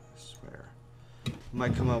swear.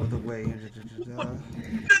 Might come up with a way. Holy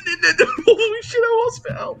shit, I almost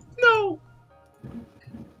fell. No!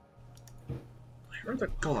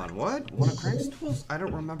 Hold on, what? One of Crank's tools? I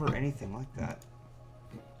don't remember anything like that.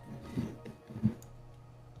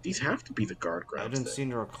 These have to be the guard grabs. I didn't seem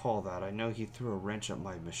to recall that. I know he threw a wrench at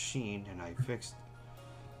my machine and I fixed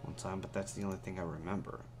one time, but that's the only thing I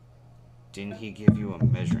remember. Didn't he give you a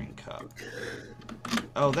measuring cup?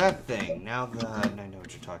 Oh, that thing. Now that I know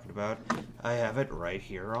what you're talking about, I have it right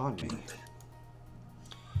here on me.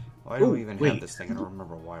 Well, I don't even have this thing. I don't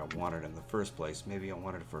remember why I wanted it in the first place. Maybe I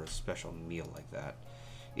wanted it for a special meal like that.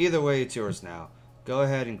 Either way, it's yours now. Go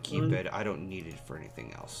ahead and keep it. I don't need it for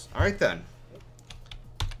anything else. Alright then.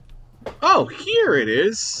 Oh, here it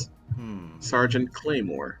is. Sergeant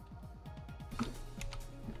Claymore.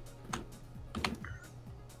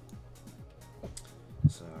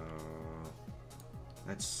 So,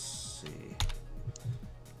 let's see.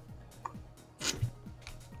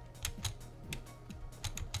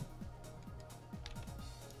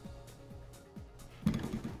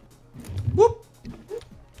 Whoop!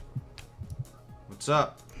 What's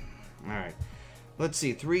up? Alright. Let's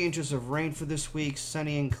see, 3 inches of rain for this week,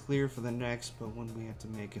 sunny and clear for the next, but when we have to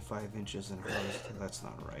make it 5 inches and harvest, that's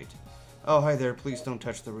not right. Oh, hi there, please don't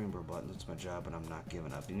touch the rainbow button. It's my job and I'm not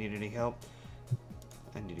giving up. Do you need any help?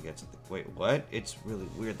 I need to get something. Wait, what? It's really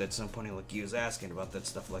weird that some pony like you is asking about that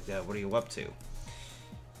stuff like that. What are you up to?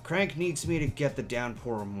 Crank needs me to get the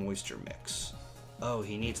downpour moisture mix. Oh,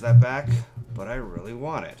 he needs that back? But I really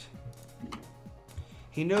want it.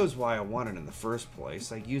 He knows why I want it in the first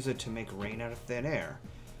place. I use it to make rain out of thin air.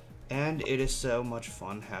 And it is so much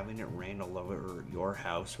fun having it rain all over your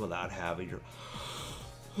house without having your...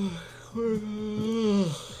 You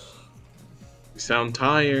sound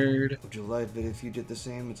tired. Would you like it if you did the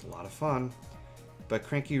same? It's a lot of fun. But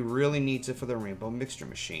Cranky really needs it for the rainbow mixture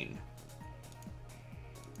machine.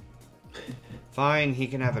 Fine, he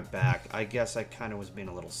can have it back. I guess I kind of was being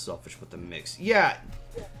a little selfish with the mix. Yeah!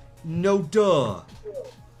 No duh!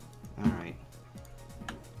 Alright.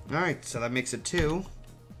 Alright, so that makes it 2.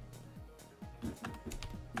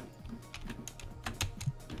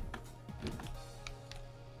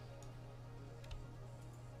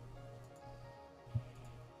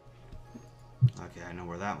 Okay, I know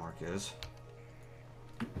where that mark is.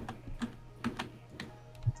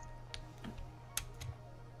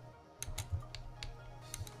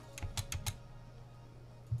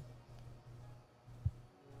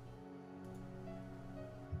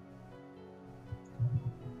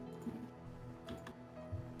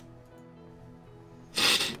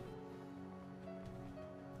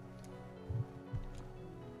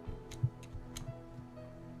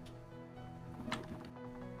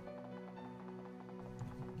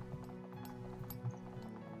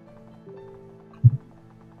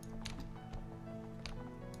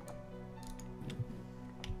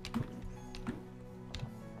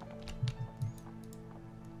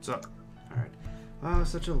 What's up? Alright. Oh,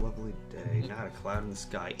 such a lovely day. Not a cloud in the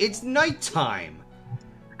sky. It's nighttime!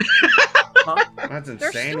 That's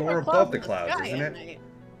insane. We're above the clouds, isn't it?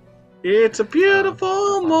 It's a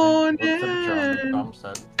beautiful morning.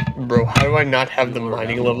 Bro, how do I not have the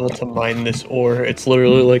mining level to mine this ore? It's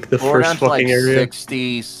literally like the We're first down to, fucking like, area.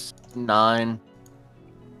 69.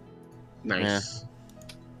 Nice.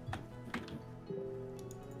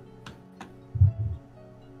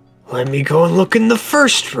 Let me go and look in the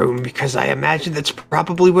first room, because I imagine that's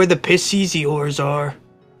probably where the piss easy ores are.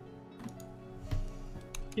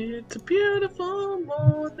 It's a beautiful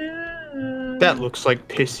morning. That looks like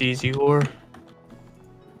piss easy ore.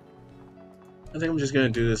 I think I'm just gonna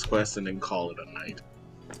do this quest and then call it a night.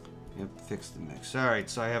 Yep, fix the mix. Alright,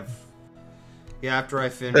 so I have... Yeah, after I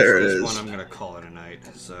finish There it this is. one, I'm gonna call it a night,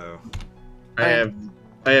 so... I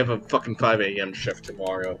have a fucking 5 a.m. shift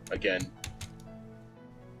tomorrow again.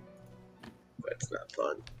 That's not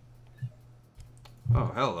fun.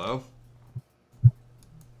 Oh, hello.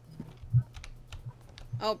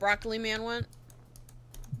 Oh, Broccoli Man went?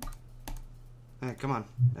 Hey, come on.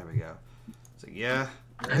 There we go. So, yeah.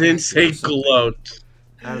 I didn't say gloat.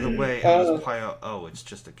 Out of the way. Oh, it's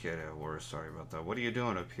just a kid at war. Sorry about that. What are you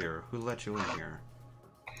doing up here? Who let you in here?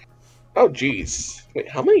 Oh, jeez. Wait,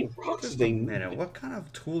 how many rocks Just do a they minute. What kind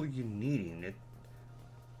of tool are you needing?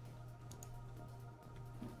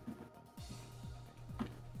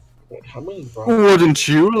 Wait, how many rocks? Wouldn't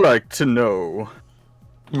you like to know?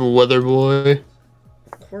 Weather boy.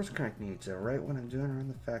 Of course Crank needs it. Right when I'm doing around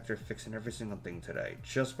the factory fixing every single thing today.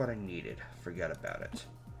 Just what I needed. Forget about it.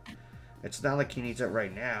 It's not like he needs it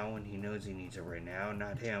right now, and he knows he needs it right now.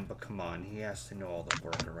 Not him, but come on. He has to know all the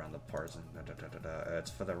work around the parts. And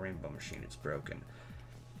It's for the rainbow machine. It's broken.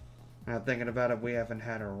 Now thinking about it, we haven't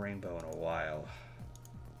had a rainbow in a while.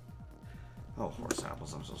 Oh, horse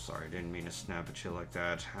apples, I'm so sorry. Didn't mean to snap at you like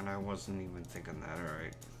that. And I wasn't even thinking that.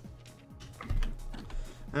 Alright.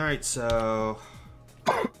 Alright, so...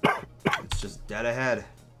 it's just dead ahead.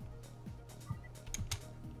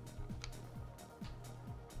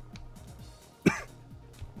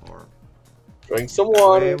 Or... Drink some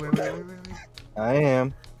water. Wait. I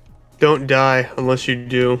am. Don't die unless you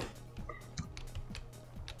do.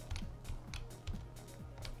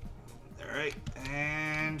 Alright,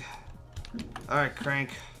 and... Alright,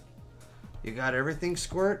 Crank. You got everything,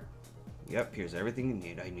 Squirt? Yep, here's everything you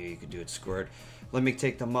need. I knew you could do it, Squirt. Let me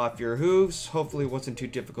take them off your hooves. Hopefully it wasn't too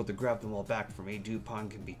difficult to grab them all back for me. Dupont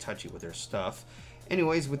can be touchy with her stuff.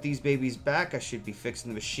 Anyways, with these babies back, I should be fixing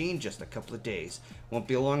the machine just a couple of days. Won't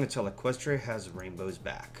be long until Equestria has rainbows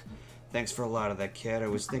back. Thanks for a lot of that, kid. I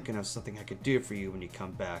was thinking of something I could do for you when you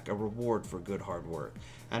come back. A reward for good hard work.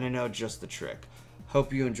 And I know just the trick.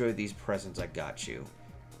 Hope you enjoy these presents I got you.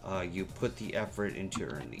 You put the effort in to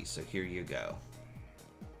earn these, so here you go.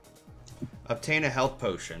 Obtain a health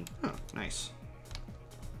potion. Oh, nice.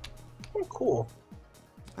 Oh, cool.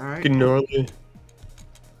 Alright. Good gnarly.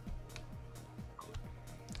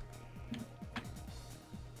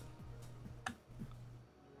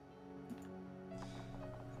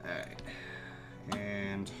 Alright.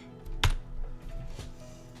 And...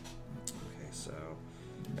 okay, so...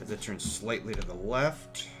 as it turns slightly to the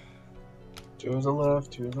left... To the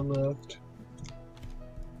left, to the left.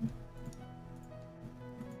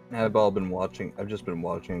 I've all been watching. I've just been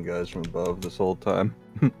watching guys from above this whole time.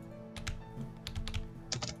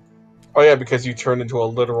 Oh yeah, because you turned into a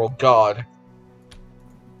literal god.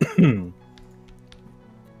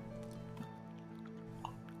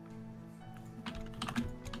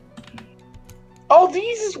 Oh,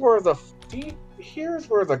 these is where the... here's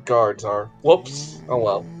where the guards are. Whoops. Oh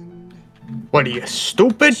well. What are you,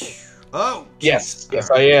 stupid? Oh! Yes, geez. yes,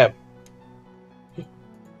 All I am.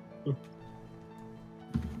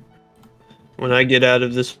 When I get out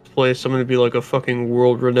of this place, I'm gonna be like a fucking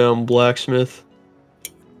world-renowned blacksmith.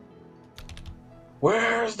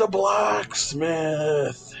 Where's the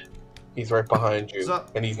blacksmith? He's right behind you,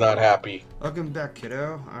 Sup? and he's not happy. Welcome back,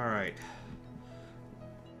 kiddo. Alright.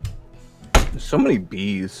 There's so many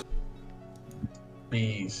bees.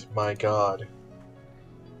 Bees, my god.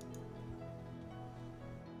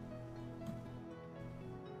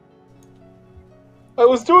 I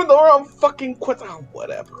was doing the wrong fucking quest. Oh,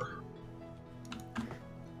 whatever.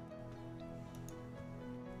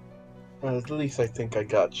 At least I think I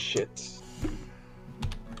got shit.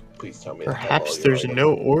 Please tell me. Perhaps there's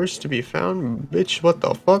no ores to be found? Bitch, what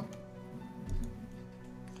the fuck?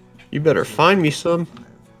 You better find me some.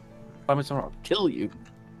 Find me somewhere, I'll kill you.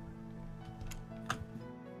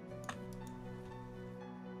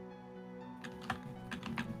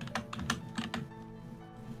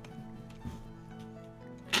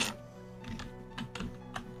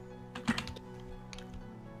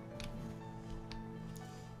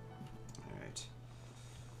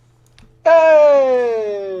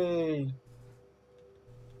 Hey!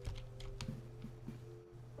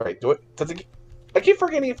 Right, do it. I keep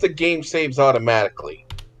forgetting if the game saves automatically.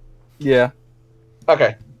 Yeah.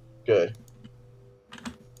 Okay, good.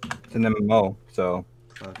 It's an MMO, so.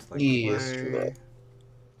 Yes, true that.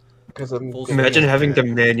 Because I'm Imagine having to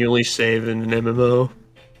manually save in an MMO.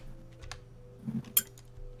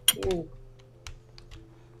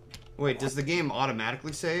 Wait, does the game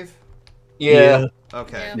automatically save? Yeah.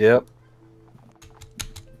 Okay. Yep.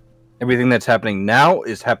 Everything that's happening now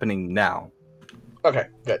is happening now. Okay,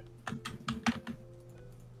 good.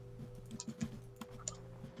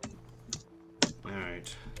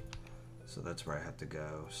 Alright. So that's where I have to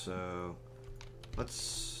go. So,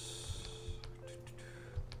 let's...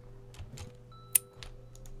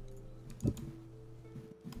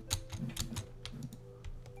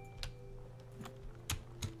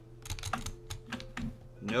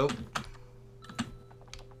 Nope.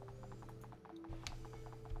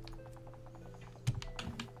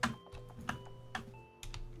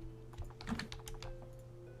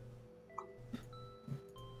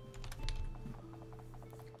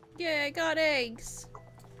 Yeah, I got eggs.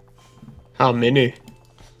 How many?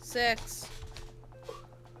 6.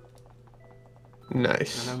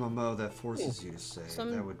 Nice. An MMO that forces you to save.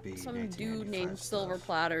 That would be some dude 1995 named stuff. Silver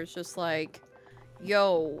Platter's just like,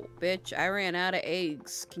 yo, bitch, I ran out of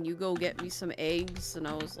eggs. Can you go get me some eggs? And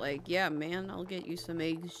I was like, yeah, man, I'll get you some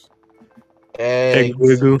eggs. Egg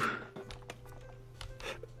wiggle.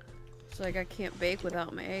 It's like, I can't bake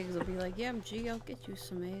without my eggs. I'll be like, yeah, MG, I'll get you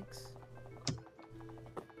some eggs.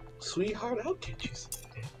 Sweetheart, I'll get you some.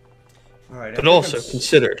 Alright, But also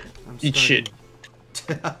consider, eat shit.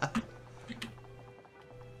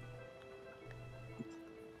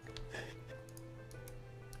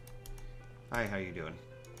 Hi, how you doing?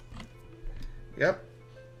 Yep.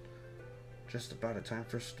 Just about a time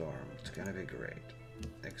for a storm. It's gonna be great.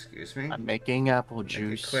 Excuse me? I'm making apple Make it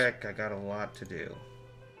juice. quick, I got a lot to do.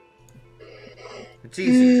 It's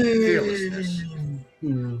easy. Fearlessness.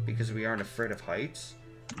 Because we aren't afraid of heights.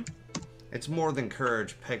 It's more than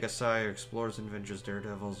courage. Pegasi, explorers, adventurers,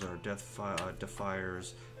 daredevils, or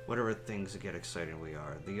defiers. Whatever things that get exciting we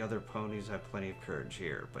are. The other ponies have plenty of courage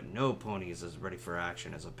here, but no pony is as ready for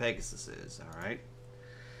action as a Pegasus is, alright?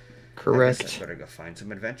 Correct. I guess I better go find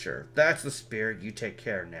some adventure. That's the spirit. You take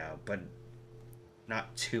care now, but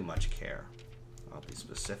not too much care. I'll be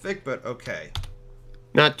specific, but okay.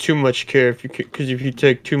 Not too much care, because if you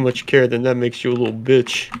take too much care, then that makes you a little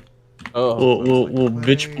bitch. Oh, little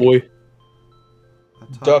bitch boy.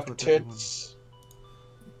 Duck tits.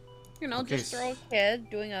 You know, Okay, just throw a kid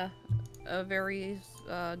doing a very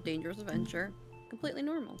dangerous adventure. Completely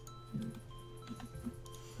normal.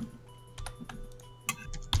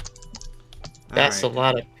 That's a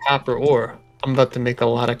lot of copper ore. I'm about to make a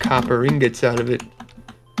lot of copper ingots out of it.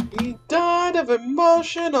 He died of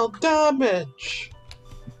emotional damage.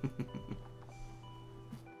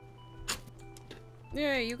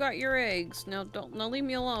 Yeah, you got your eggs. Now leave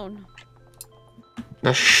me alone.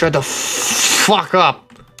 Now shut the fuck up.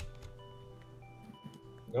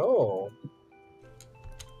 No.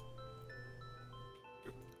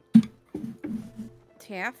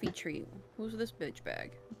 Taffy tree. Who's this bitch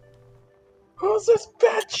bag? Who's this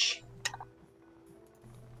bitch?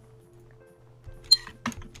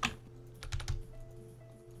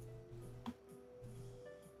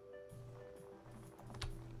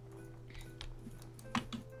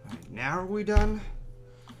 Now are we done?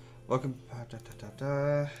 Welcome.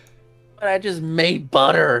 But I just made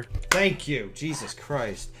butter. Thank you. Jesus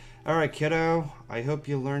Christ. Alright, kiddo. I hope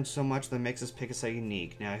you learned so much that makes this Pegasus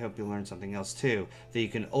unique. Now I hope you learned something else too. That you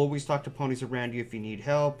can always talk to ponies around you if you need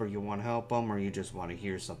help, or you want to help them, or you just want to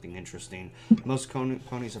hear something interesting. Most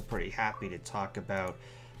ponies are pretty happy to talk about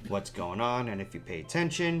what's going on, and if you pay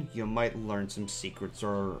attention, you might learn some secrets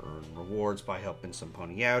or rewards by helping some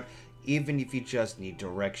pony out, even if you just need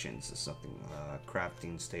directions. It's something,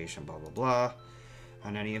 crafting station, blah blah blah.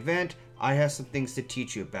 On any event, I have some things to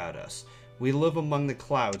teach you about us. We live among the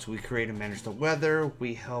clouds, we create and manage the weather,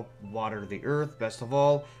 we help water the earth, best of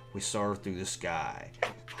all, we soar through the sky,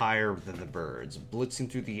 higher than the birds, blitzing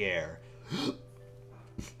through the air.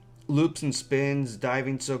 Loops and spins,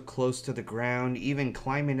 diving so close to the ground, even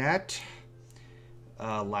climbing at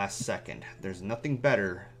last second. There's nothing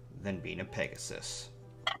better than being a Pegasus.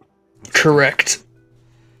 Correct.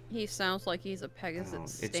 He sounds like he's a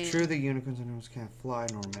Pegasus. It's true that unicorns and animals can't fly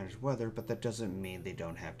nor manage weather, but that doesn't mean they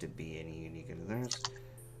don't have to be any unique to theirs.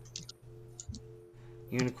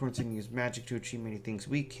 Unicorns can use magic to achieve many things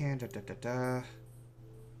we can. Da, da, da, da.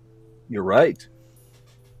 You're right.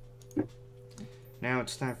 Now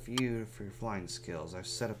it's time for you for your flying skills. I've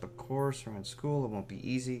set up a course around school. It won't be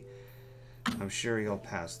easy. I'm sure you'll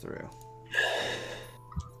pass through.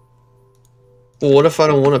 Well, what if I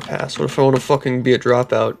don't want to pass? What if I want to fucking be a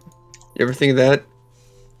dropout? You ever think of that?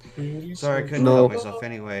 Sorry, I couldn't help myself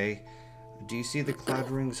anyway. Do you see the cloud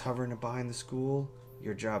rings hovering behind the school?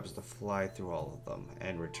 Your job is to fly through all of them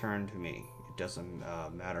and return to me. It doesn't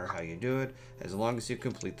matter how you do it, as long as you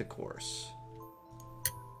complete the course.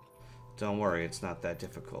 Don't worry, it's not that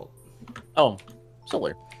difficult. Oh,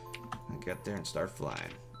 solar. Get there and start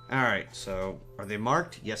flying. Alright, so are they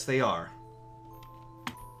marked? Yes, they are.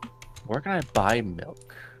 Where can I buy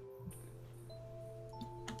milk?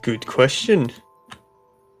 Good question.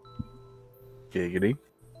 Giggity.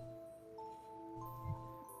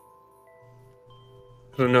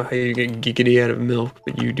 I don't know how you get giggity out of milk,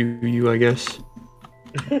 but you do you, I guess.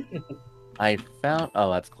 I found...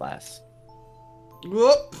 Oh, that's glass.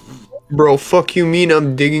 Whoop. Bro, fuck you mean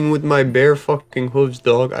I'm digging with my bare fucking hooves,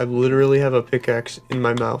 dog. I literally have a pickaxe in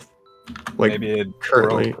my mouth. Like, Maybe it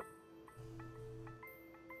currently. broke.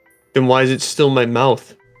 Then why is it still in my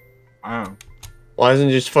mouth? Oh. Why doesn't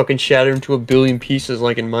it just fucking shatter into a billion pieces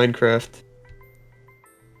like in Minecraft?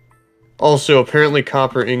 Also, apparently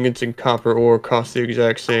copper ingots and copper ore cost the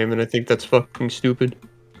exact same, and I think that's fucking stupid.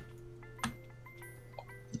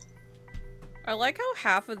 I like how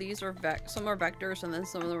half of these are some are vectors and then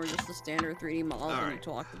some of them are just the standard 3D models when you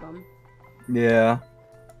talk to them. Yeah.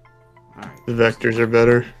 Alright. The vectors are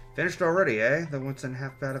better. Finished already, eh? That one's in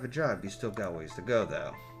half bad of a job. You still got ways to go,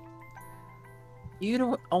 though. You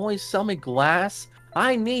don't always sell me glass.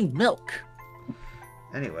 I need milk.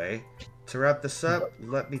 Anyway, to wrap this up,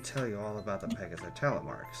 let me tell you all about the Pegasus talent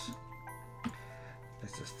marks.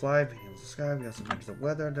 This is fly, being able to sky, we also manage the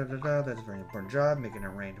weather, That's a very important job, making it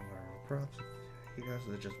rain to our crops. You guys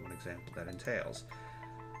are just one example that entails.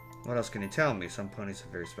 What else can you tell me? Some ponies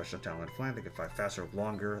have very special talent flying. They can fly faster or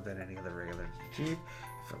longer than any other regular Jeep.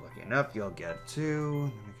 If you're lucky enough, you'll get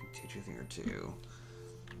 2. Then I can teach you a thing or 2.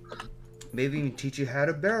 Maybe even teach you how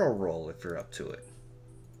to barrel roll if you're up to it.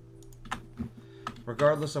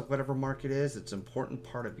 Regardless of whatever mark it is, it's an important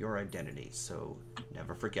part of your identity, so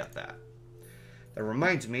never forget that. That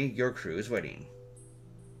reminds me, your crew is waiting.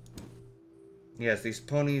 Yes, these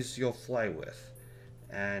ponies you'll fly with,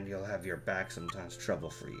 and you'll have your back sometimes trouble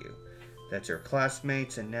for you. That's your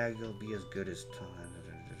classmates, and now you'll be as good as...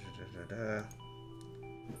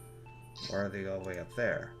 Why are they all the way up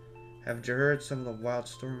there? Haven't you heard some of the wild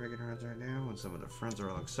story making rounds right now? And some of their friends are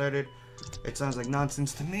all excited. It sounds like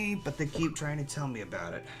nonsense to me, but they keep trying to tell me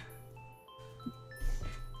about it.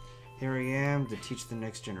 Here I am to teach the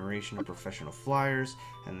next generation of professional flyers,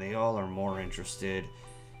 and they all are more interested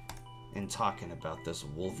in talking about this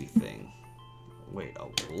wolfy thing. Wait, a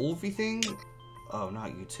wolfy thing? Oh,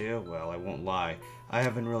 not you too? Well, I won't lie. I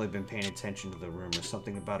haven't really been paying attention to the rumors.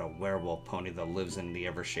 Something about a werewolf pony that lives in the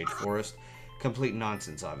Evershade Forest. Complete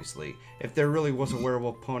nonsense, obviously. If there really was a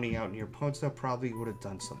werewolf pony out near Ponza, probably would have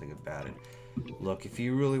done something about it. Look, if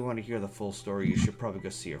you really want to hear the full story, you should probably go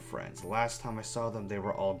see your friends. Last time I saw them, they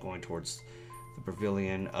were all going towards the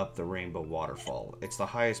pavilion up the Rainbow Waterfall. It's the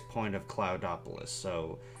highest point of Cloudopolis,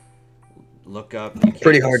 so look up.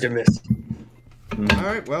 Pretty hard to miss.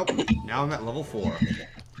 Alright, well, now I'm at level 4.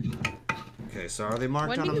 Okay, so are they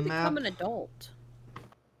marked on a map? When do you become an adult?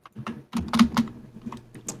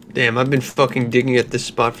 Damn, I've been fucking digging at this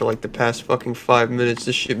spot for like the past fucking 5 minutes.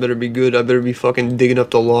 This shit better be good. I better be fucking digging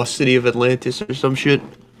up the lost city of Atlantis or some shit.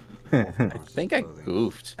 I think I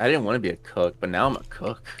goofed. I didn't want to be a cook, but now I'm a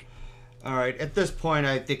cook. All right, at this point,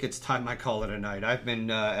 I think it's time I call it a night. I've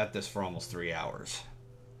been at this for almost 3 hours.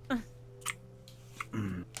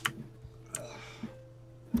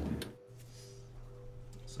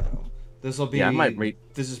 So this will be. Yeah, I might read.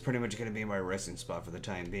 This is pretty much going to be my resting spot for the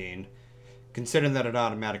time being, considering that it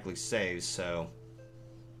automatically saves. So,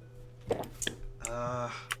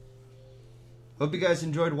 hope you guys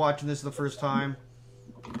enjoyed watching this the first time,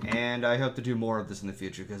 and I hope to do more of this in the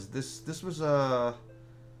future because this was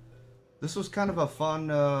kind of a fun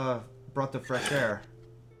breath of fresh air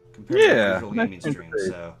compared to the usual gaming stream.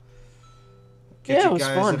 So, catch you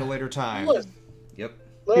guys at a later time. Yep.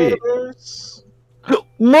 Laters.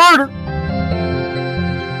 Murder!